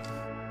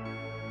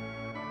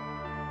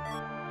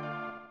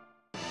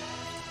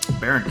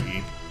 Baron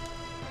Nkey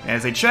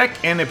as a check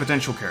and a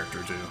potential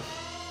character too.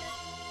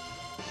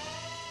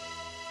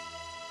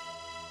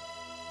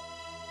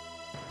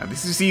 Now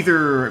this is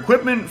either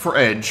equipment for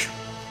Edge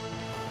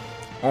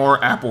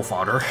or apple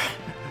fodder.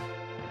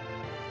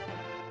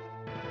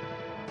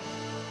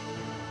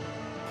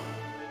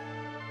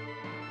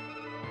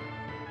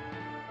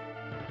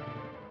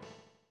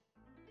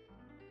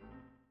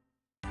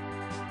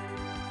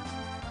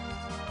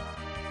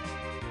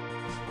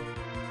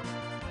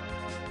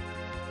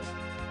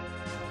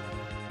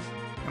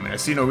 I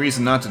see no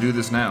reason not to do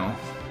this now.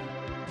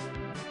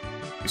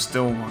 We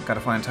still gotta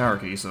find Tower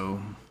Key, so...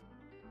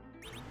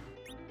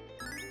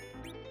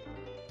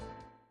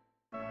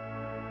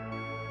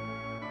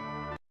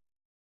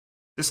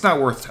 It's not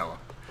worth telling.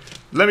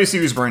 Let me see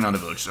who's burning on the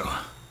village, though.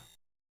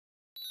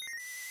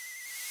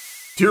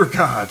 Dear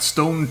God,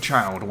 Stone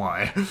Child,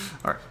 why?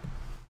 Alright.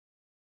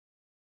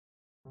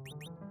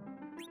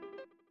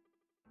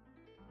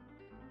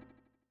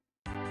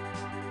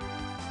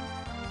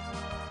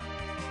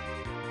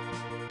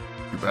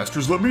 You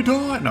bastards let me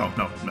die! No.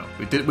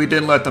 We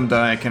didn't let them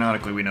die.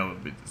 Canonically, we know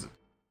it.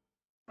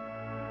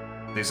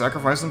 They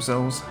sacrificed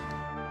themselves.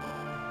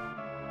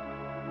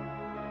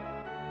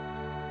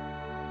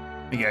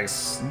 Hey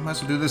guys, might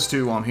as well do this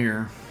too while I'm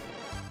here.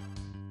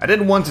 I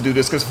didn't want to do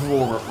this because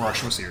Full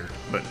Rush was here,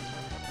 but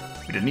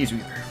we didn't need to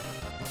either.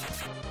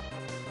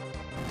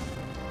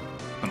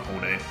 On a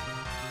whole day.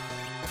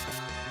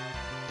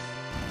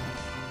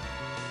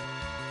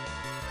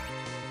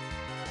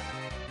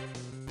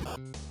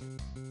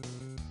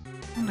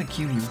 I'm gonna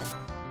kill you.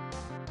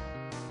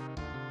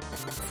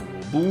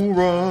 Full Bull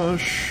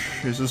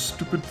Rush is a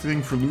stupid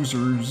thing for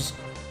losers.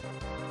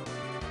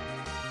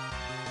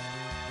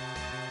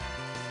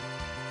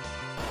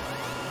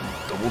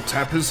 Double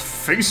tap his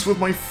face with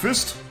my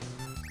fist.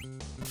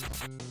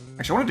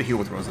 Actually, I wanted to heal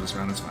with Rosa this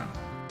round, it's fine.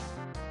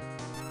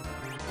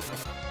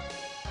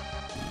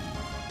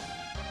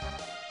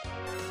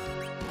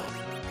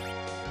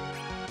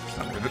 It's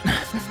not worth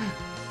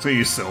it. So you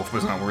use Sylph, but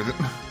it's not worth it.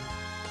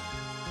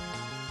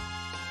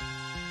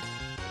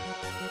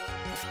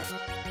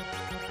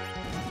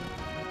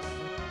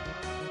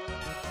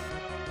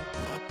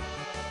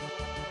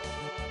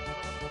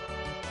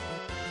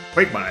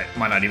 Wait,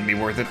 might not even be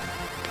worth it.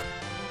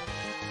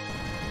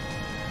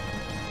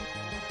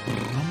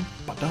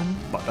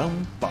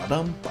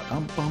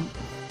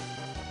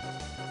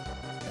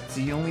 That's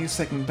the only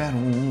second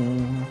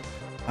battle.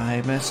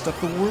 I messed up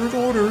the word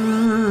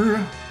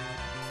order.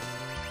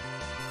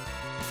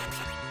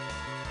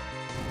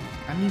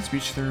 I need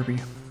speech therapy.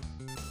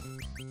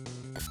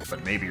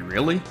 But maybe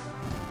really?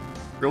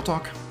 Real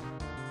talk?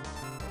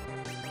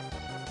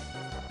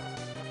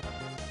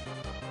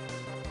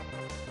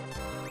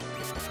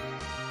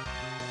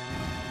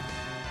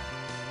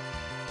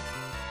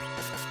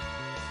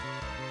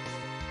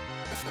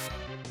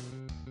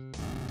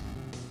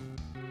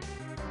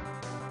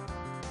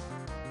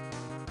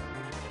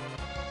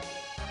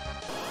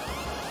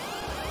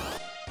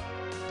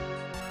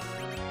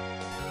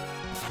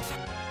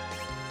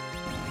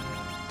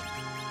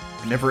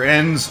 Never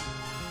ends.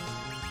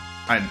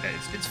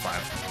 It's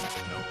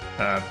 5.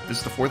 No. This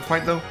is the 4th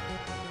fight, though?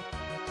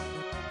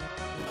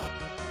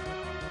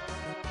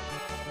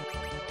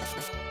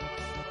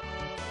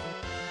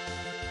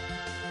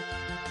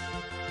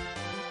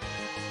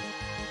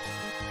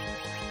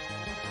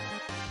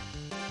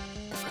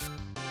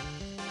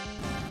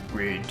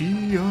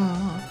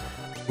 Radia,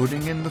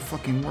 putting in the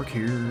fucking work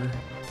here.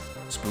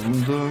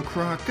 Spoon the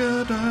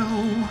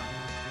crocodile.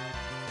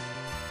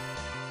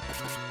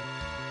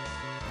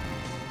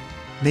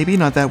 Maybe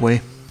not that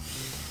way.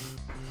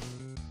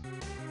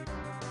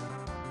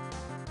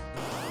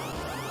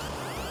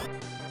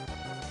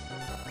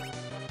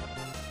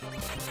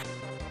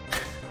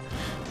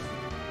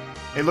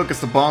 Hey look,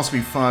 it's the boss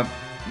we fought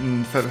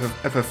in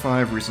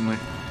FF5 recently.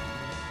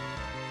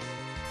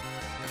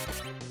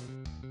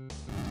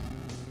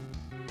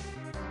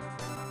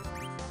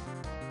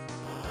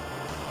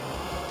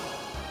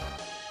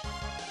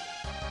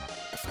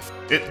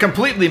 It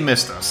completely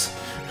missed us.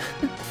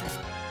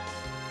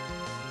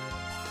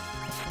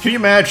 Can you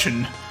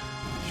imagine?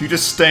 You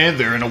just stand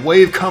there and a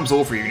wave comes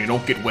over you and you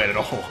don't get wet at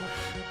all.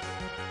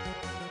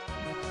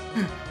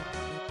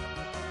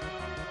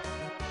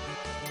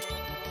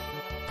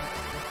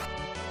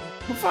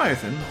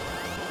 Leviathan?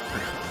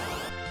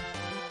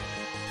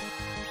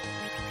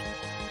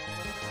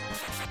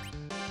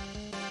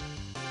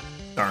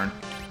 Darn.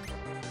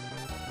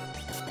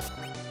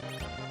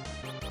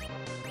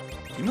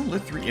 Do you know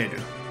Lit 3? Yeah, I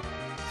do.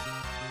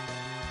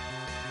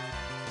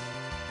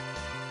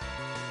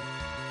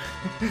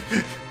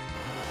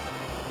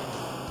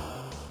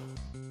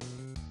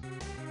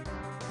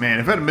 Man,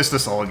 if I had missed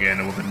this all again,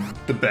 it would have been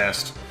the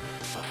best.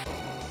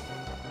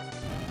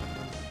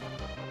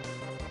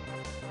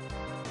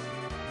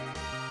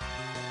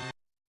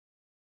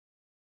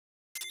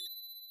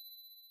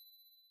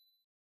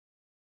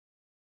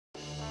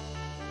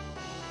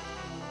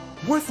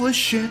 worthless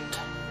shit.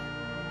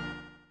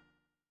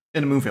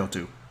 And the Moonveil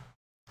too.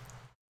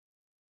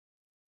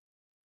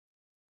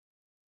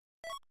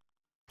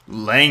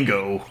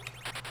 Lango.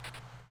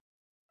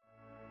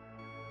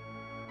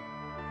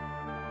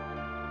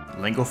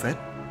 Lango Fett?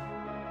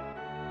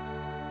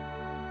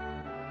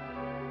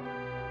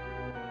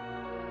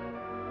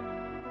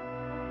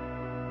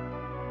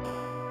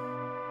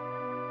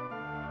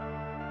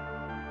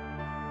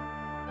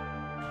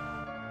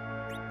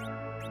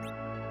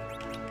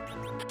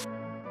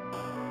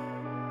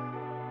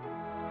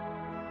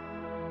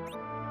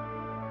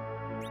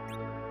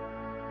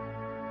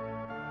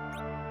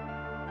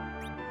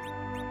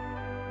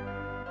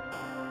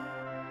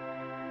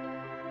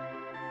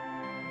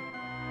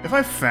 If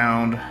I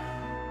found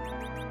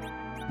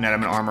an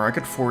adamant armor, I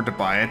could afford to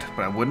buy it,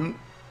 but I wouldn't,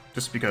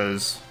 just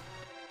because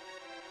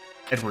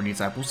Edward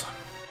needs apples.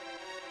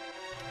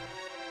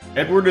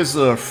 Edward is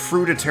a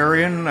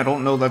fruitarian. I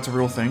don't know if that's a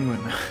real thing, but...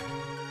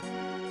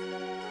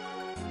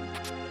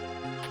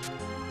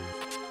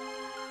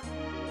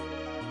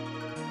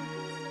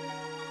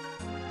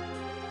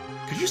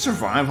 Could you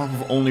survive off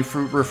of only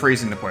fruit?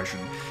 Rephrasing the question.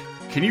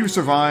 Can you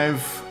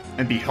survive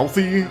and be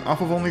healthy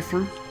off of only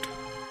fruit?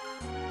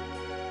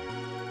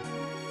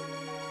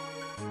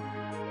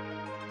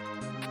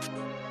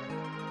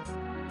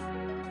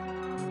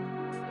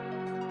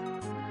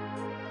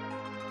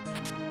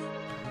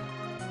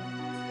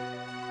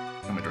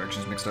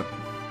 Mixed up.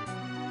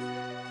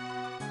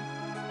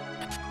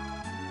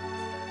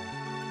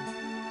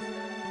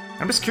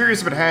 I'm just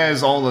curious if it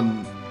has all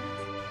the...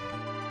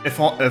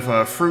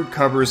 If fruit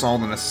covers all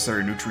the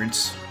necessary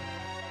nutrients.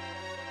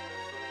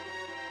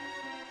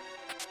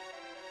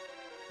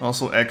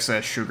 Also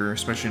excess sugar,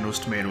 especially in those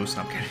tomatoes.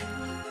 No, I'm kidding.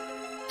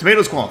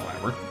 Tomatoes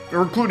qualify.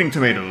 We're including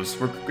tomatoes.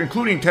 We're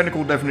including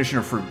technical definition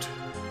of fruit.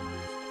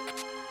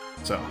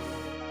 So.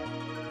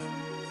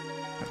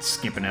 That's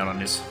skipping out on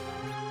this.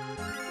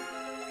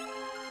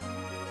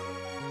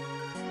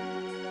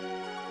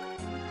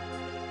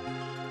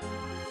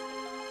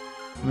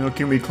 Now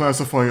can we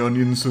classify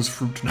onions as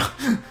fruit now?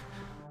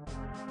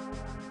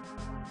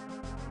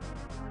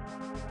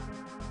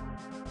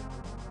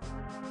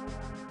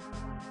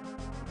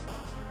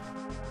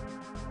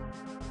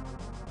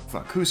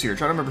 Fuck, who's here?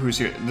 Try to remember who's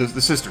here. The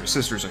sisters.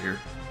 Sisters are here.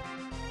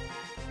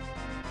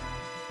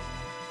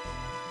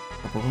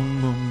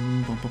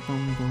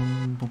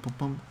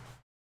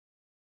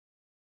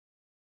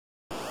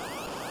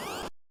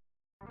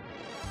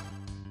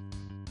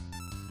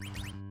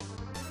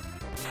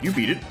 You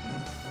beat it.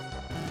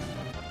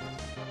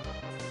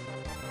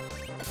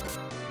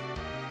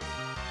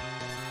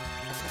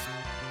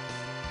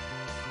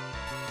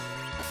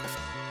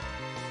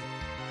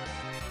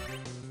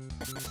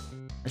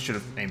 I should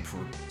have aimed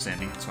for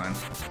Sandy, it's fine.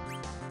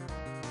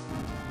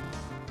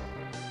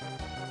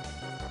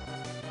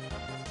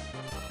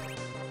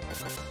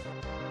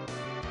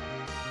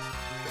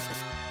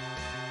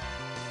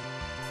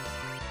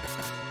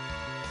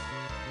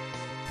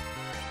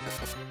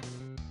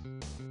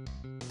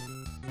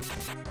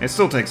 It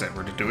still takes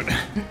effort to do it.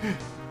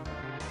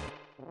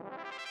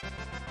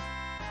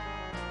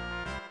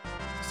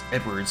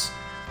 Edward's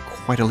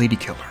quite a lady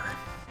killer.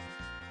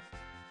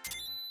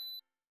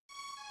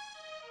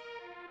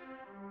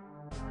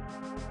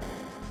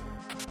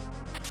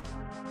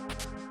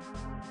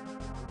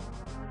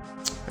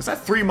 Is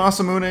that 3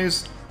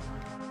 Masamunes?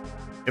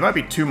 It might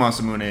be 2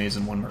 Masamunes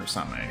and 1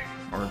 Murasame,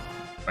 or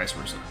vice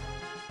versa.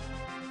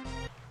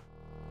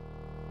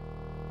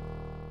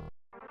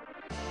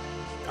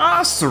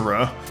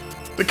 Asura!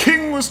 The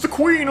king was the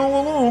queen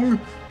all along!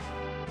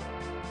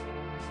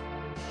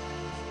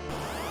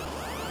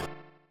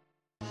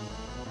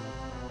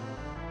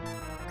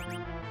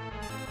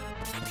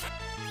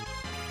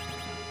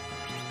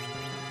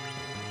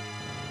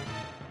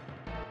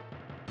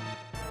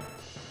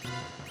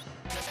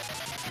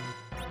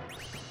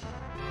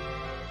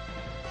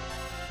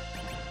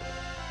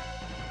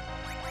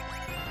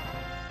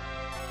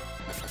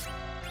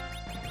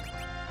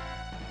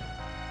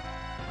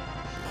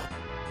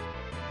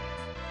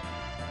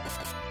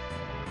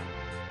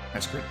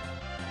 That's great.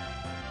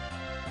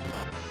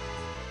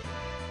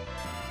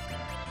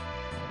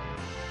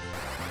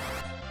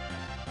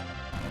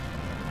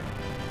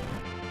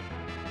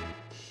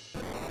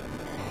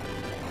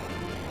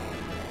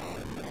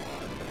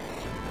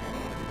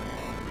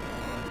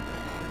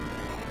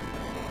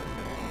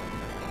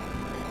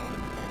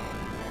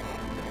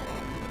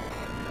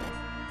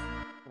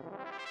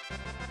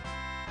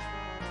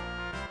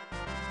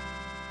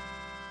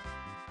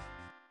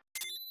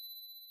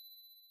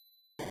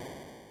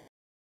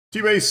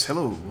 T-Base,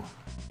 hello.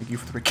 Thank you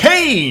for the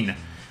Kane!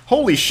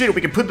 Holy shit,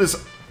 we can put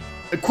this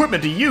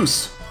equipment to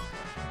use!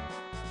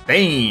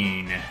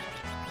 Bane!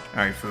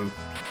 Alright, Foo.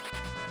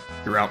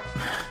 You're out.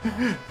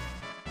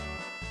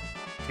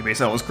 T-Base,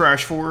 that was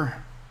Crash 4.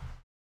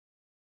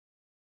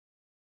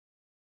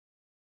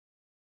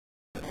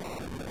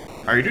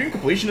 Are you doing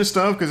completionist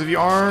stuff? Because if you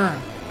are,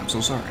 I'm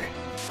so sorry.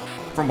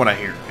 From what I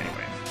hear,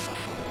 anyway.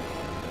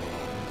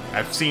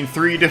 I've seen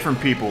 3 different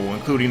people,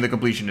 including the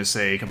completionists,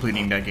 say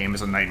completing that game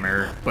is a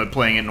nightmare, but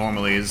playing it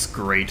normally is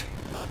great.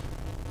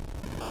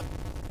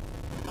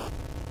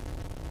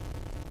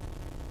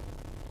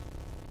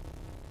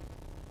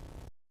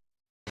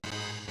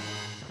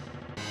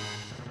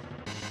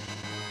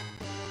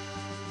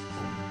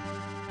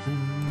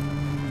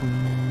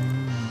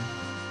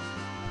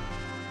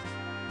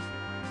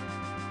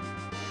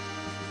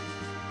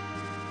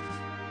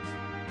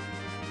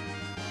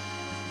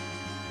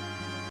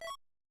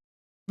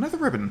 Another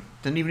ribbon.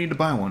 Didn't even need to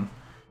buy one.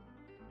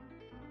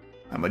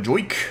 I'm a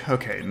joik.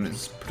 Okay,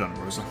 let's put on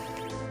Rosa.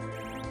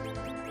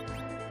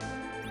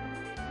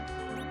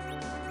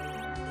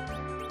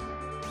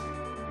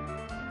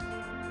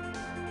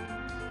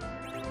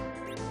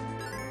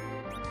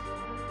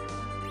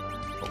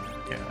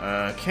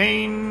 Yeah,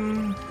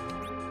 Kane.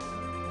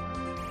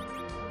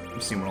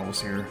 Let's see what else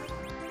here.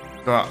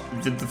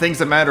 The things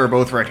that matter are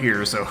both right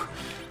here, so.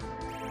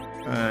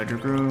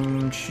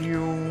 Dragoon,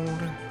 Shield.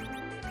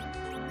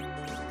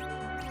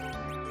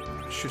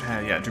 Should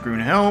have, yeah, Dragoon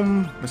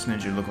Helm. What's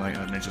Ninja look like?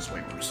 Ninja's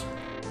White Horse.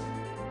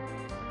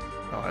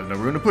 I'll have no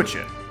room to put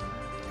yet.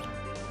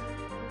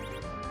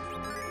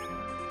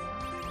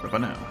 What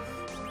about now?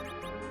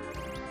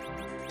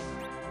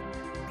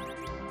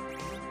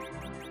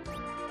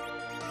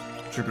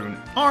 Dragoon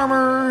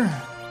Armor.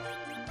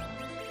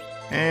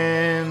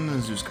 And the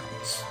Zeus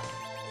Guns.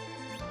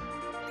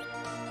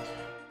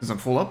 Since I'm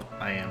full up,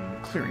 I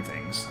am clearing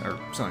things, or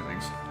selling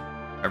things.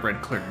 I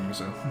read clearing,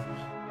 so.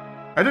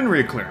 I didn't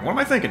read clearing. What am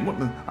I thinking? What?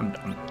 I'm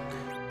done.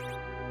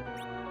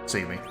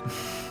 Save me.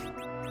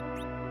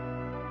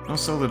 I'll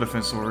sell the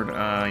defense sword.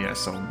 Yeah,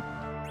 sell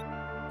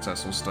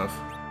Cecil stuff.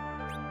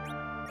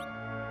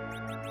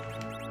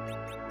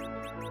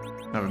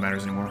 None of it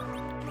matters anymore.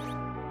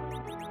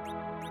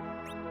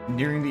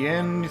 Nearing the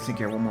end. You think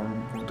you have one more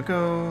world to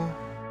go?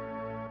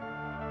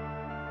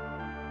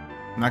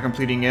 I'm not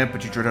completing it,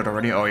 but you dread it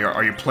already. Oh,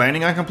 are you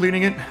planning on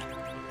completing it?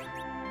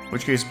 In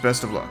which case,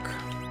 best of luck.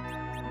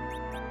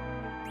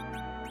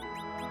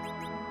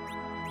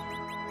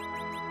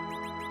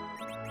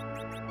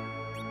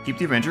 Keep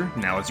the Avenger.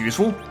 Now it's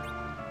useful.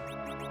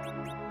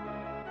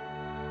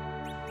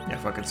 Yeah,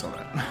 fucking sell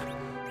that.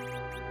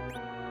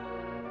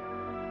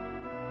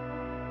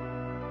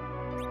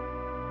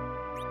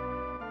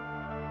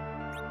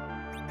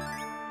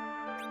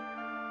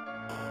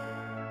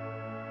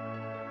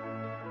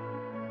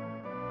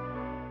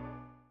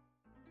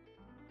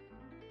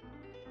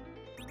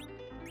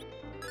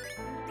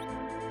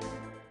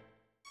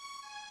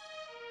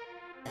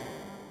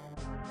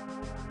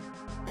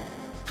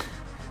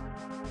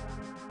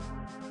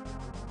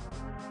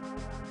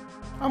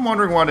 I'm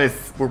wondering what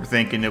if we're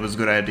thinking it was a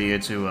good idea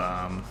to,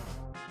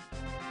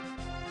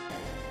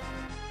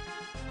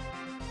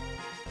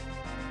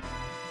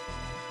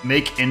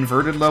 make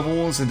inverted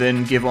levels and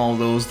then give all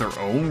those their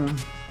own...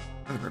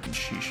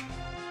 Sheesh.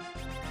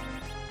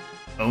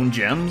 Own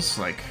gems?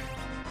 Like,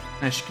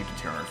 I should keep the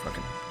tiara,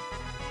 fucking.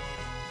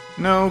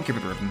 No, give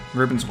it the ribbon.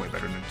 Ribbon's way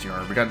better than the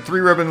tiara. We got 3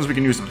 ribbons, we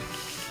can use them.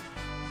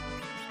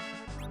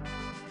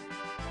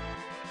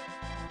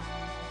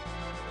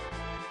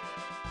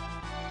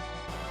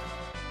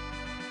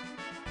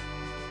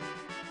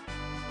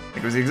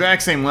 It was the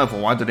exact same level,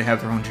 why did they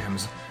have their own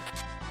gems?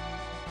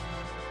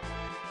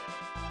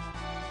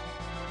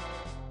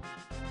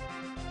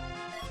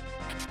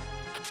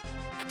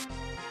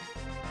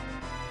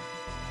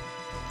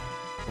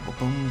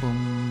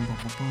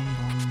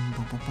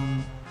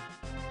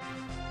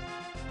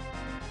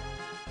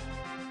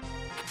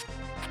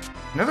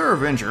 Another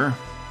Avenger.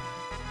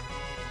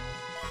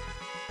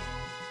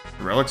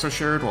 The relics are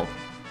shared? Well,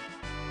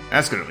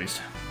 that's good at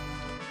least.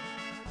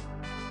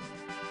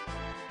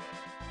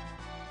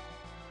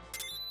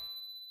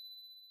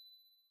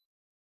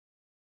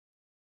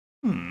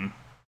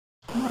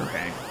 Water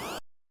hag.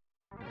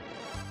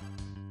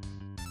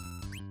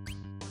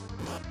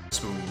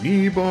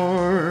 Spoony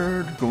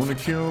Bard, gonna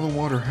kill the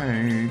water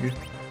hag.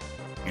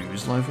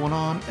 Use life 1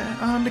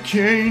 on the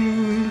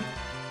king.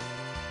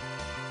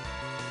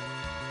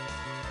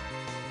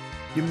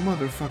 You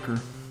motherfucker.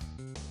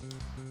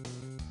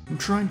 I'm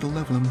trying to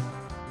level him.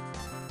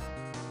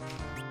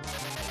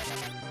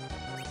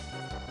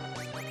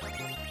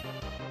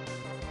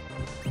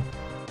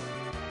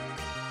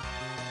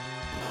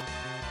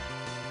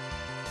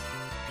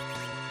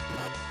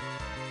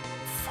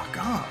 Fuck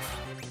off.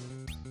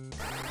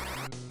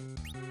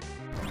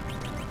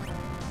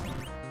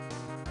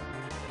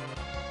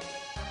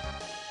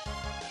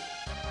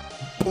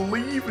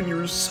 Believe in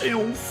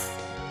yourself.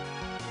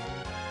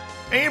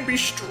 And be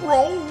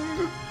strong.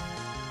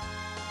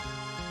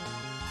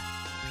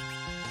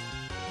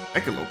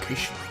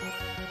 Echolocation.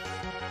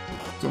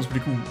 Sounds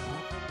pretty cool.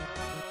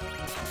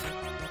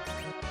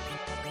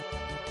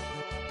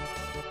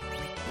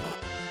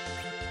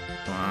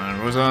 Come on,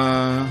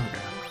 Rosa. Okay.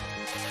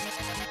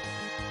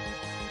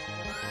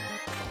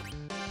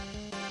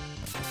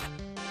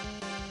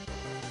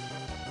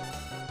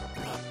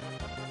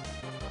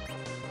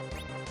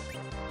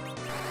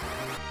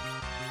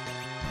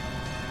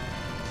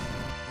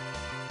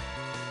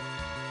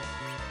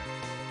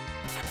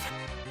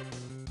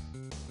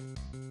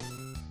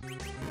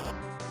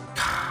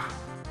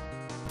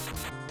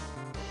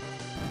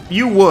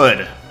 You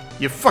would.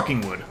 You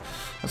fucking would.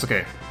 That's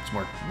okay.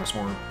 There's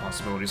more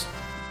possibilities.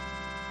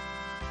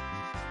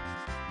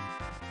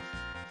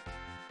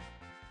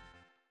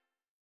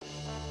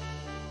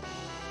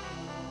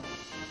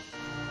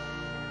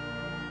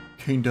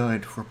 Kane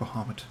died for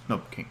Bahamut.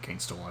 No,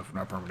 Kane's still alive,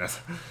 not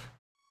permadeath.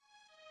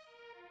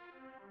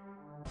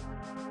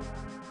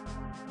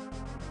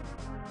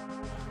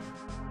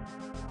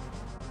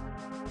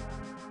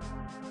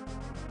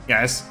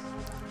 Yeah, I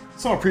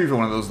saw a preview of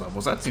one of those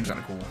levels. That seems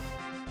kind of cool.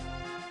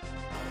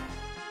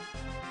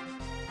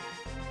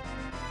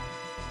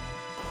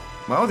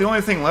 Well, the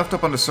only thing left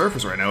up on the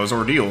surface right now is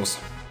ordeals.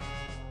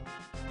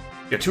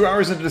 Yeah, 2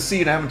 hours into the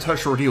sea and I haven't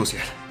touched ordeals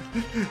yet.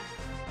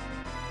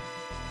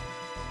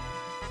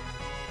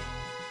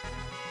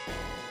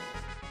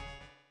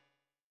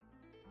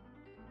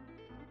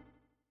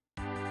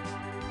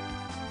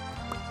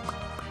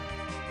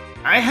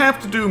 I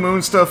have to do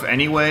moon stuff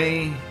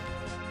anyway.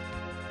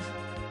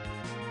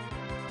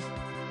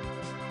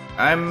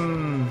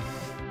 I'm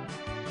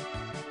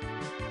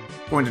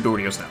going to do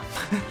ordeals now.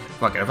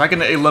 Fuck it, if I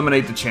can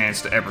eliminate the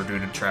chance to ever do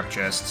the trap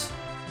chests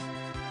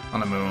on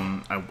the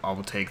moon, I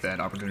will take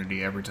that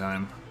opportunity every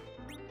time.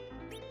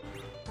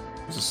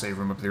 There's a save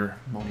room up there.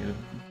 Won't need it.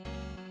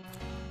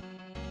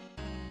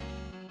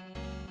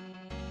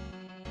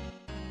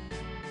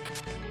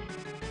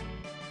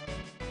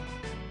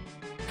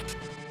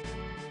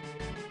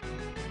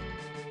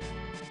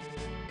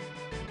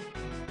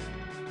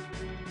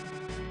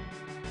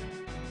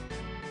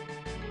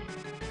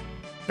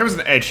 There was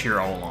an edge here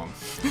all along.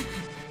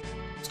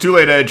 It's too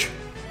late, Edge.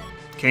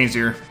 Kane's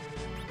here.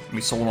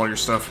 We sold all your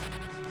stuff.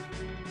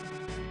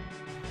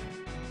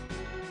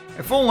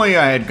 If only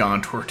I had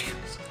gone toward you.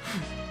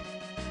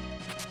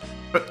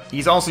 But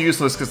he's also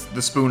useless because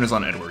the spoon is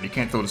on Edward. You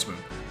can't throw the spoon.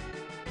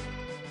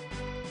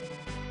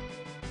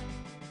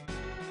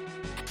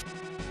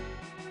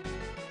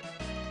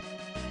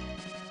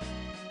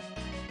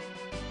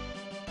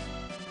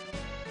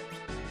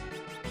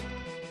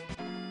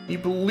 You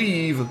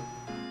believe...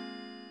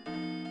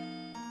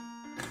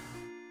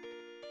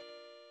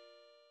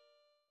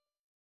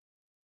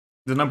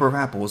 the number of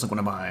apples I'm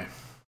gonna buy.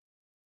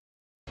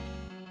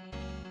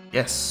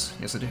 Yes,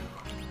 yes I do.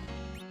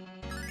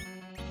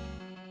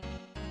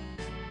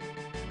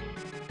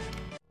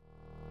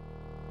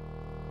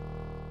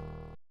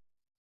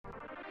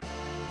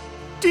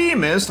 D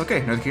missed. Okay,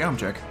 another key item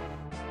check.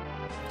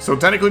 So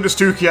technically there's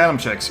 2 key item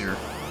checks here.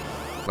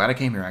 Glad I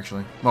came here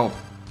actually. Well,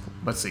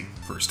 let's see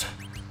first.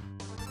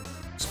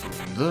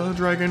 Spoon the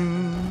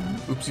dragon.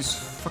 Oops, he's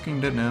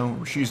fucking dead now.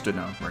 Or she's dead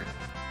now, right.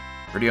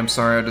 Brady, I'm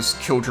sorry, I just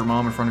killed your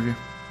mom in front of you.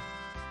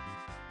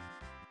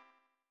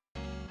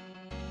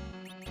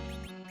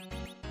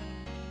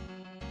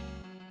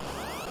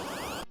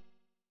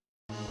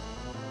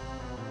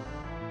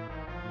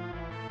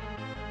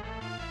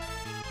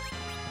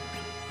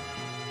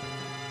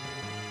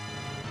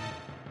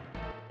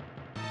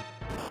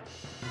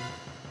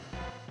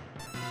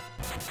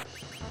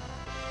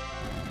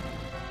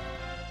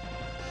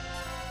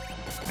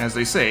 As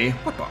they say,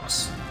 what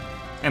boss?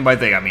 And by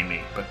they, I mean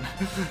me, but...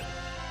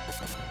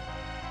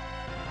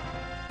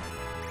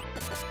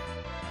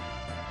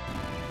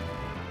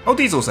 Oh,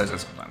 Diesel says it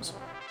sometimes.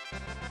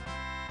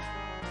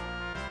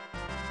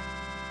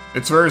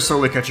 It's very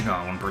slowly catching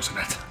on, one person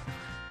at.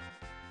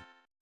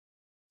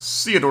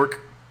 See ya,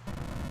 dork.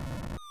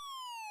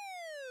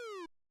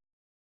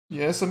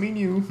 Yes, I mean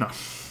you. No.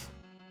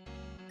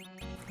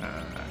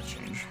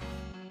 Change.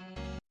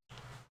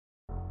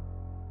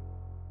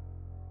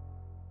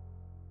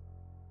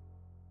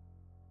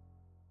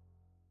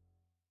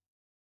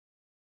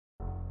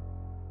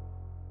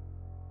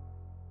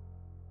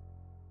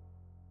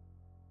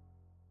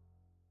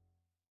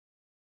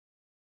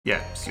 Yeah,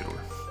 Theodore.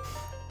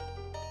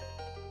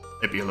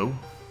 Maybe hello.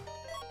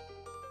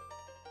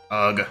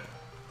 Ugh.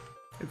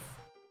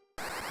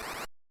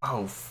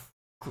 Oh,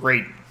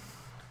 great.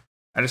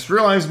 I just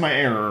realized my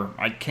error.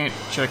 I can't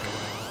check.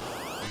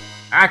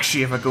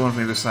 Actually, if I go in from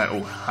the other side.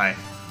 Oh, hi.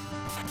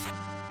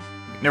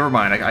 Never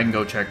mind. I can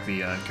go check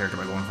the character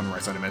by going from the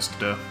right side. I missed.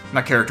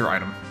 Not character,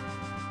 item.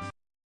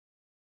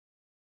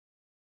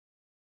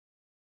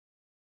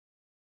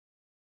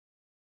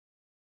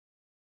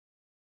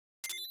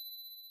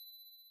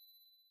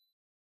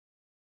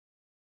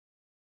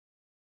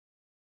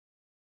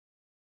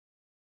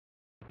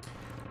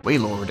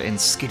 Waylord and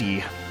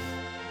Skitty.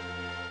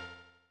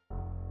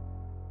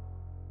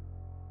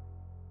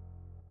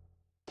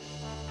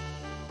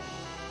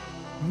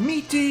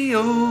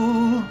 Meteor.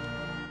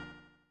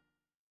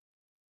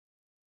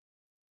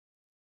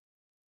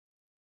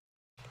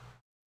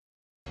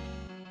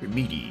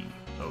 Meaty.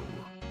 Oh.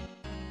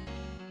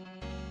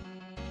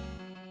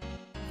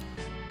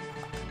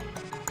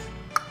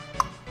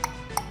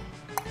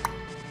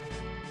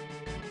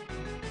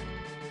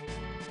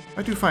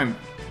 I do find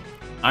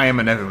I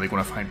am inevitably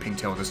going to find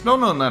Pinktail with this. No,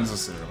 not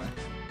necessarily.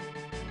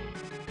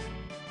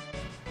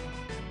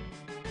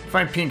 If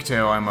I find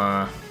Pinktail,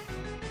 I'm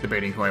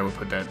debating who I would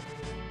put that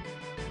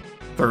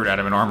third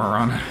adamant armor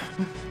on.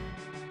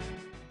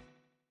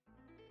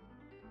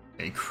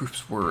 A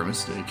groups were a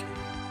mistake.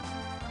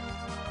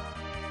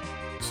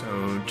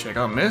 So check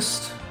out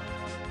Mist.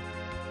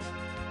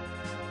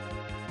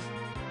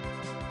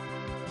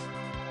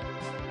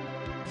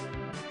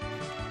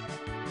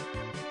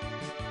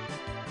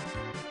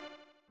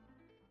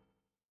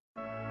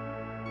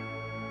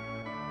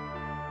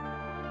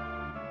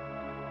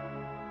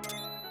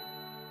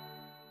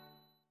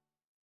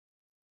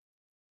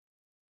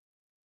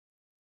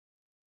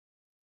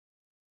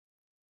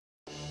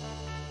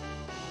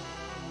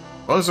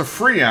 Well, there's a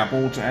free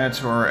apple to add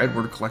to our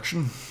Edward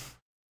collection.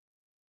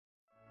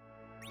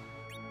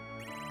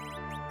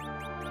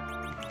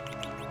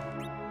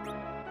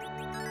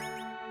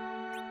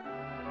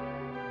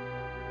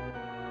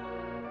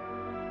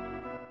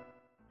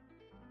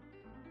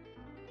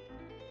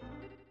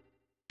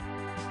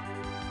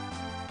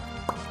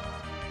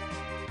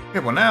 Okay,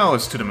 well now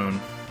it's to the moon.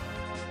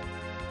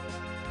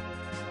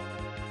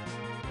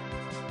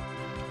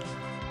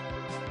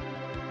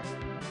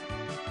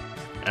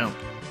 Oh.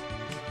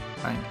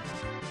 Fine.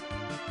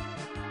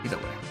 Either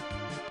way.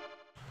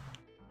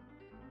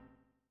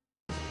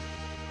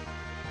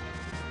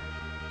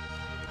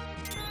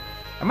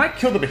 I might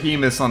kill the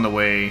behemoths on the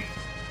way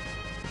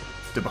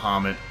to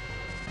Bahamut.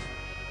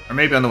 Or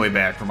maybe on the way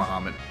back from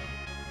Bahamut.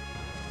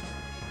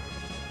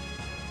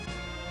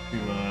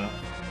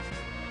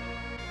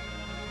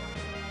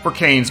 For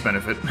Kane's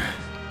benefit.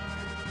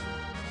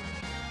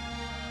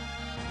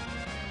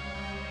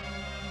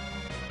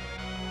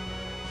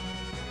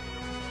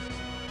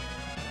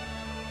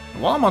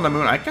 While I'm on the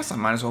moon, I guess I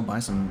might as well buy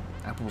some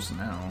apples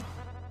now.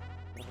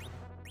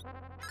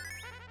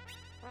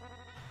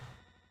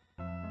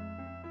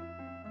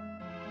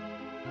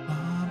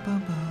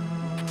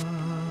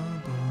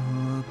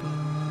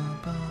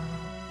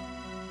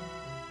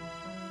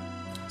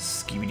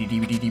 Skibidi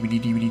dibidi dibidi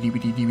dibidi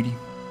dibidi dibidi.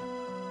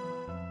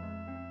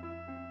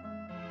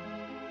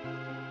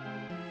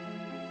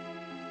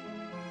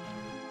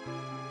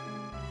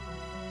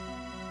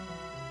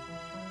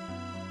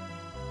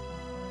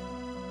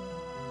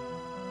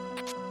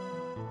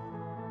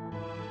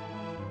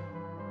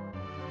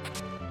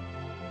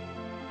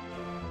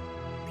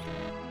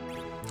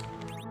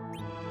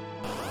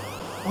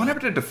 I never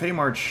did the Fey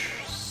March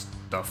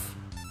stuff.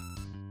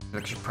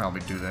 I should probably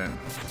do that.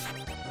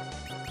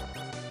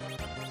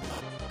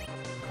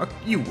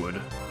 You would.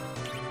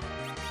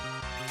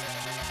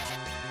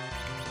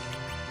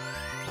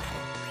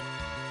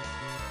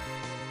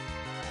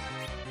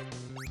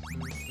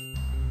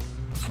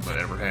 Let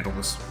Edward handle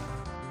this.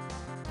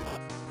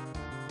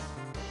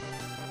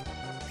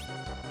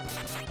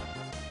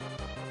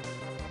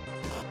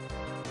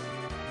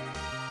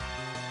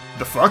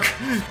 The fuck?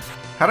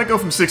 How'd I go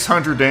from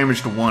 600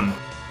 damage to 1?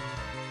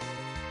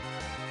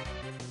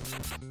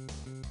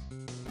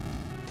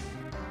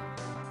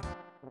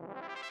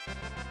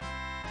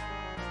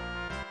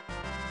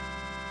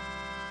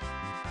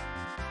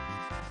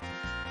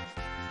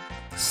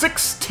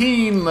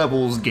 $16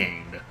 levels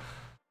gained.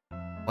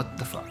 What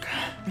the fuck?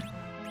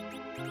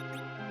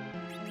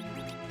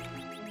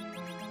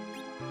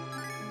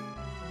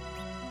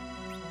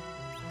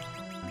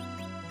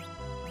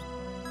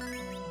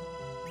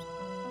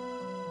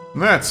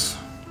 That's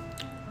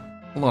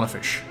a lot of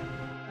fish.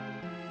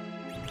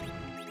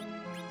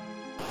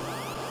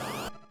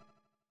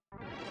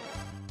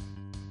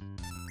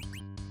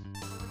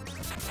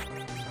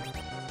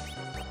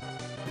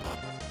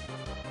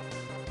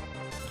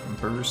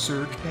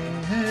 Berserk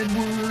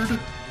Edward.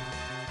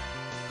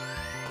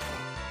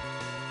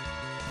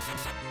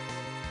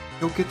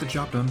 You'll get the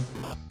job done.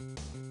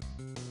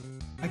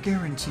 I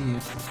guarantee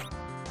it.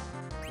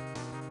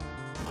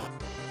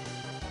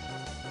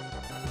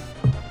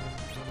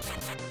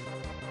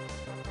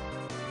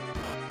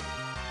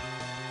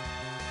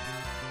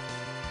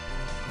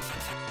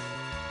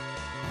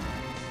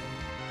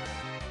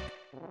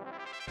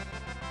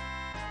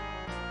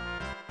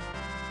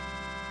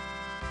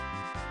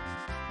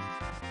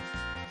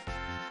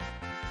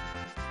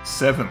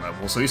 Seven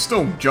levels, so he's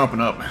still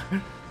jumping up.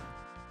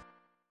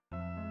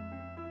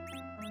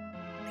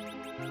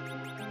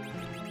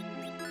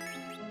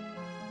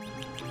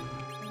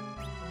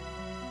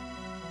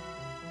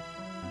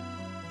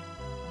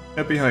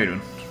 Happy, how you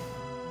doing?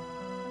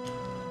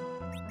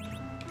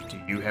 Do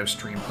you have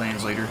stream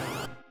plans later?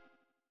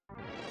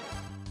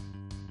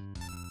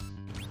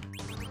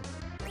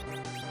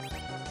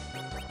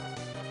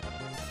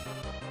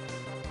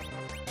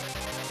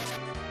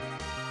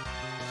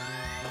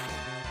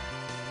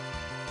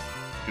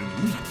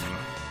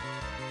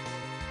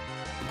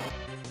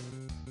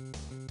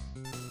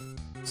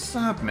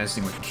 Stop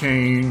messing with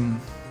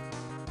Kane.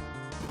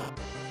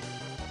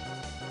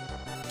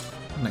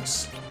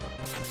 Nice.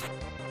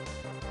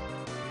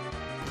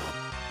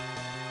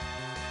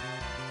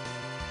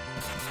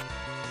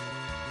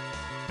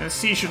 That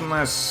sea shouldn't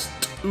last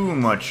too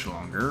much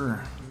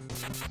longer.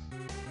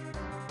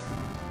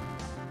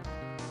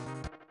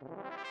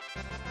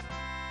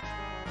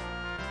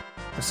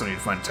 I still need to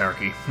find a tower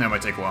key. That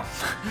might take a while.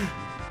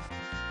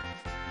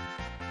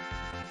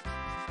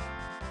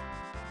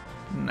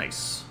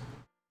 Nice.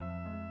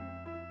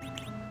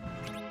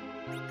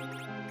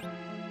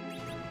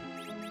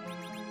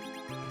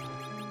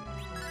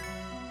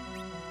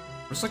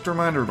 Just like to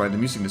remind everybody, the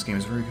music in this game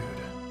is very good.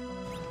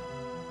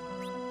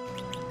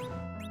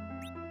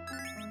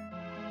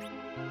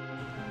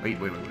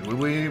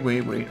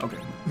 Wait. Okay.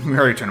 We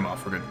already turned them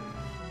off. We're good.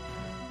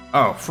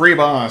 Oh, free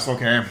boss.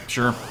 Okay,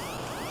 sure.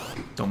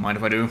 Don't mind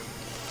if I do.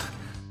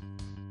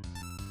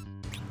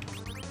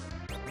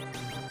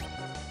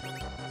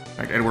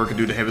 Like Edward could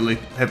do the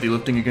heavy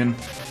lifting again.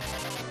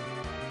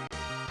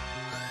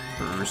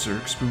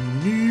 Berserk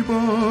Spoony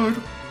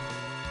Bud.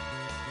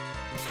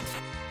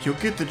 He'll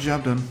get the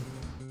job done.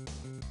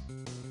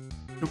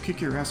 He'll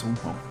kick your asshole.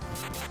 Oh.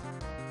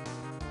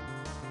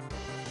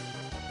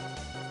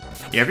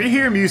 Yeah, if you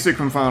hear music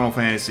from Final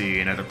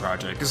Fantasy and other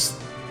projects,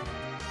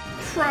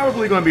 it's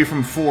probably going to be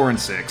from 4 and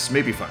 6,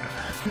 maybe 5.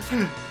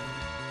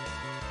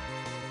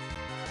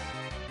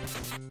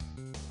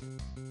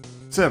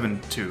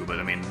 7 too, but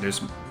I mean, there's...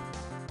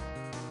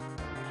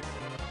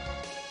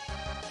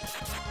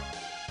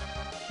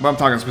 But I'm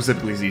talking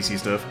specifically ZC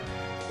stuff.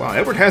 Wow,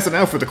 Edward has it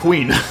now for the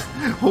Queen.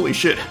 Holy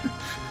shit.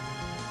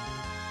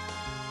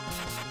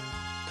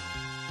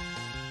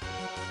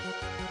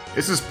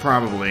 This is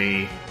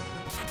probably...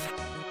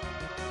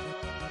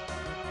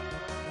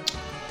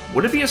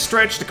 Would it be a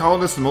stretch to call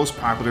this the most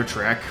popular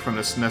track from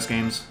the SNES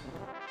games?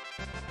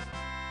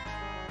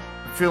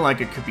 I feel like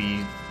it could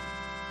be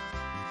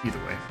either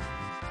way.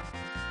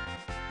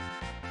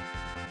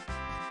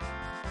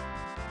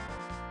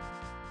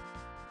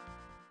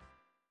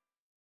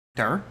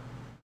 Tower?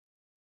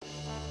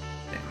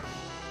 Damn.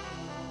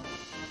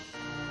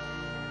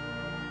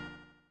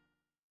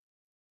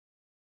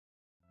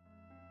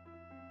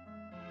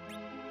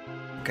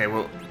 Okay,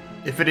 well,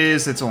 if it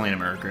is, it's only in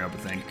America, I would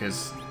think,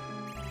 because...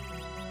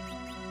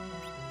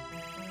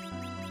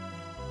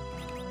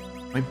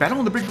 Like, battle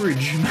on the big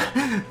bridge.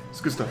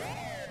 It's good stuff.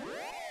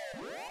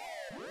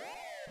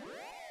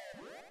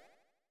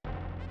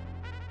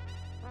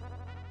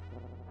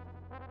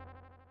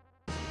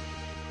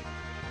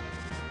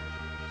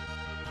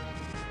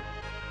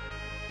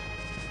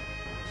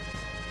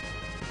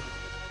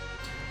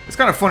 It's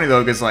kind of funny,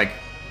 though, because, like,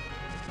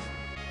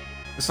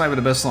 it's not even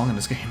the best song in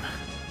this game.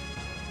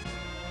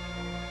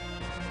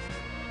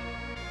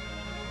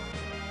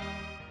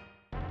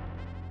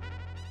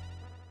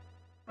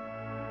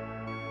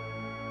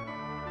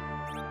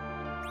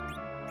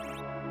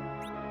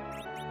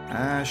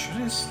 Should I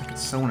just look at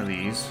some one of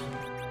these?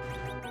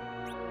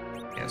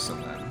 Yeah, some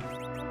of that.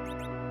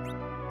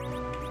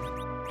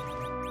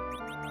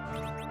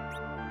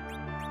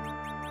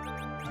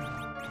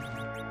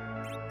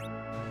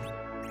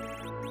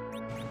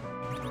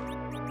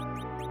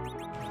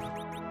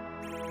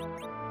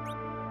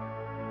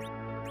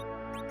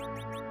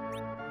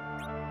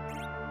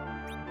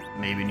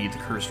 Maybe need the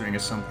curse ring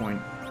at some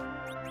point.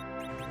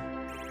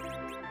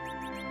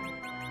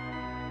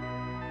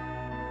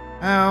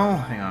 Oh,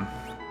 hang on.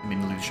 I mean,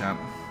 the loot shop.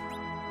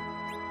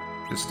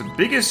 It's the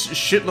biggest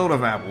shitload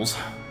of apples.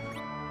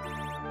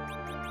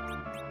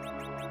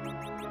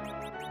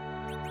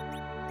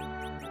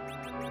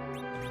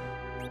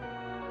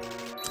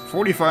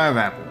 $45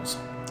 apples.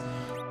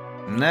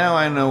 Now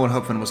I know what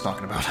Hupfin was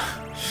talking about.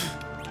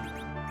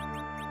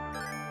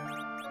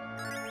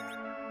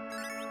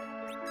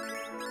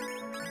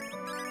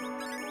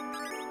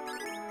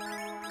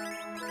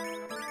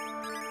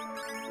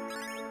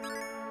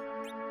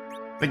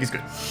 I think he's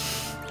good.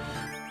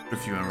 A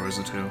few arrows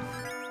or two.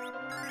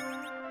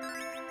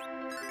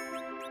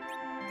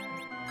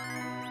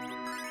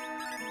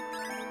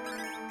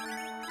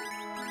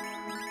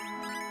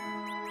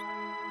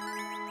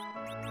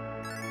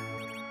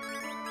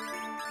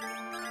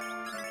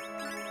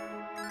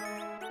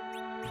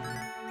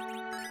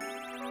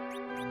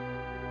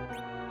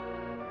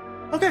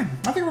 Okay,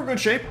 I think we're in good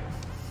shape.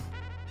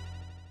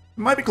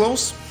 Might be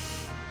close.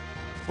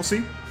 We'll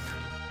see.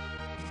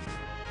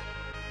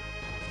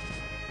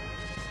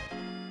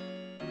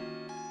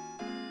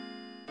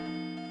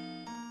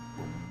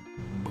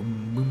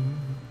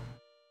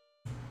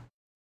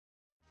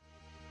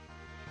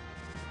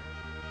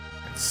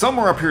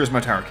 Somewhere up here is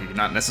my tower key,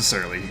 not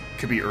necessarily.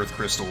 Could be Earth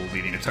Crystal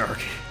leading to tower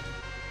key.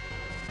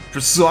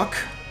 Just suck.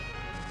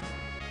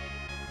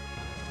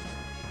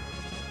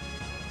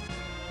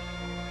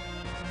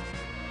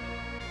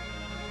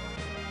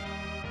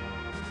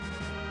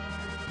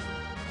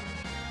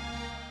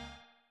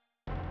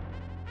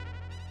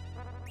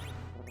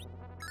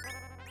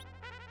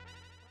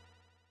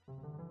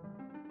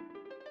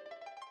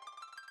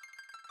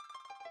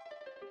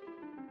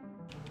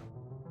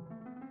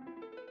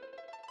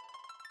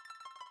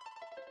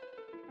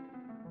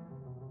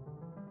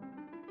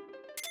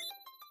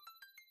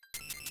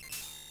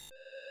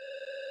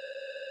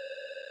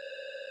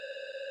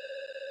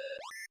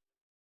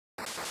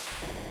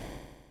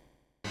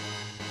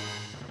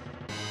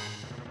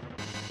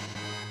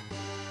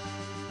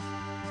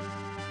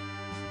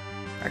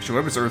 Actually,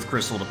 what was Earth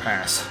Crystal to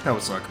pass? That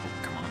was like, oh,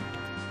 come on.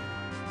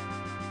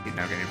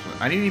 Now getting,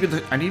 I need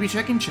to be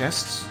checking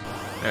chests,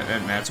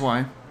 and that's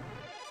why.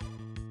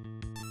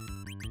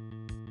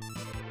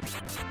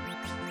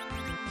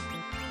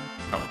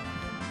 Oh.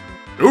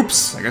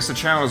 Oops! I guess the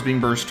channel is being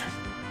burst.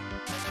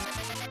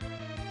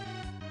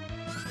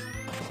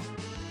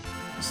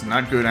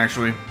 not good,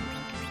 actually.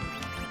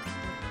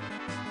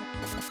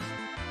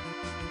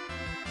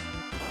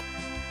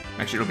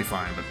 Actually, it'll be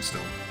fine, but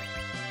still.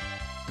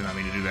 Did not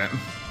mean to do that.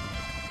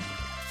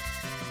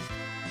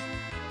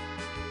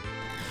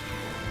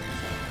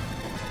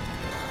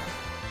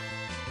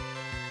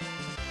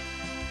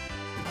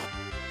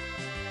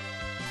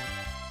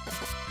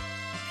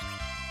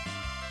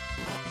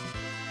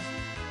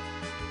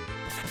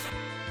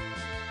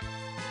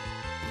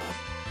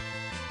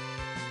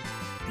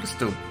 It's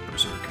still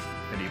Berserk.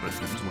 Any of us,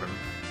 whatever.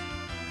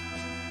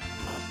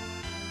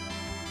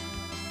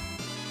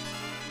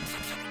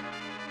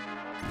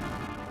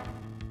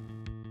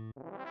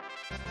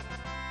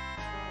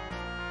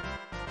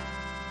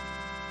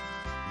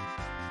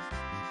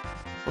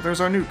 Well,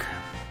 there's our nuke.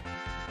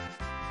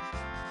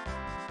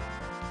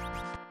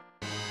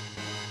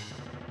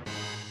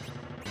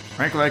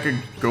 Frankly, I could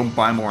go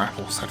buy more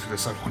apples after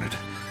this. I wanted.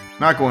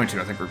 Not going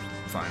to. I think we're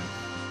fine.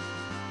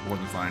 More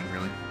than fine,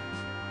 really.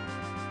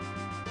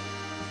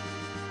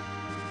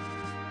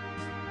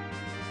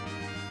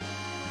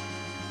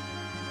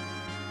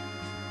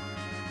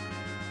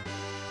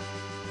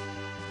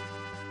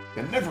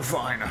 You're never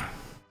fine.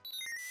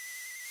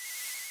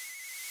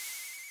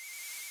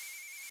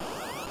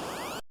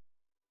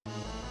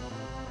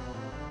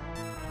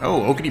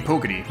 Oh, Okity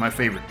Pokity, my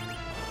favorite.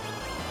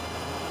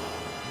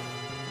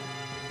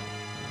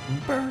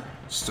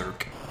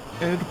 Berserk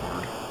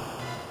Edward.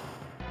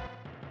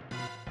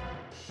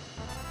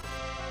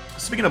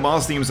 Speaking of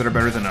boss themes that are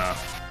better than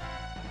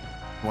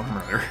one from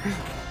earlier.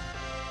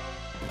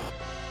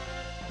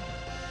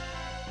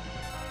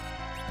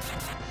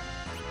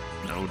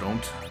 No,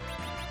 don't.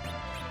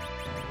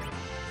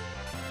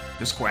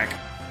 Just quack.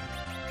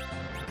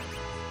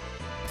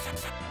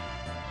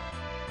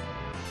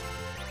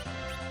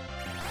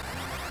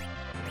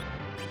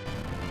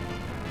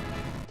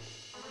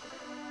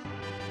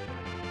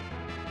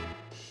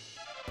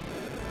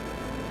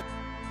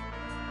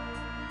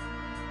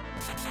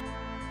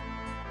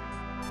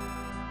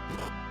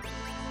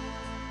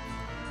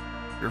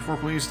 Tier 4,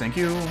 please. Thank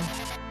you.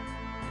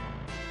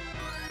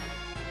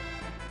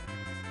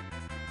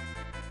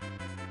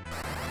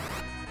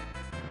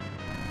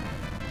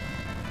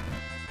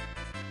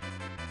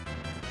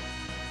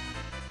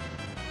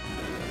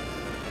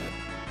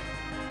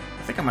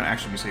 I think I might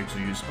actually be safe to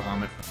use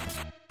Bahamut.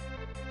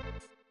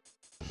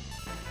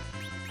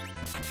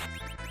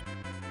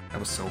 That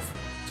was sylph.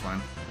 It's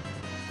fine.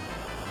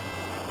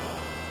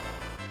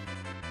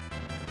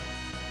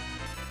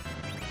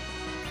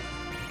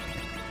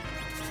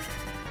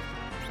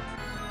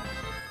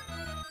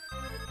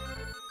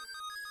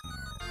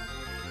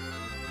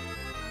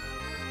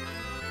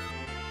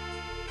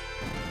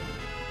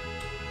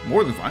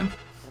 More than fine.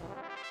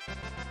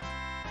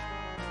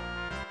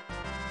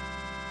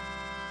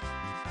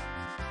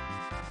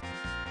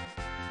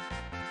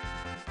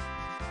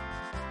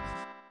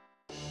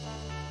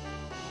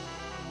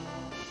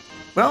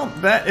 Well,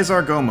 that is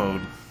our go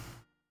mode.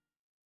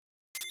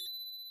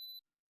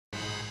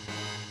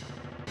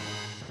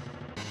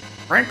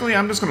 Frankly,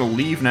 I'm just gonna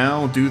leave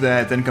now, do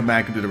that, then come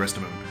back and do the rest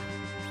of the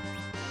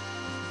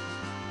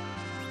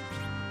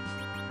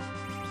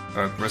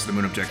moon. Rest of the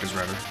moon objectives,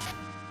 rather.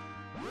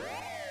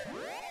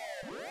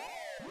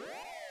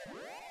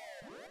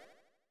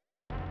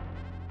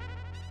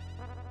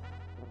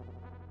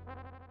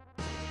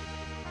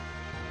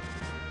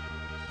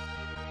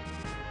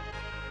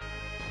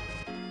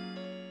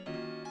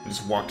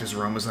 Just walked his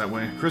aromas that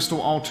way.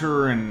 Crystal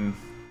Altar and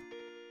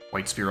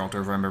White Spear Altar,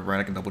 if I remember right.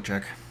 I can double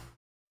check.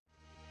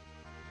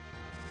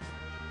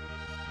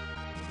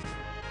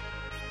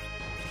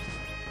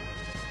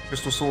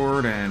 Crystal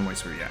Sword and White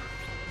Spear, yeah.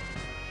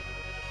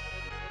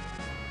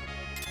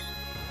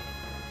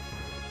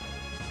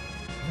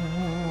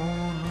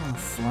 Oh,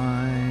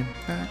 fly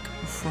back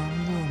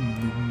from the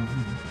moon.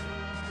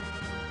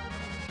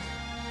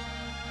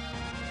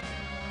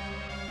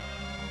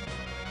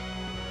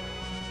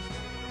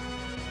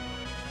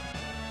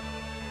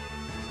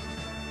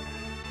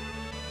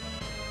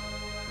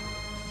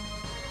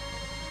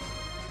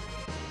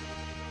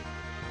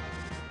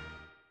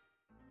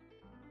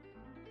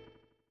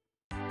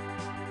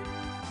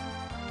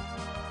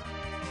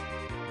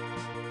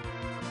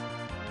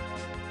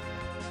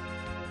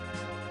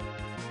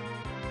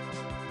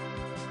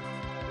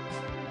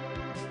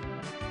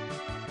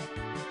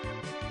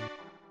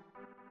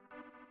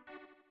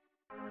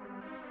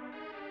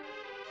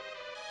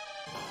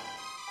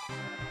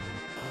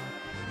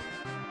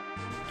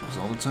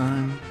 All the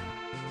time.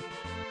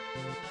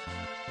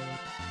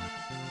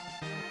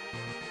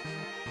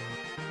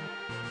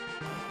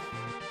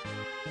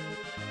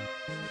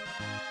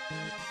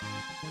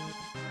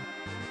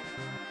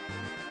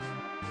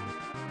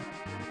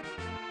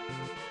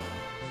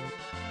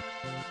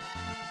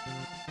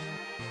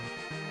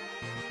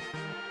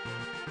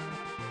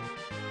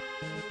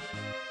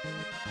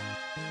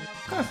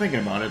 Kind of thinking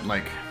about it,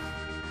 like,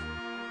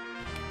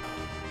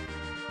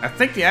 I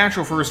think the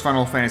actual first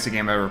Final Fantasy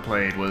game I ever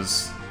played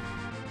was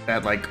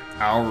that, like,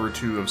 hour or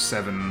two of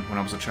 7 when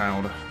I was a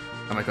child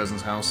at my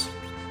cousin's house.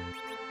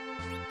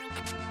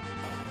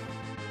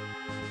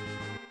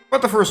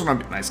 But the first one,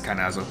 nice,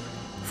 Kanazo.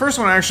 First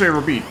one I actually ever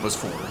beat was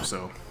 4,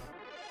 so.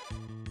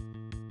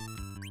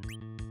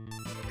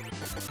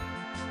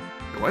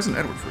 Why isn't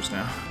Edward first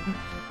now?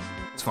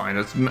 It's fine,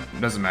 it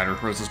doesn't matter.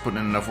 Rose is putting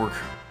in enough work.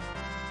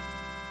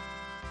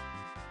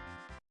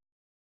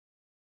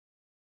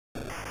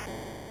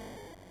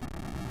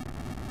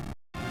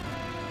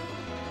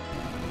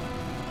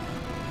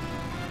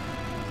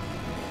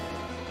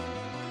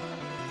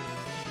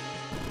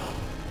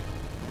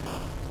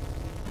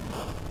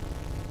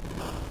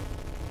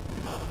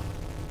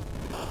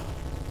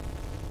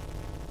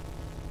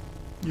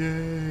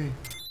 Yay!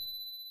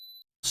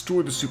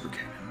 Store the super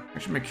cannon. I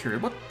should make sure.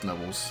 What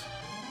levels?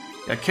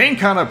 Yeah, Kane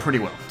kinda pretty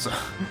well, so.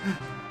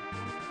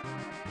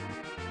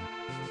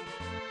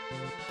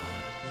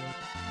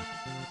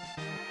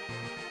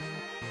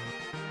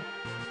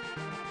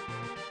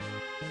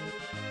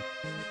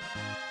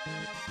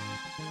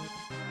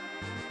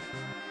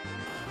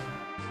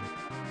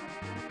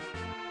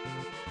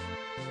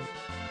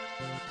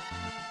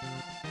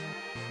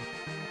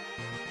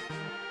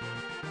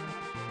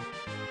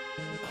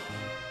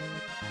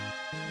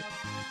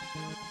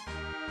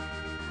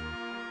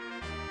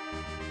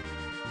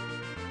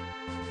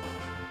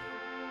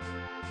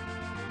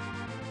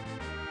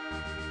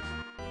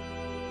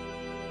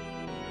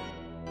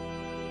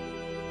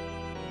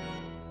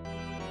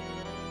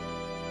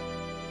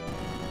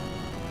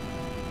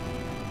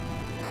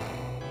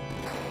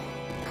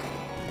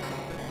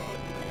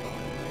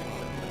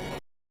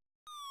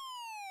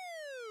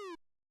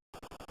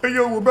 Hey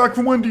yo, we're back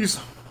from Wendy's.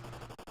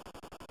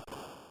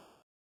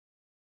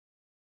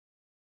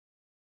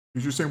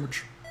 Here's your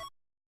sandwich.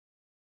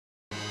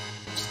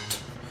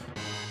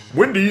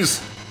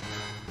 Wendy's!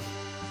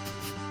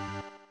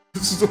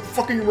 This is a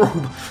fucking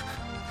robe.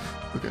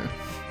 Okay.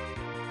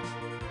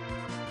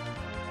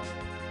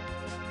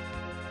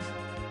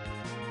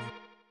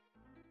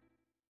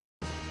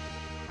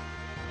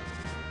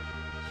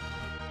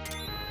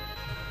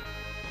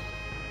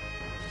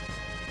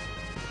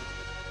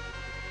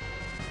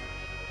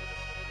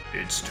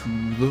 It's to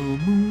the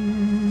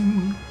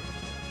moon.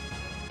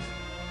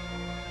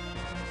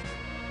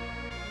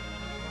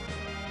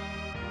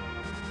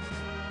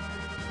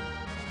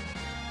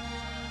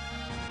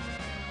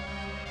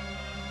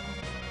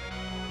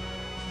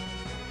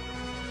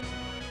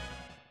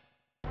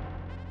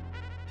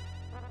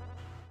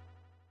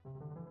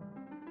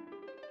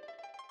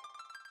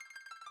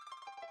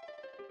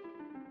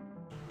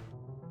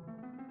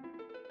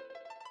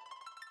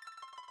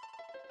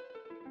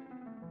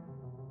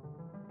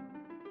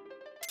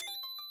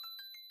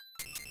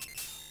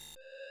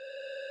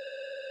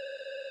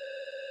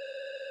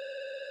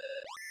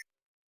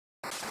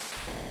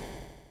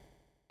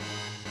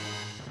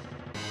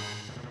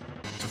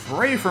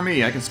 Hooray for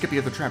me, I can skip you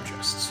at the trap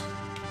chests.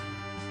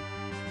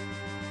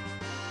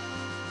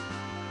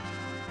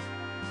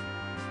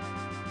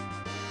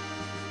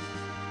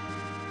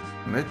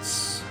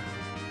 Let's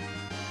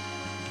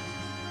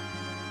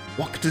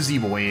walk to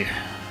Z-Boy.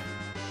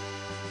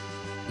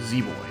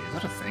 Z-Boy, is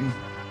that a thing?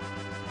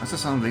 Why does that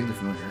sound vaguely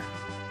familiar?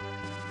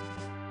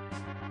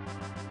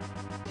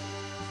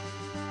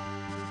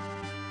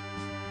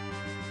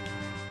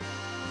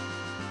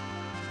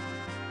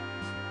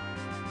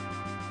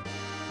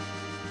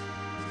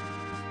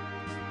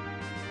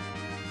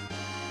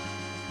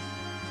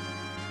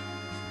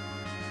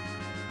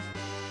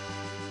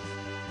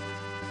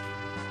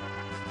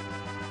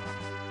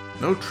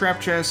 No trap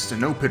chests and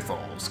no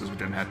pitfalls, because we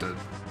didn't have to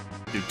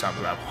do top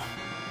level.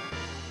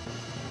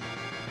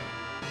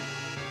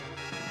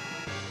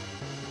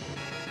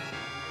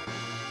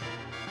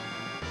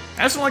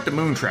 I just don't like the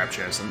moon trap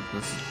chest.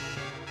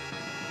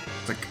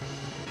 It's like...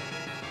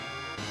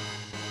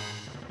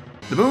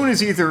 The moon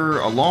is either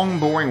a long,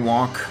 boring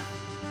walk,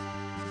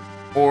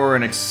 or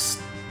an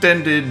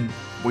extended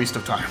waste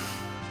of time.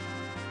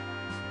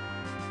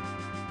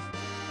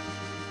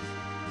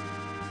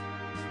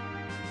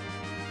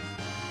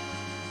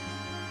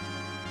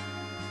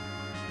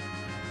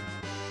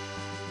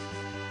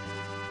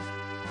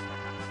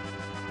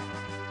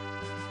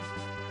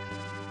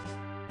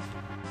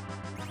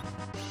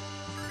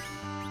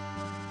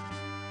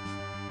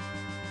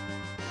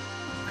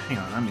 Hang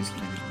on, let me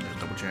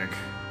double check.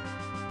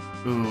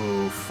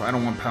 Oof, I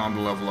don't want Pound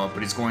to level up,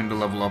 but he's going to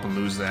level up and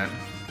lose that.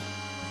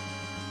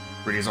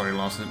 Brady's already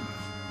lost it.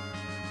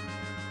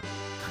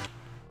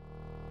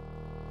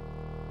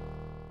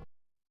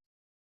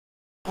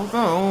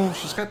 Although,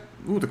 she's got...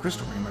 Ooh, the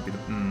crystal ring might be the...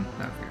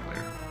 I'll figure it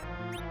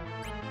later.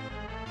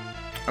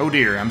 Oh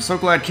dear, I'm so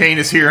glad Kane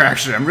is here,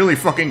 actually. I'm really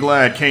fucking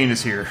glad Kane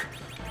is here.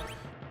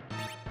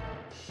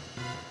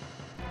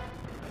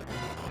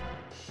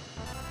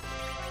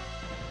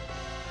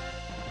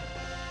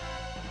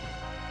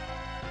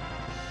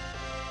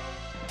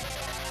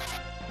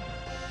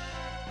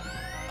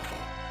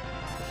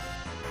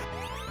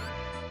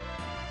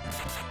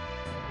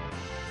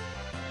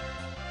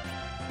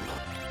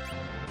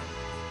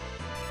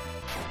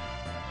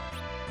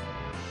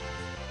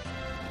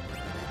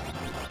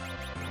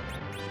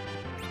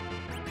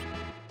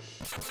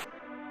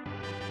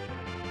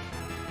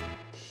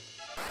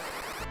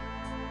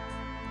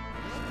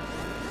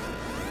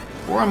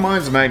 Boron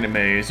Mines Magnet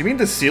Maze. You mean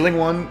the ceiling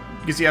one?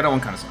 Because yeah, that one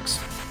kind of sucks.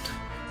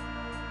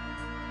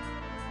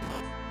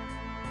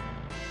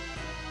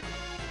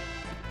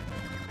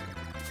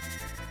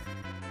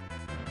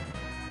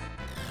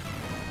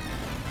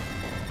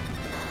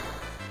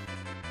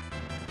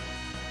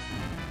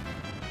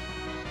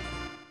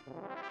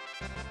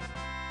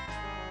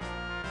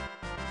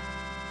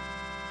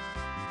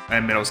 I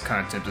admit I was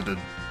kind of tempted to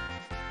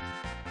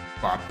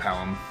Bob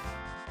Palom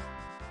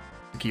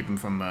to keep him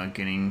from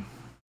gaining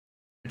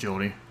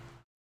agility.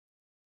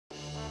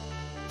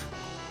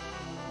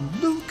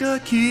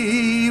 Luca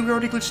Key! We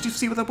already glitched to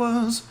see what that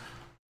was.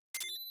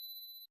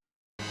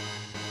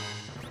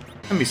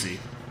 Let me see.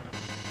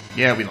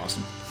 Yeah, we lost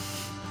him.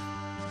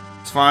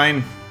 It's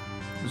fine.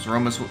 This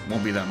Romus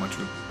won't be that much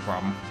of a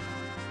problem.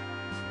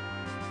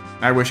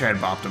 I wish I had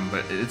bopped him,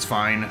 but it's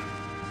fine.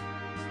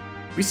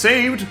 We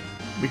saved!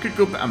 We could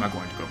go back. I'm not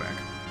going to go back.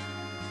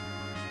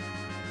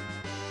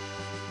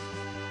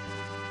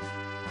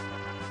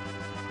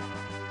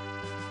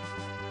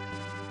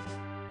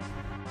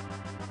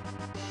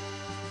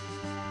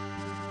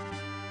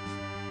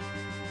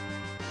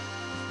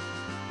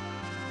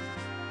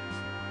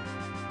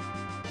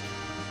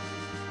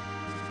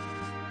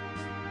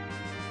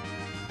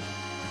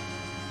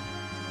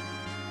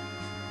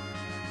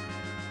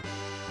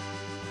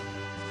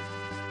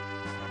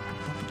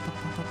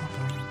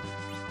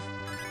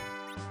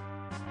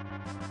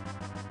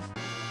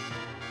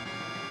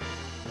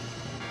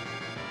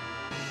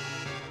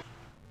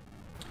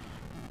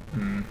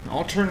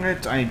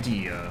 Alternate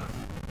idea.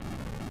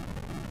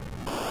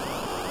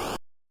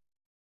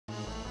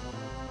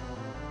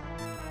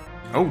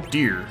 Oh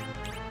dear.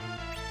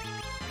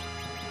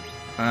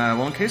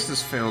 Well, in case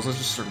this fails, let's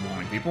just start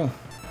walling people.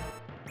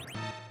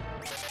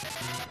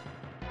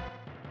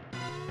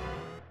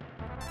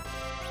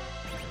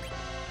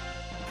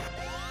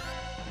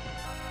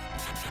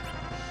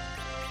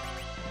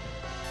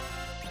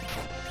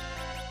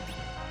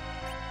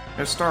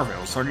 There's Star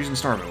Veils. Start using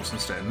Star Veils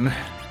instead.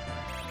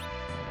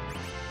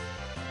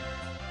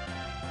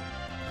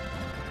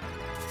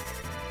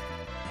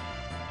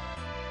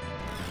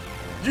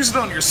 Use it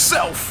on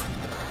yourself!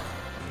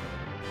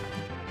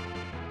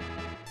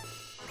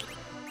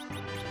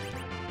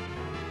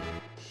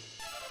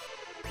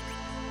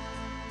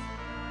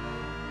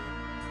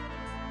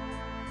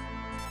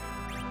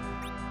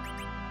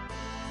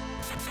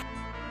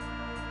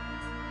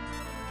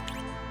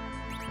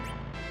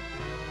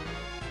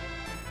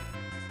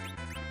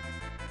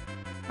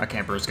 I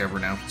can't burst ever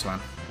now, it's fine.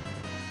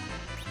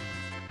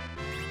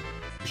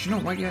 Did you know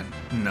white yet?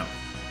 No.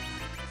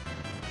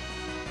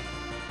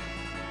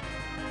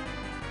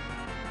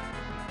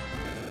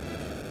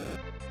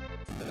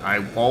 I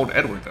walled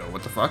Edward, though.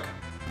 What the fuck?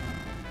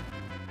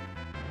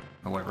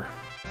 However.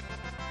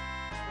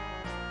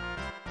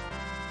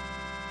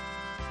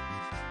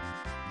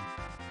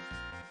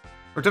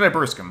 Or did I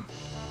burst him?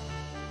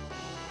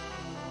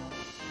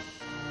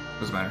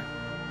 Doesn't matter.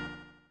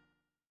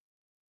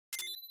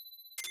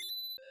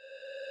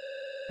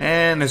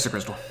 And there's the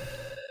crystal.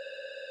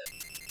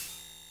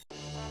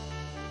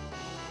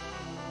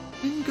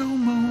 In go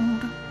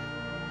mode.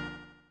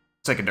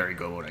 Secondary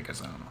go mode, I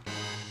guess. I don't know.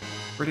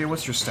 Bridia,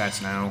 what's your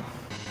stats now?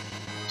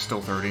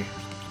 Still 30.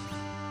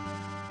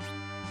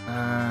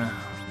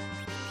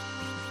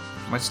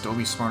 Might still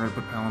be smarter to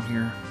put Palom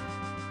here.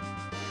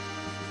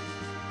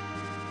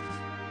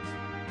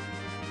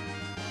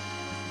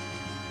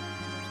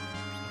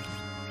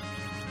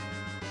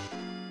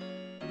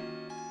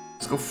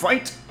 Let's go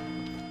fight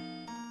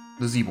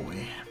the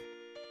Z-Boy.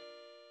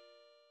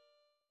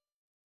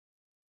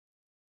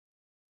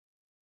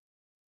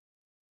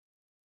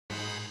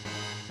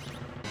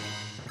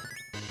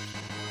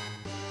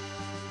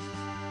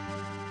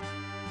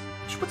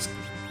 What's...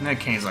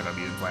 Nkey's not gonna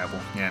be viable.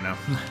 Yeah, no.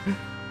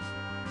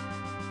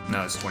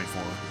 No, it's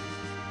 24.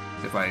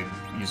 If I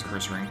use a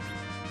curse ring.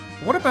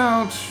 What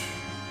about...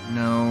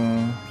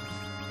 No...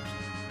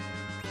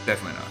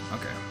 Definitely not.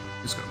 Okay,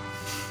 let's go.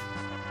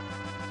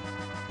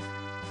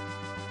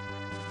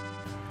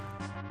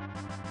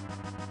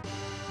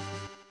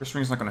 Curse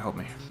ring's not gonna help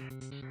me.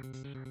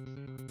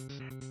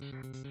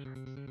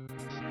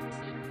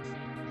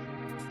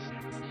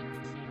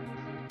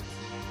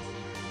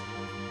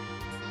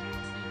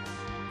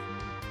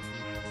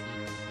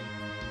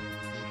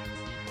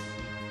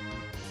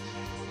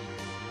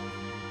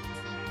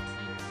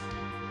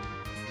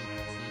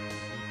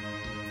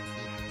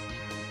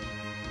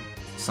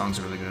 Song's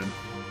really good.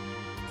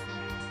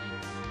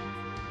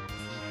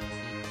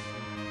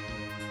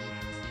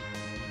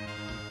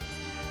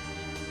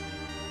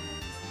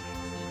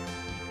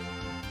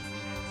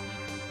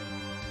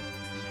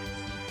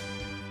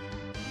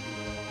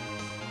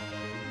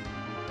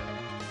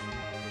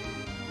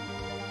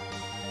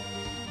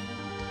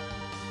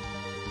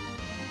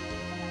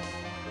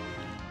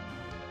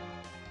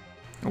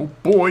 Oh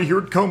boy, here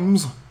it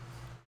comes.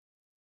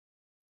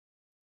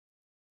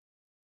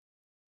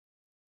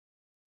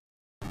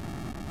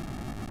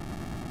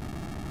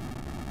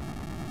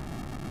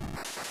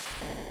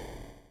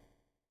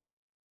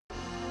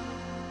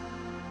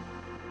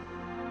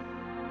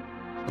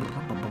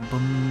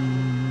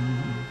 Bum.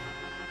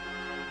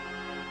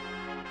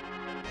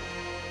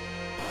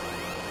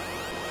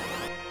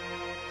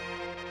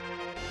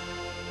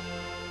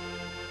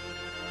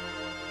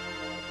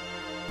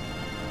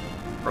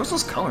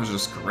 Rosa's color is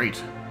just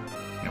great.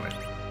 Anyway.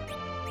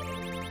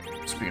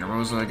 Speaking of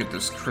Rosa, I get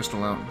this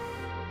crystal out.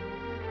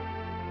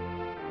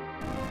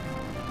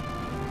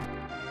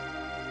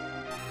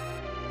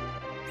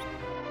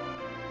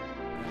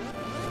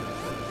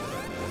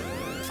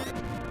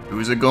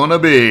 Who's it gonna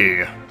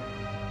be?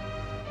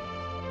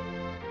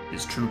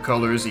 His true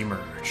colors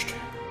emerged.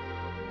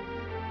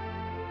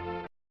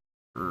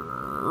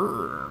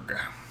 Urgh.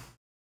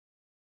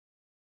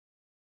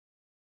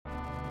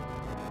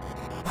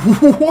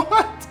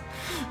 What?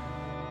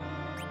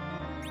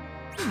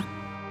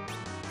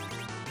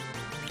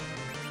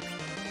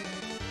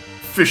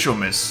 Official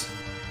miss.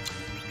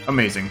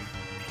 Amazing.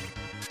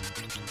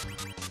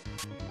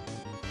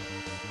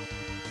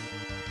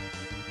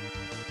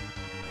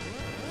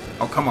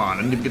 Oh, come on.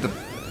 I didn't even get the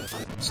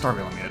Star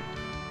Veil yet.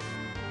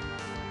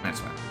 That's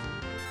fine.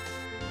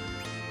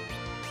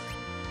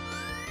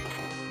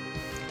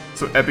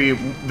 So, Epi,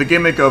 the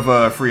gimmick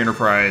of Free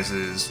Enterprise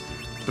is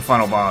the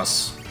final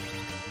boss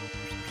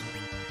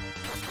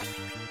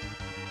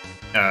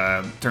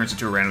turns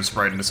into a random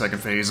sprite in the second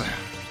phase.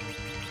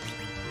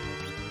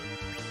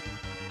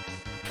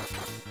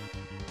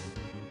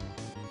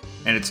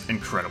 And it's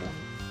incredible.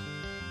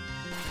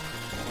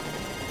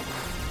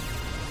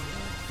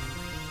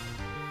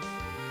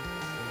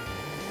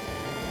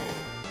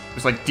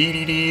 There's like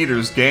DDD,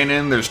 there's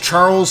Ganon, there's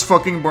Charles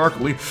fucking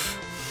Barkley.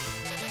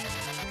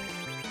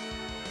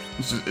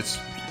 It's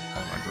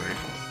oh my great.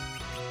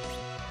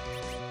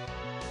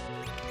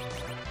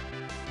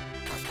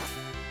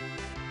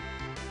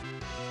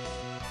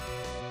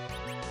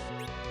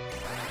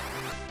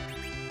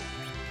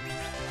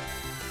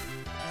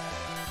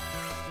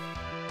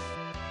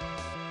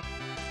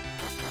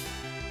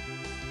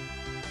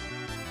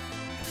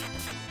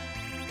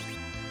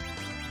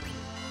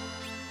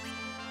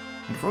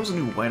 If I was a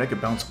new white, I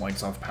could bounce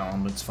whites off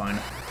Palom, but it's fine.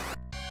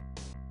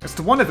 That's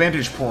the one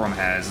advantage Porom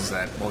has, is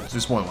that, well,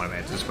 there's more than one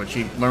advantage, but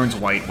she learns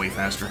white way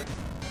faster.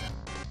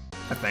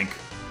 I think.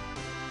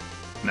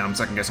 Now I'm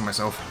second guessing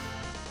myself.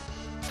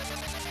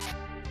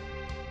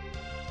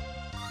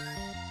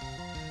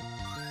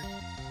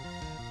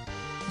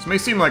 This may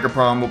seem like a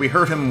problem, but we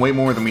hurt him way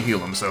more than we heal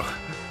him, so...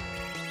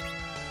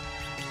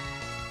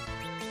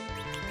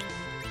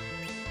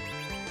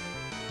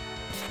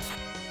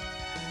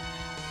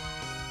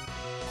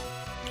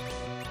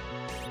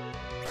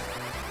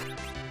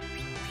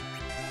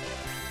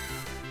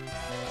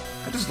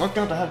 I just lucked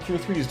out to have Cure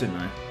 3s, didn't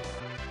I?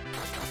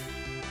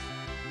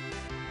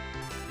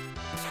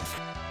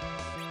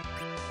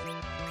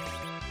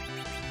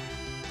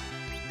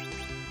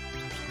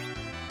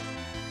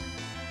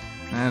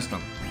 That's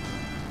not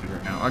good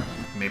right now.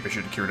 Maybe I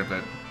should have cured up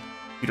that...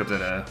 Beat up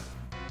that,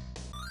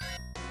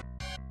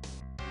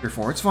 Cure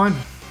 4, it's fine.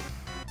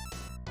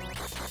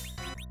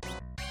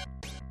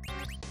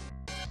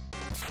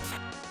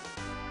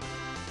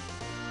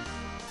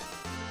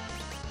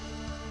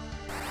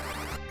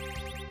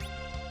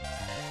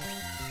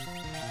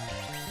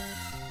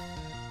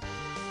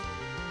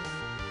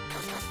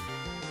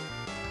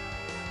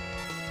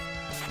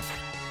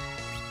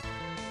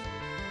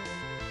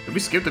 Did we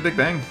skip the Big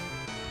Bang?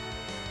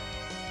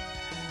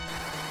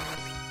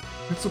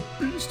 It's a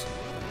beast.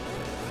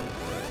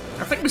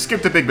 I think we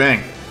skipped the Big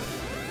Bang.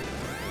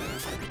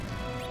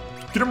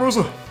 Get him,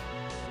 Rosa!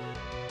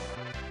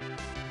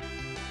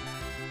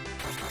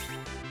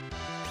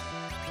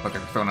 Okay,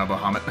 we're throwing out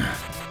Bahamut.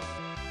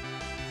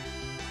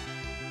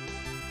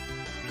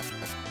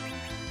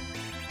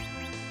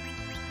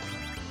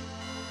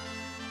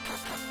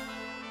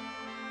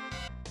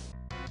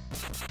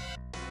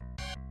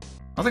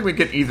 I don't think we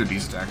get either of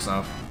these attacks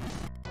off.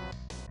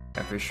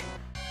 Catfish.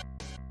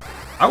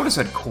 I would have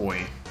said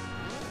Koi.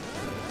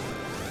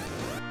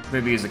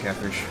 Maybe he's a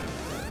catfish.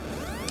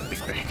 Big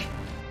Bang.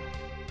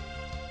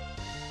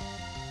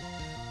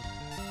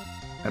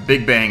 A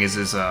Big Bang is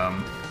his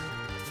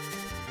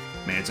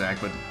main attack,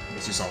 but I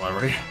guess you saw that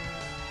already.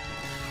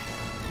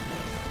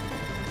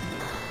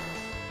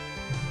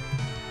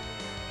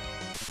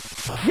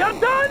 You're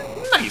done?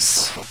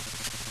 Nice!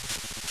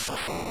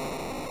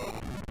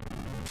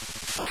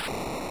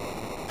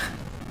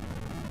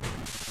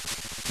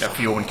 That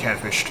Fio and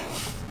catfished.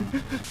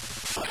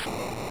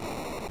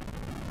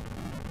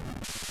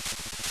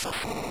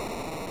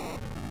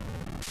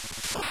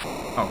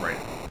 Oh, right.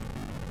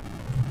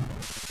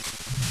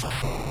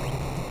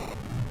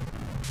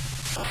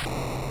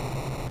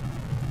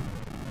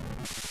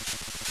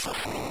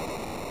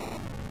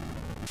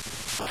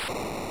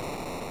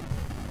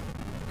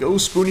 Go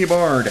Spoony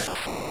Bard!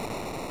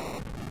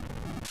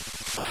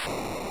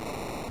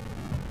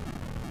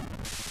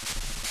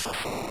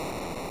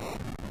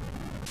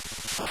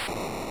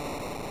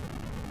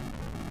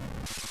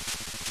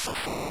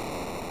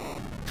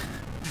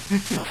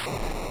 Just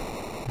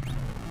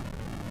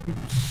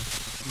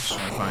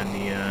trying to find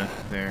the,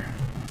 there.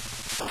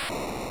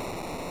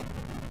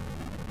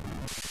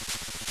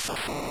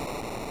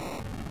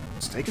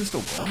 Steak can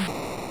still go.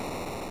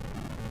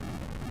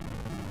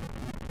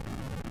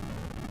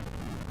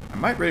 I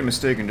might rate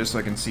mistaken just so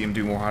I can see him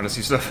do more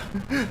Odyssey stuff.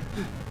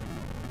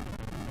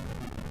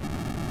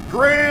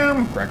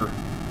 Graham! Cracker.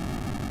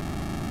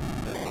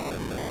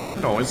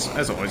 And always,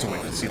 as always, I'll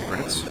wait to see the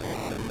credits.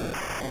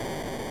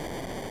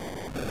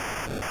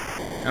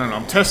 I don't know,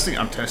 I'm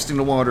testing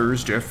the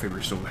waters. Jeff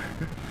Faber's still there.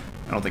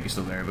 I don't think he's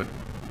still there, but...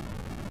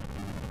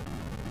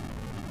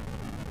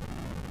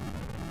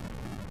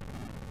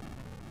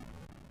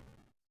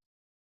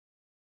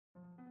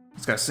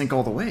 It's gotta sink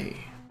all the way.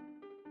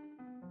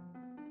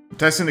 I'm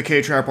testing the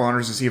Ktrap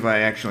honors to see if I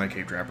actually like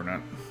Ktrap or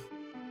not.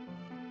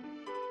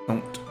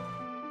 Don't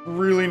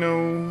really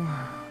know.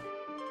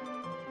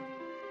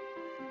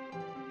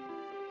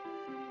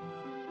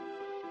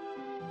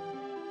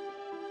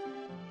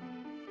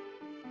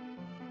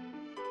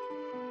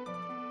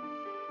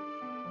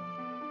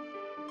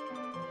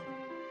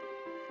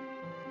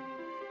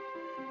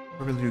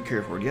 I really do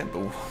care for it yet,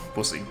 but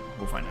we'll see.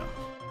 We'll find out.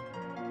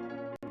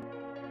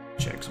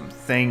 Check some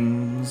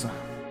things.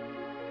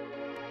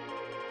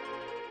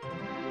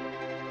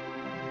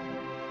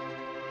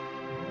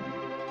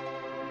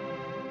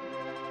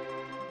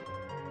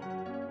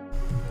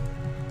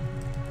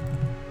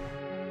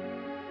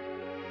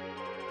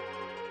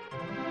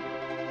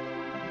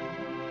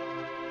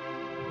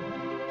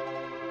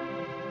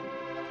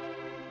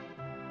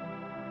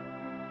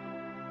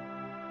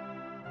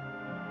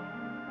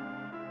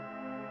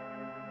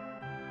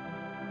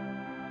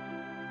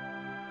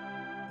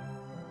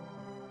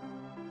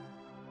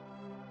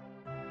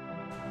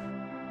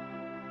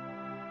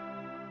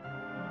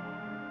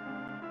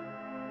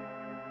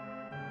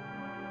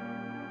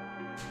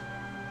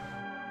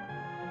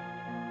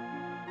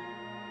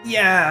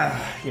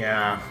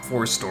 Yeah,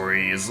 Forest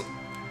Story is...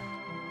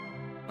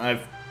 I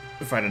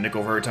find a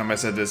nickel for every time I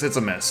said this. It's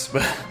a mess,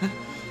 but...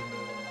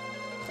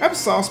 I have a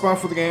soft spot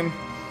for the game.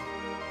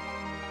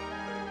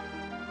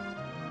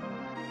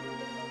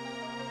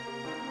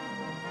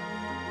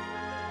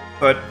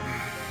 But...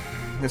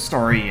 the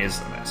story is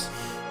a mess.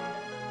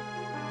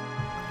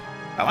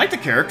 I like the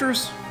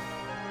characters.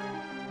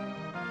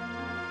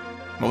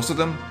 Most of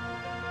them.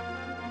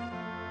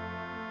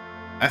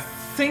 I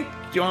think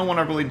the only one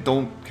I really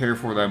don't care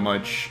for that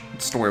much,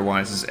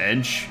 story-wise, is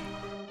Edge.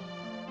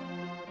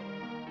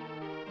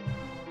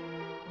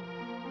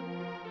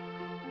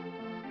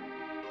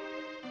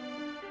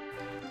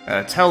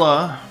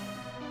 Tella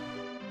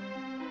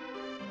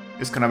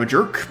is kind of a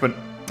jerk, but,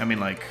 I mean,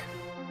 like...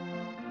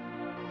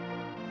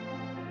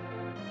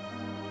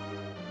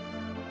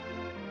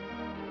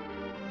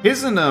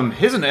 His and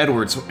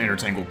Edward's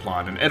intertangled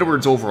plot, and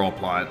Edward's overall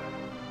plot,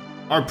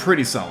 are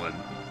pretty solid.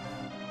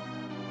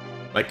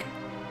 Like,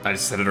 I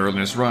just said it earlier in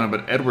this run,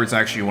 but Edward's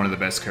actually one of the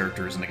best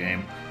characters in the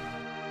game,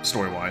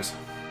 story-wise.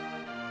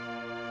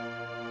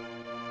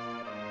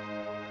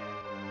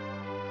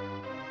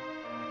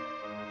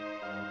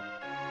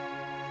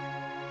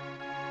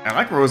 I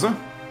like Rosa.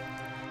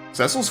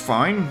 Cecil's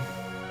fine.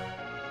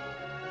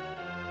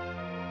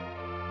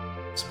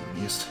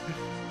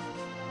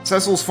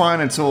 Cecil's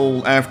fine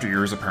until after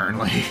years,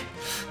 apparently.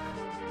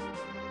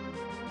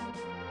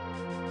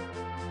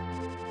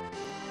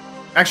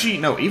 Actually,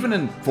 no, even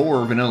in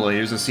 4 Vanilla,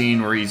 there's a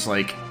scene where he's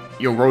like,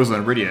 yo, Rosa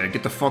and Rydia,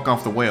 get the fuck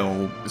off the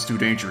whale, it's too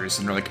dangerous.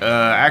 And they're like,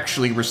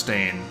 actually, we're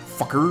staying,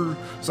 fucker.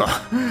 So...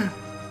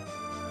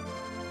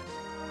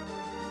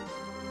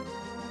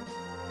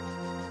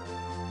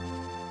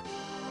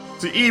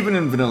 So even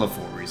in Vanilla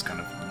 4, he's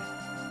kind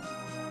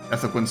of...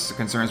 ethical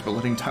concerns, but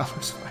letting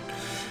Tyler's fight.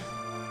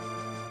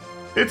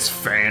 It's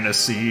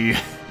fantasy.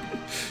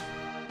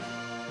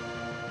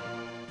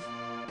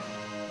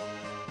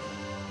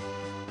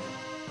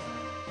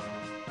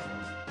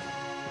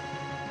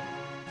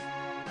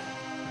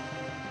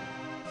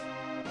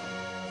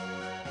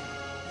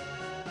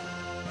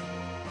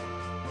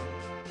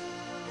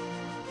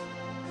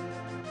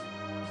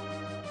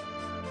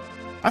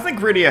 I think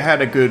Rydia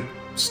had a good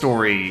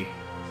story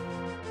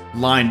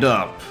lined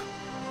up,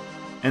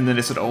 and then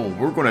they said, oh,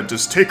 we're gonna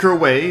just take her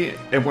away,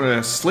 and we're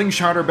gonna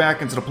slingshot her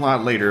back into the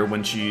plot later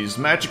when she's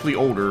magically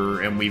older,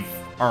 and we've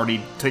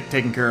already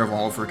taken care of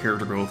all of her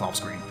character growth off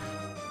screen.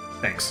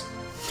 Thanks.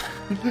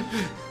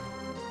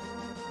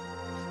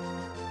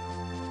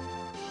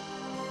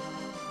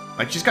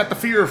 Like, she's got the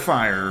fear of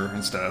fire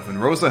and stuff,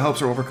 and Rosa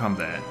helps her overcome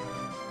that.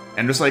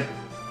 And there's, like,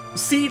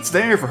 seeds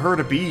there for her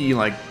to be,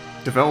 like,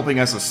 developing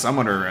as a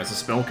summoner, as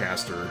a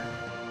spellcaster.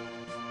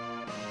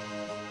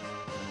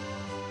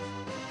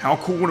 How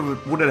cool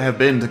would it have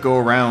been to go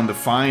around to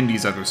find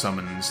these other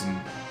summons and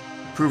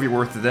prove your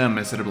worth to them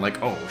instead of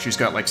like, oh, she's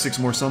got like 6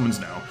 more summons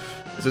now.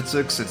 Is it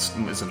 6? It's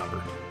a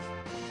number.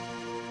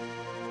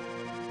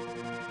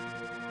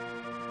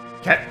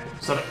 Cat,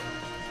 shut up.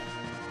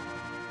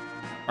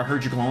 I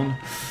heard you clone.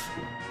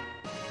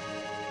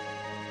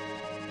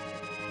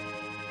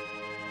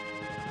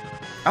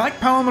 I like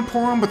Palom and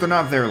Porom, but they're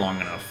not there long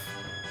enough.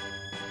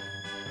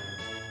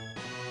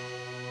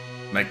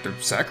 Like, the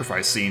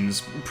sacrifice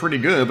scene's pretty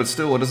good, but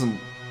still, it doesn't...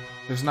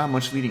 There's not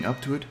much leading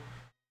up to it.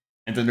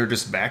 and then they're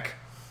just back.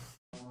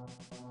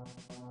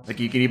 Like,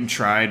 you can even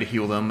try to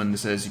heal them, and it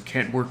says you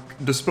can't work,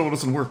 the spell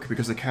doesn't work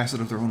because they cast it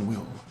of their own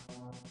will.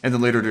 And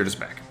then later they're just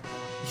back.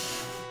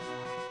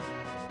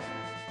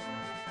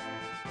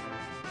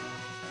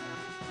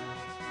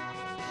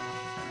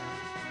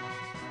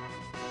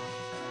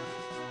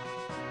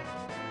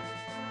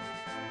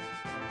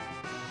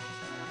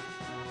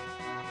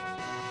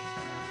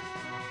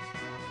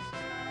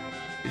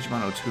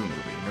 Digimon 02 movie.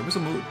 There was a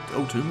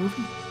 02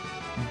 movie?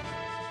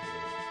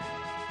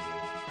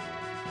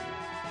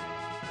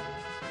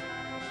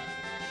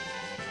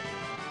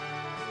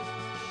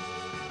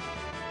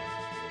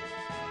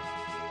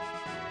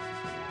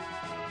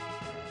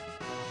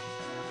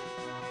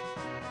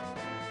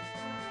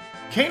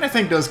 Kane, I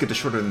think, does get the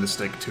shorter than the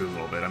stick, too, a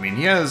little bit. I mean,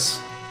 he has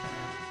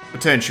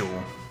potential.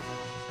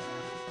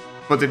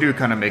 But they do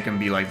kind of make him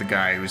be like the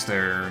guy who's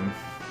there. And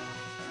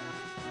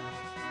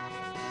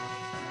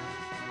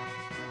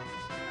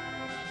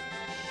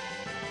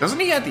doesn't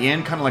he at the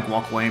end kind of like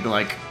walk away and be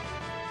like...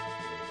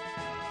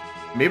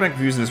 Maybe I'm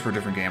confusing this for a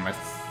different game. I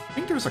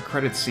think there was a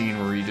credit scene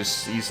where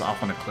he's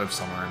off on a cliff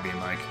somewhere and being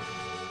like,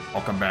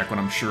 I'll come back when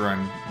I'm sure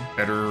I'm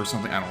better or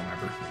something. I don't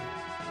remember.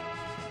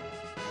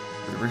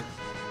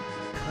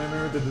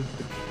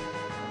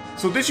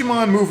 So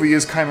Digimon movie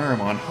is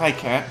Chimeramon. Hi,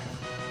 cat.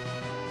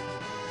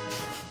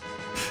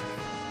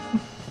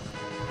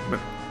 But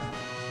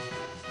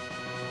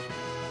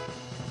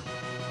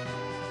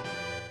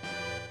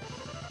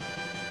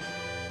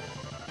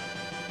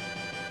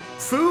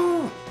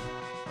Fu,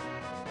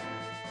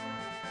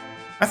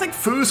 I think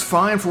Fu's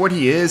fine for what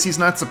he is. He's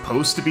not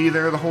supposed to be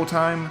there the whole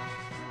time.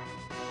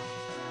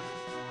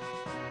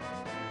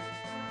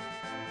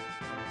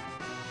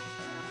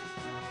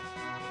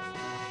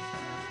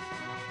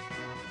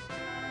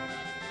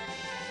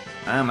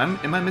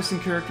 Am I missing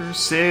characters?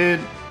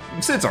 Sid's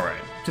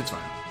alright. Sid's fine.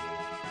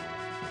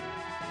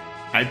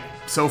 I,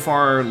 so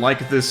far,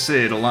 like this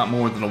Sid a lot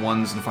more than the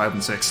ones in 5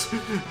 and 6.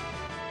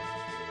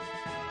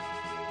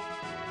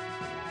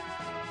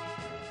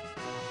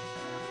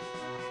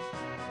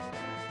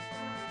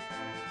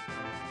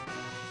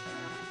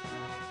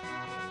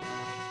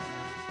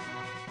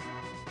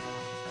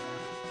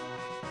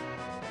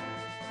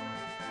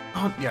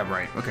 Oh, yeah,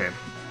 right, okay.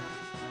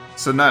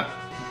 So not...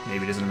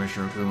 Maybe it isn't a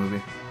mission for the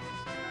movie.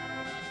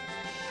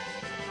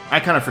 I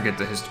kind of forget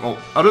the history. Well,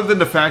 other than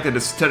the fact that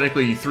it's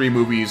technically 3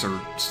 movies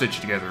are stitched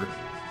together.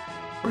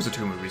 Or is it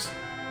 2 movies?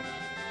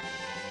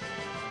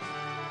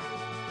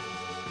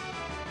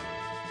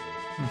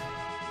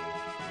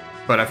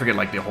 But I forget,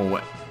 like, the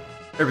whole...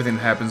 Everything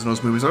that happens in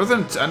those movies. Other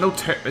than... I know...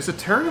 Is it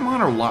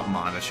Terriermon or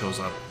Lopmon that shows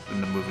up in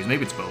the movies?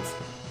 Maybe it's both.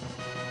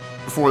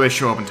 Before they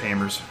show up in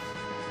Tamers.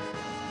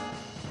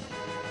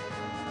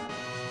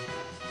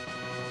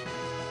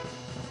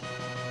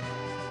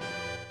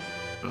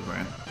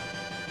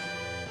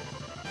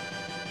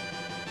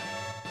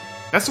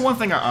 That's the one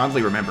thing I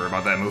oddly remember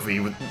about that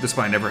movie,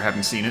 despite never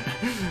having seen it.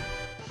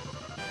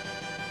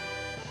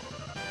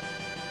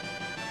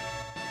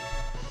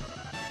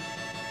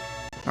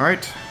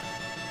 Alright.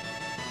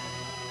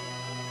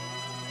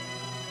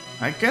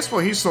 I guess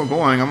while he's still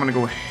going, I'm gonna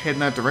go head in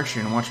that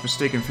direction and watch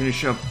Mistaken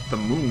finish up the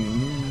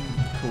Moon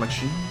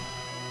collection.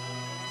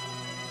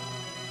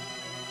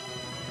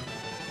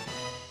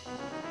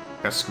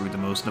 Got screwed the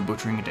most in the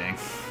butchering, dang.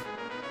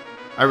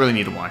 I really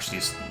need to watch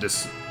this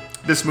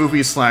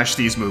movie /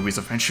 these movies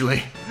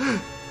eventually.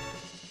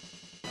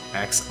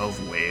 Axe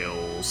of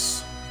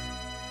Whales.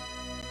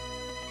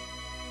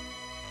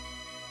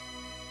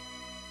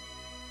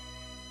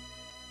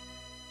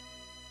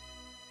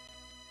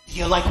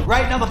 You like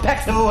riding on the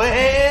backs of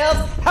whales?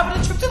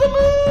 Having a trip to the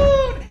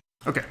moon?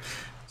 Okay,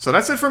 so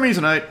that's it for me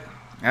tonight.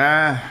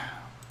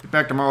 Be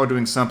back tomorrow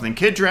doing something.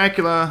 Kid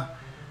Dracula,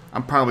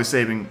 I'm probably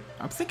saving...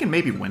 I'm thinking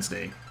maybe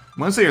Wednesday.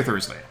 Wednesday or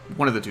Thursday.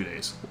 One of the 2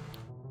 days.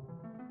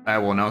 I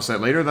will announce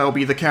that later. That'll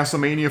be the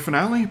Castlemania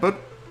finale, but...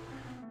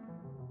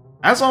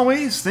 As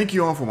always, thank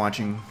you all for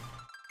watching.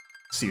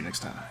 See you next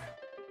time.